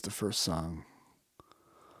 what is the first song?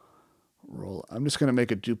 I'm just going to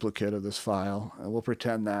make a duplicate of this file, and we'll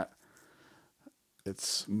pretend that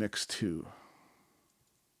it's mix 2.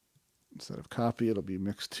 Instead of copy, it'll be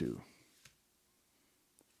mix 2.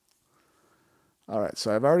 All right,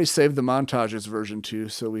 so I've already saved the montage as version 2,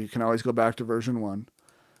 so we can always go back to version 1.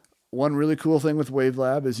 One really cool thing with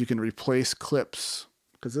WaveLab is you can replace clips,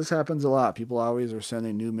 because this happens a lot. People always are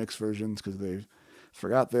sending new mix versions because they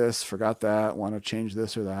forgot this, forgot that, want to change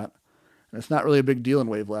this or that. And it's not really a big deal in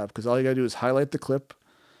WaveLab because all you got to do is highlight the clip.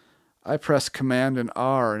 I press Command and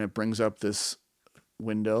R and it brings up this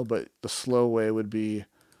window, but the slow way would be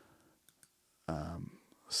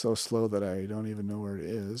so slow that I don't even know where it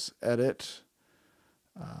is. Edit.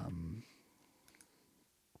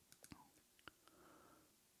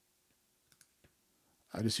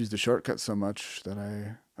 I just use the shortcut so much that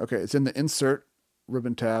okay, it's in the Insert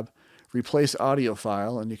ribbon tab, Replace Audio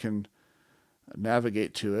File, and you can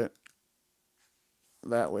navigate to it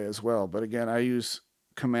that way as well. But again, I use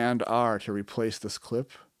Command R to replace this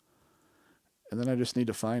clip, and then I just need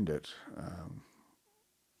to find it.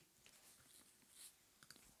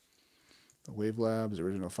 The WaveLab's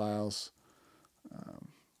original files.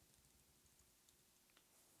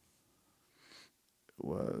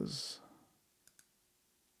 was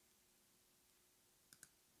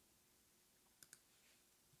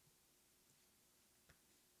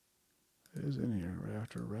it is in here right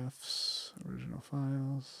after refs, original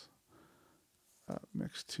files,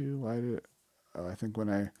 mix 2. Why did it? Oh, I think when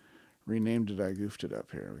I renamed it, I goofed it up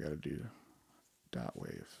here. We got to do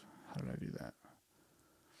 .wave. How did I do that?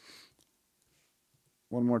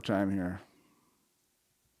 One more time here.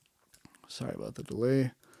 Sorry about the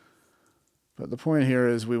delay. But the point here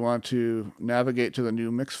is we want to navigate to the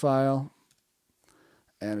new mix file,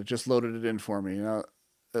 and it just loaded it in for me. Now,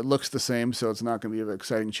 it looks the same, so it's not going to be an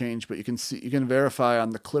exciting change, but you can see, you can verify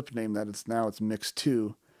on the clip name that it's mix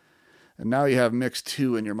 2. And now you have mix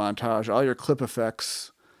 2 in your montage. All your clip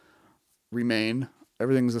effects remain.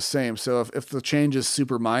 Everything's the same. So if the change is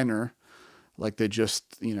super minor, like they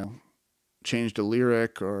just, changed a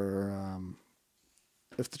lyric, or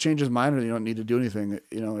if the change is minor, you don't need to do anything.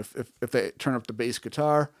 If they turn up the bass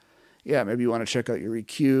guitar, yeah, maybe you want to check out your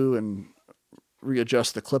EQ and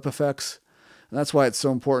readjust the clip effects. And that's why it's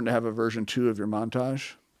so important to have a version 2 of your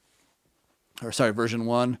montage. Or sorry, version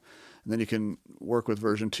 1. And then you can work with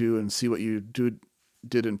version 2 and see what you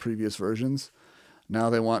did in previous versions. Now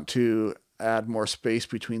they want to add more space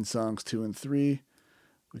between songs 2 and 3.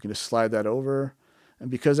 We can just slide that over. And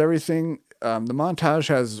because everything, the montage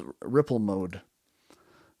has ripple mode.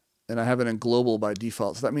 And I have it in global by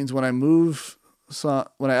default. So that means when I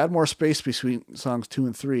when I add more space between songs 2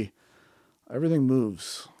 and 3, everything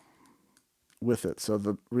moves with it. So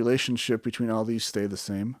the relationship between all these stay the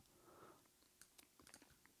same.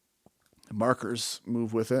 The markers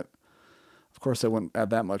move with it. Of course, I wouldn't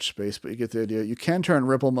add that much space, but you get the idea. You can turn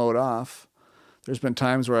ripple mode off. There's been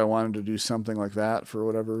times where I wanted to do something like that for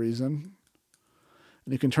whatever reason.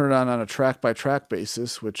 And you can turn it on a track-by-track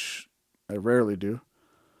basis, which I rarely do.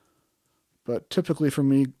 But typically for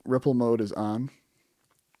me, ripple mode is on.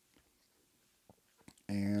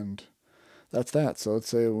 And that's that. So let's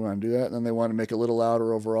say we want to do that, and then they want to make it a little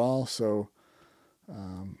louder overall. So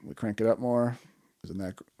we crank it up more. Doesn't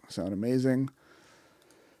that sound amazing?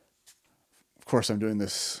 Of course, I'm doing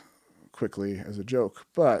this quickly as a joke,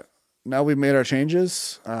 but now we've made our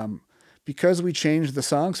changes. Because we changed the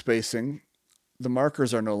song spacing, the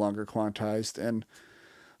markers are no longer quantized. And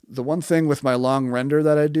the one thing with my long render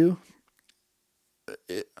that I do,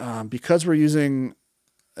 because we're using,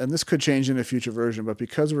 and this could change in a future version, but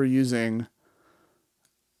because we're using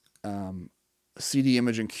CD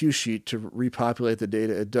image and Q sheet to repopulate the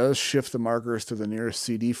data, it does shift the markers to the nearest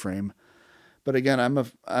CD frame. But again,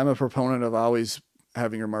 I'm a proponent of always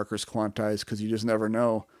having your markers quantized, because you just never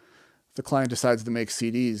know. If the client decides to make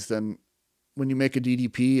CDs, then when you make a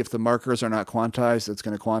DDP, if the markers are not quantized, it's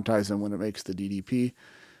going to quantize them when it makes the DDP.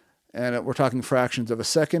 And we're talking fractions of a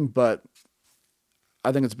second, but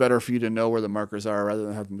I think it's better for you to know where the markers are rather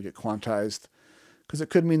than have them get quantized, because it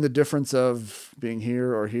could mean the difference of being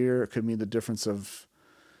here or here. It could mean the difference of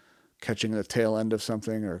catching the tail end of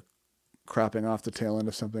something or cropping off the tail end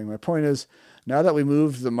of something. My point is, now that we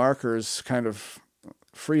move the markers kind of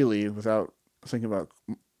freely without thinking about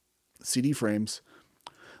CD frames,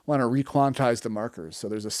 I want to requantize the markers. So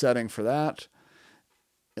there's a setting for that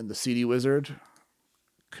in the CD wizard.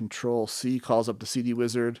 Control C calls up the CD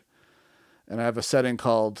wizard. And I have a setting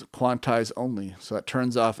called quantize only. So that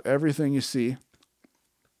turns off everything you see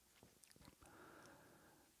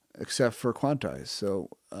except for quantize. So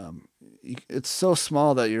it's so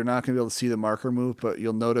small that you're not going to be able to see the marker move, but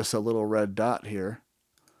you'll notice a little red dot here.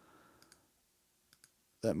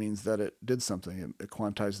 That means that it did something. It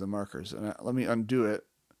quantized the markers. And let me undo it.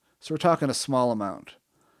 So we're talking a small amount.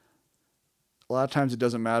 A lot of times it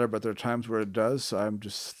doesn't matter, but there are times where it does. So I'm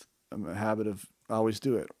in a habit of always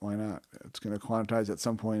do it. Why not? It's going to quantize at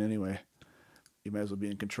some point anyway. You may as well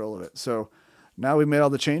be in control of it. So now we've made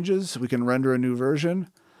all the changes. We can render a new version.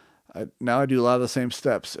 Now I do a lot of the same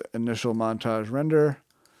steps. Initial montage render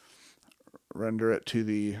it to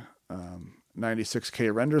the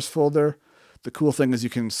 96K renders folder. The cool thing is you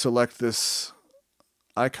can select this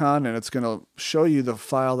icon and it's going to show you the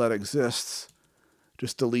file that exists.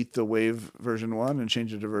 Just delete the Wave version 1 and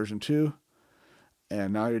change it to version 2.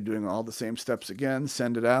 And now you're doing all the same steps again.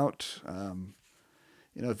 Send it out.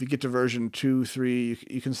 If you get to version 2, 3,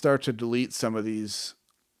 you can start to delete some of these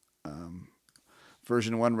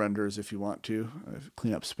version 1 renders if you want to.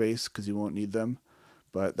 Clean up space because you won't need them.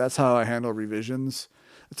 But that's how I handle revisions.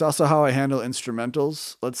 It's also how I handle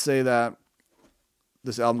instrumentals. Let's say that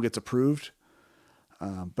this album gets approved,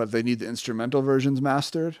 but they need the instrumental versions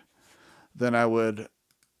mastered. Then I would,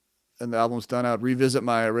 and the album's done, I would revisit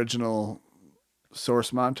my original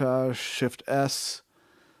source montage, Shift S,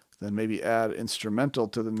 then maybe add instrumental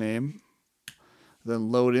to the name,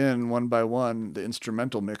 then load in one by one the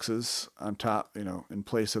instrumental mixes on top, in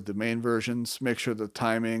place of the main versions. Make sure the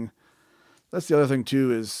timing. That's the other thing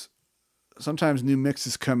too, is sometimes new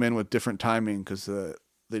mixes come in with different timing because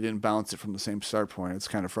they didn't bounce it from the same start point. It's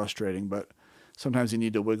kind of frustrating, but sometimes you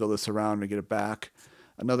need to wiggle this around to get it back.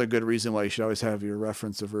 Another good reason why you should always have your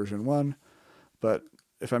reference of version 1. But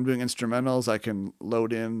if I'm doing instrumentals, I can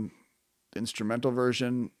load in the instrumental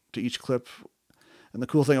version to each clip. And the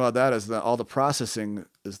cool thing about that is that all the processing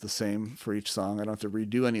is the same for each song. I don't have to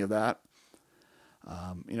redo any of that.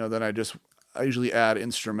 Then I usually add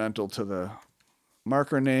instrumental to the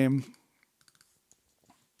marker name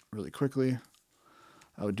really quickly.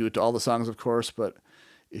 I would do it to all the songs, of course, but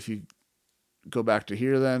if you go back to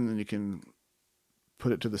here then you can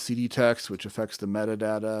put it to the CD text, which affects the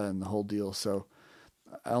metadata and the whole deal. So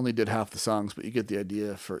I only did half the songs, but you get the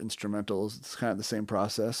idea for instrumentals. It's kind of the same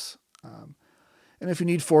process. And if you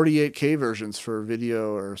need 48K versions for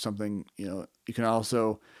video or something, you can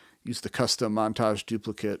also use the custom montage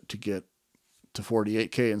duplicate to get to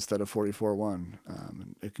 48K instead of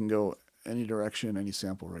 44.1. It can go any direction, any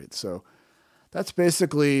sample rate. So that's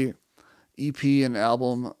basically EP and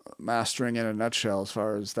album mastering in a nutshell as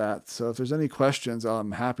far as that. So if there's any questions,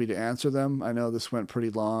 I'm happy to answer them. I know this went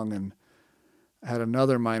pretty long and I had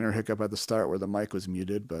another minor hiccup at the start where the mic was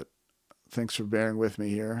muted, but thanks for bearing with me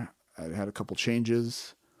here. I had a couple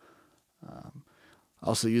changes.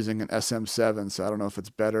 Also using an SM7, so I don't know if it's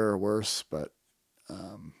better or worse, but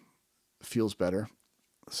feels better.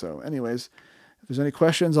 So anyways, if there's any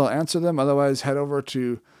questions, I'll answer them. Otherwise, head over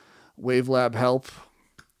to WaveLab Help,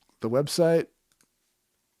 the website.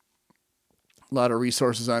 A lot of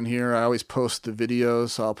resources on here. I always post the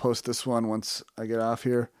videos, so I'll post this one once I get off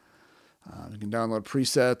here. You can download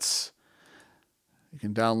presets. You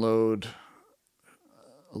can download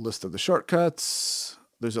a list of the shortcuts.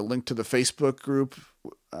 There's a link to the Facebook group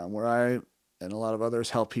where I and a lot of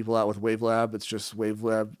others help people out with WaveLab. It's just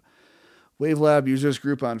WaveLab users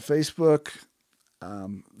group on Facebook.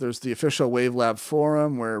 There's the official WaveLab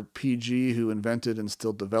forum where PG, who invented and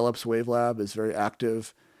still develops WaveLab, is very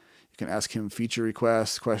active. You can ask him feature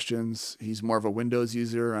requests, questions. He's more of a Windows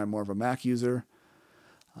user. I'm more of a Mac user.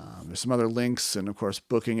 There's some other links and, of course,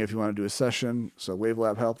 booking if you want to do a session. So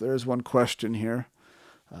WaveLab Help. There's one question here.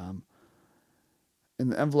 In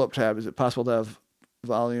the envelope tab, is it possible to have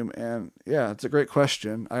volume? And yeah, it's a great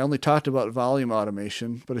question. I only talked about volume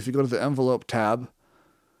automation, but if you go to the envelope tab,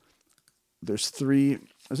 there's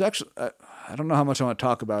actually, I don't know how much I want to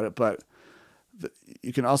talk about it, but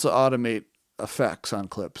you can also automate effects on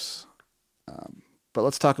clips. But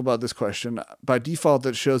let's talk about this question. By default,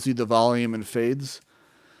 it shows you the volume and fades.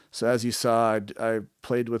 So as you saw, I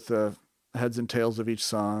played with the heads and tails of each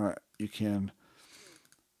song. You can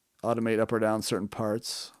automate up or down certain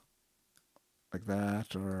parts like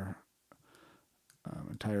that, or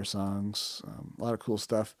entire songs, a lot of cool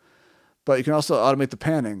stuff. But you can also automate the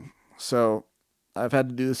panning. So I've had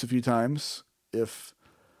to do this a few times. If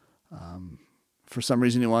for some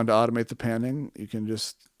reason you wanted to automate the panning, you can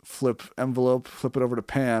just flip envelope, flip it over to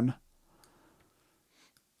pan.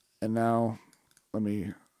 And now let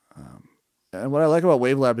me, and what I like about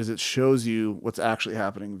WaveLab is it shows you what's actually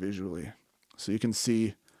happening visually. So you can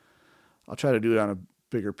see, I'll try to do it on a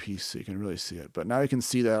bigger piece so you can really see it. But now you can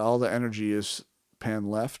see that all the energy is pan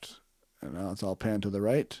left, and now it's all pan to the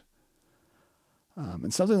right.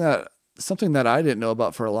 And something that I didn't know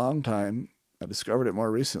about for a long time, I discovered it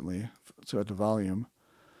more recently, so at the volume,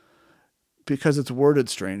 because it's worded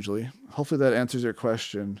strangely. Hopefully that answers your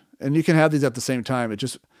question. And you can have these at the same time.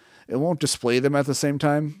 It won't display them at the same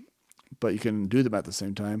time, but you can do them at the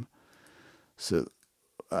same time. So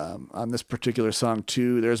on this particular song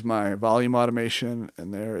too, there's my volume automation,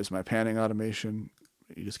 and there is my panning automation.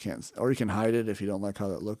 You just can't, or you can hide it if you don't like how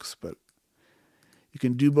that looks, but you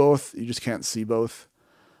can do both. You just can't see both.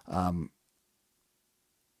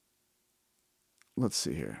 Let's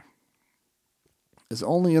see here. It's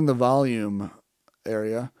only in the volume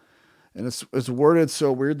area, and it's worded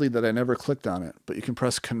so weirdly that I never clicked on it, but you can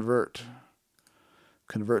press convert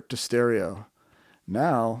to stereo.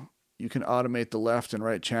 Now you can automate the left and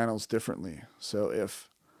right channels differently. So if,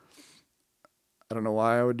 I don't know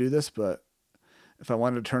why I would do this, but if I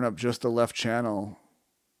wanted to turn up just the left channel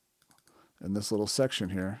in this little section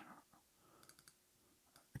here,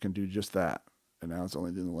 I can do just that. And now it's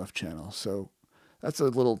only doing the left channel. So that's a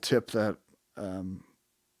little tip that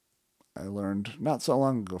I learned not so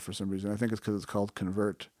long ago for some reason. I think it's because it's called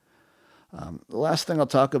convert. The last thing I'll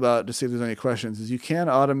talk about to see if there's any questions is you can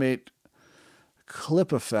automate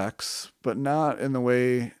clip effects, but not in the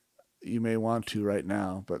way you may want to right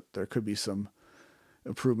now. But there could be some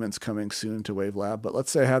improvements coming soon to WaveLab. But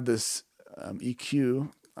let's say I have this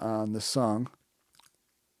EQ on this song,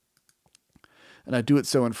 and I do it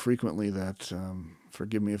so infrequently that,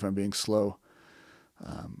 forgive me if I'm being slow.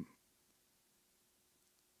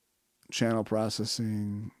 Channel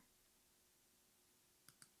processing.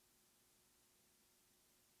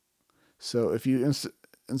 So if you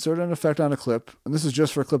insert an effect on a clip, and this is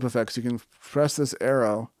just for clip effects, you can press this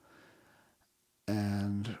arrow,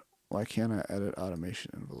 and why can't I edit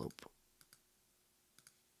automation envelope?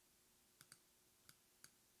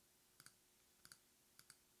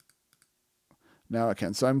 Now I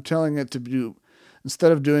can. So I'm telling it to do,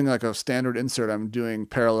 instead of doing like a standard insert, I'm doing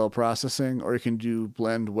parallel processing, or you can do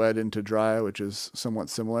blend wet into dry, which is somewhat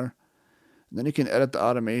similar. And then you can edit the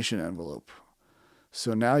automation envelope.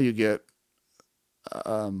 So now you get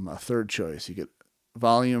a third choice. You get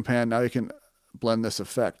volume pan. Now you can blend this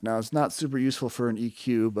effect. Now it's not super useful for an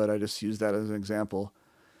EQ, but I just use that as an example.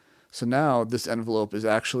 So now this envelope is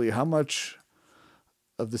actually how much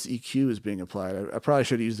of this EQ is being applied. I probably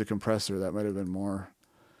should have used the compressor. That might have been more,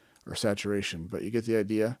 or saturation, but you get the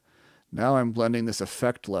idea. Now I'm blending this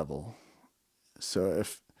effect level. So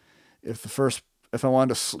if I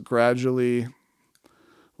wanted to gradually,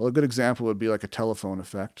 well, a good example would be like a telephone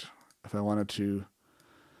effect. If I wanted to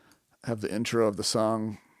have the intro of the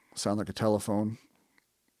song sound like a telephone.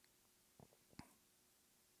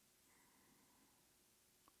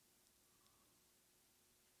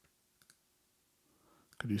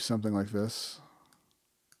 Could do something like this.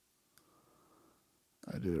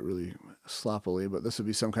 I did it really sloppily, but this would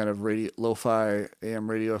be some kind of lo-fi AM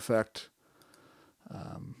radio effect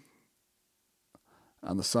on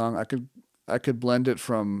the song. I could blend it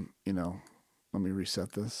from, let me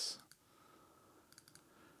reset this.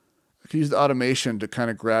 I could use the automation to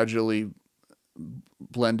kind of gradually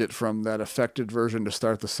blend it from that affected version to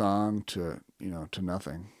start the song to, to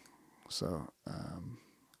nothing. So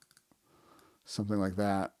something like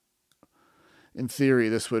that. In theory,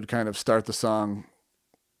 this would kind of start the song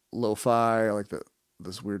lo-fi, like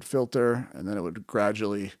this weird filter, and then it would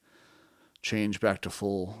gradually change back to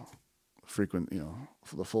full frequent,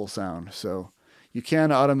 for the full sound. So you can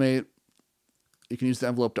automate, you can use the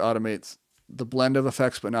envelope to automate the blend of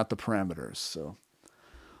effects, but not the parameters. So,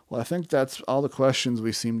 well, I think that's all the questions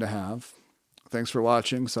we seem to have. Thanks for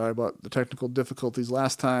watching. Sorry about the technical difficulties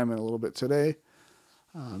last time and a little bit today.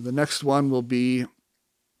 The next one will be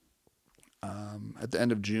at the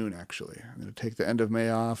end of June, actually. I'm going to take the end of May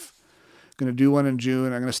off. I'm going to do one in June.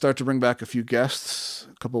 I'm going to start to bring back a few guests,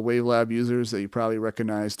 a couple WaveLab users that you probably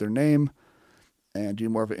recognize their name, and do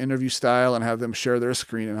more of an interview style and have them share their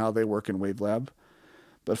screen and how they work in WaveLab.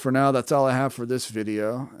 But for now, that's all I have for this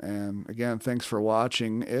video. And again, thanks for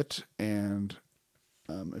watching it. And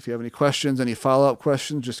if you have any questions, any follow-up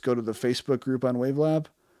questions, just go to the Facebook group on WaveLab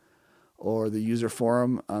or the user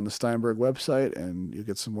forum on the Steinberg website, and you'll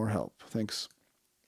get some more help. Thanks.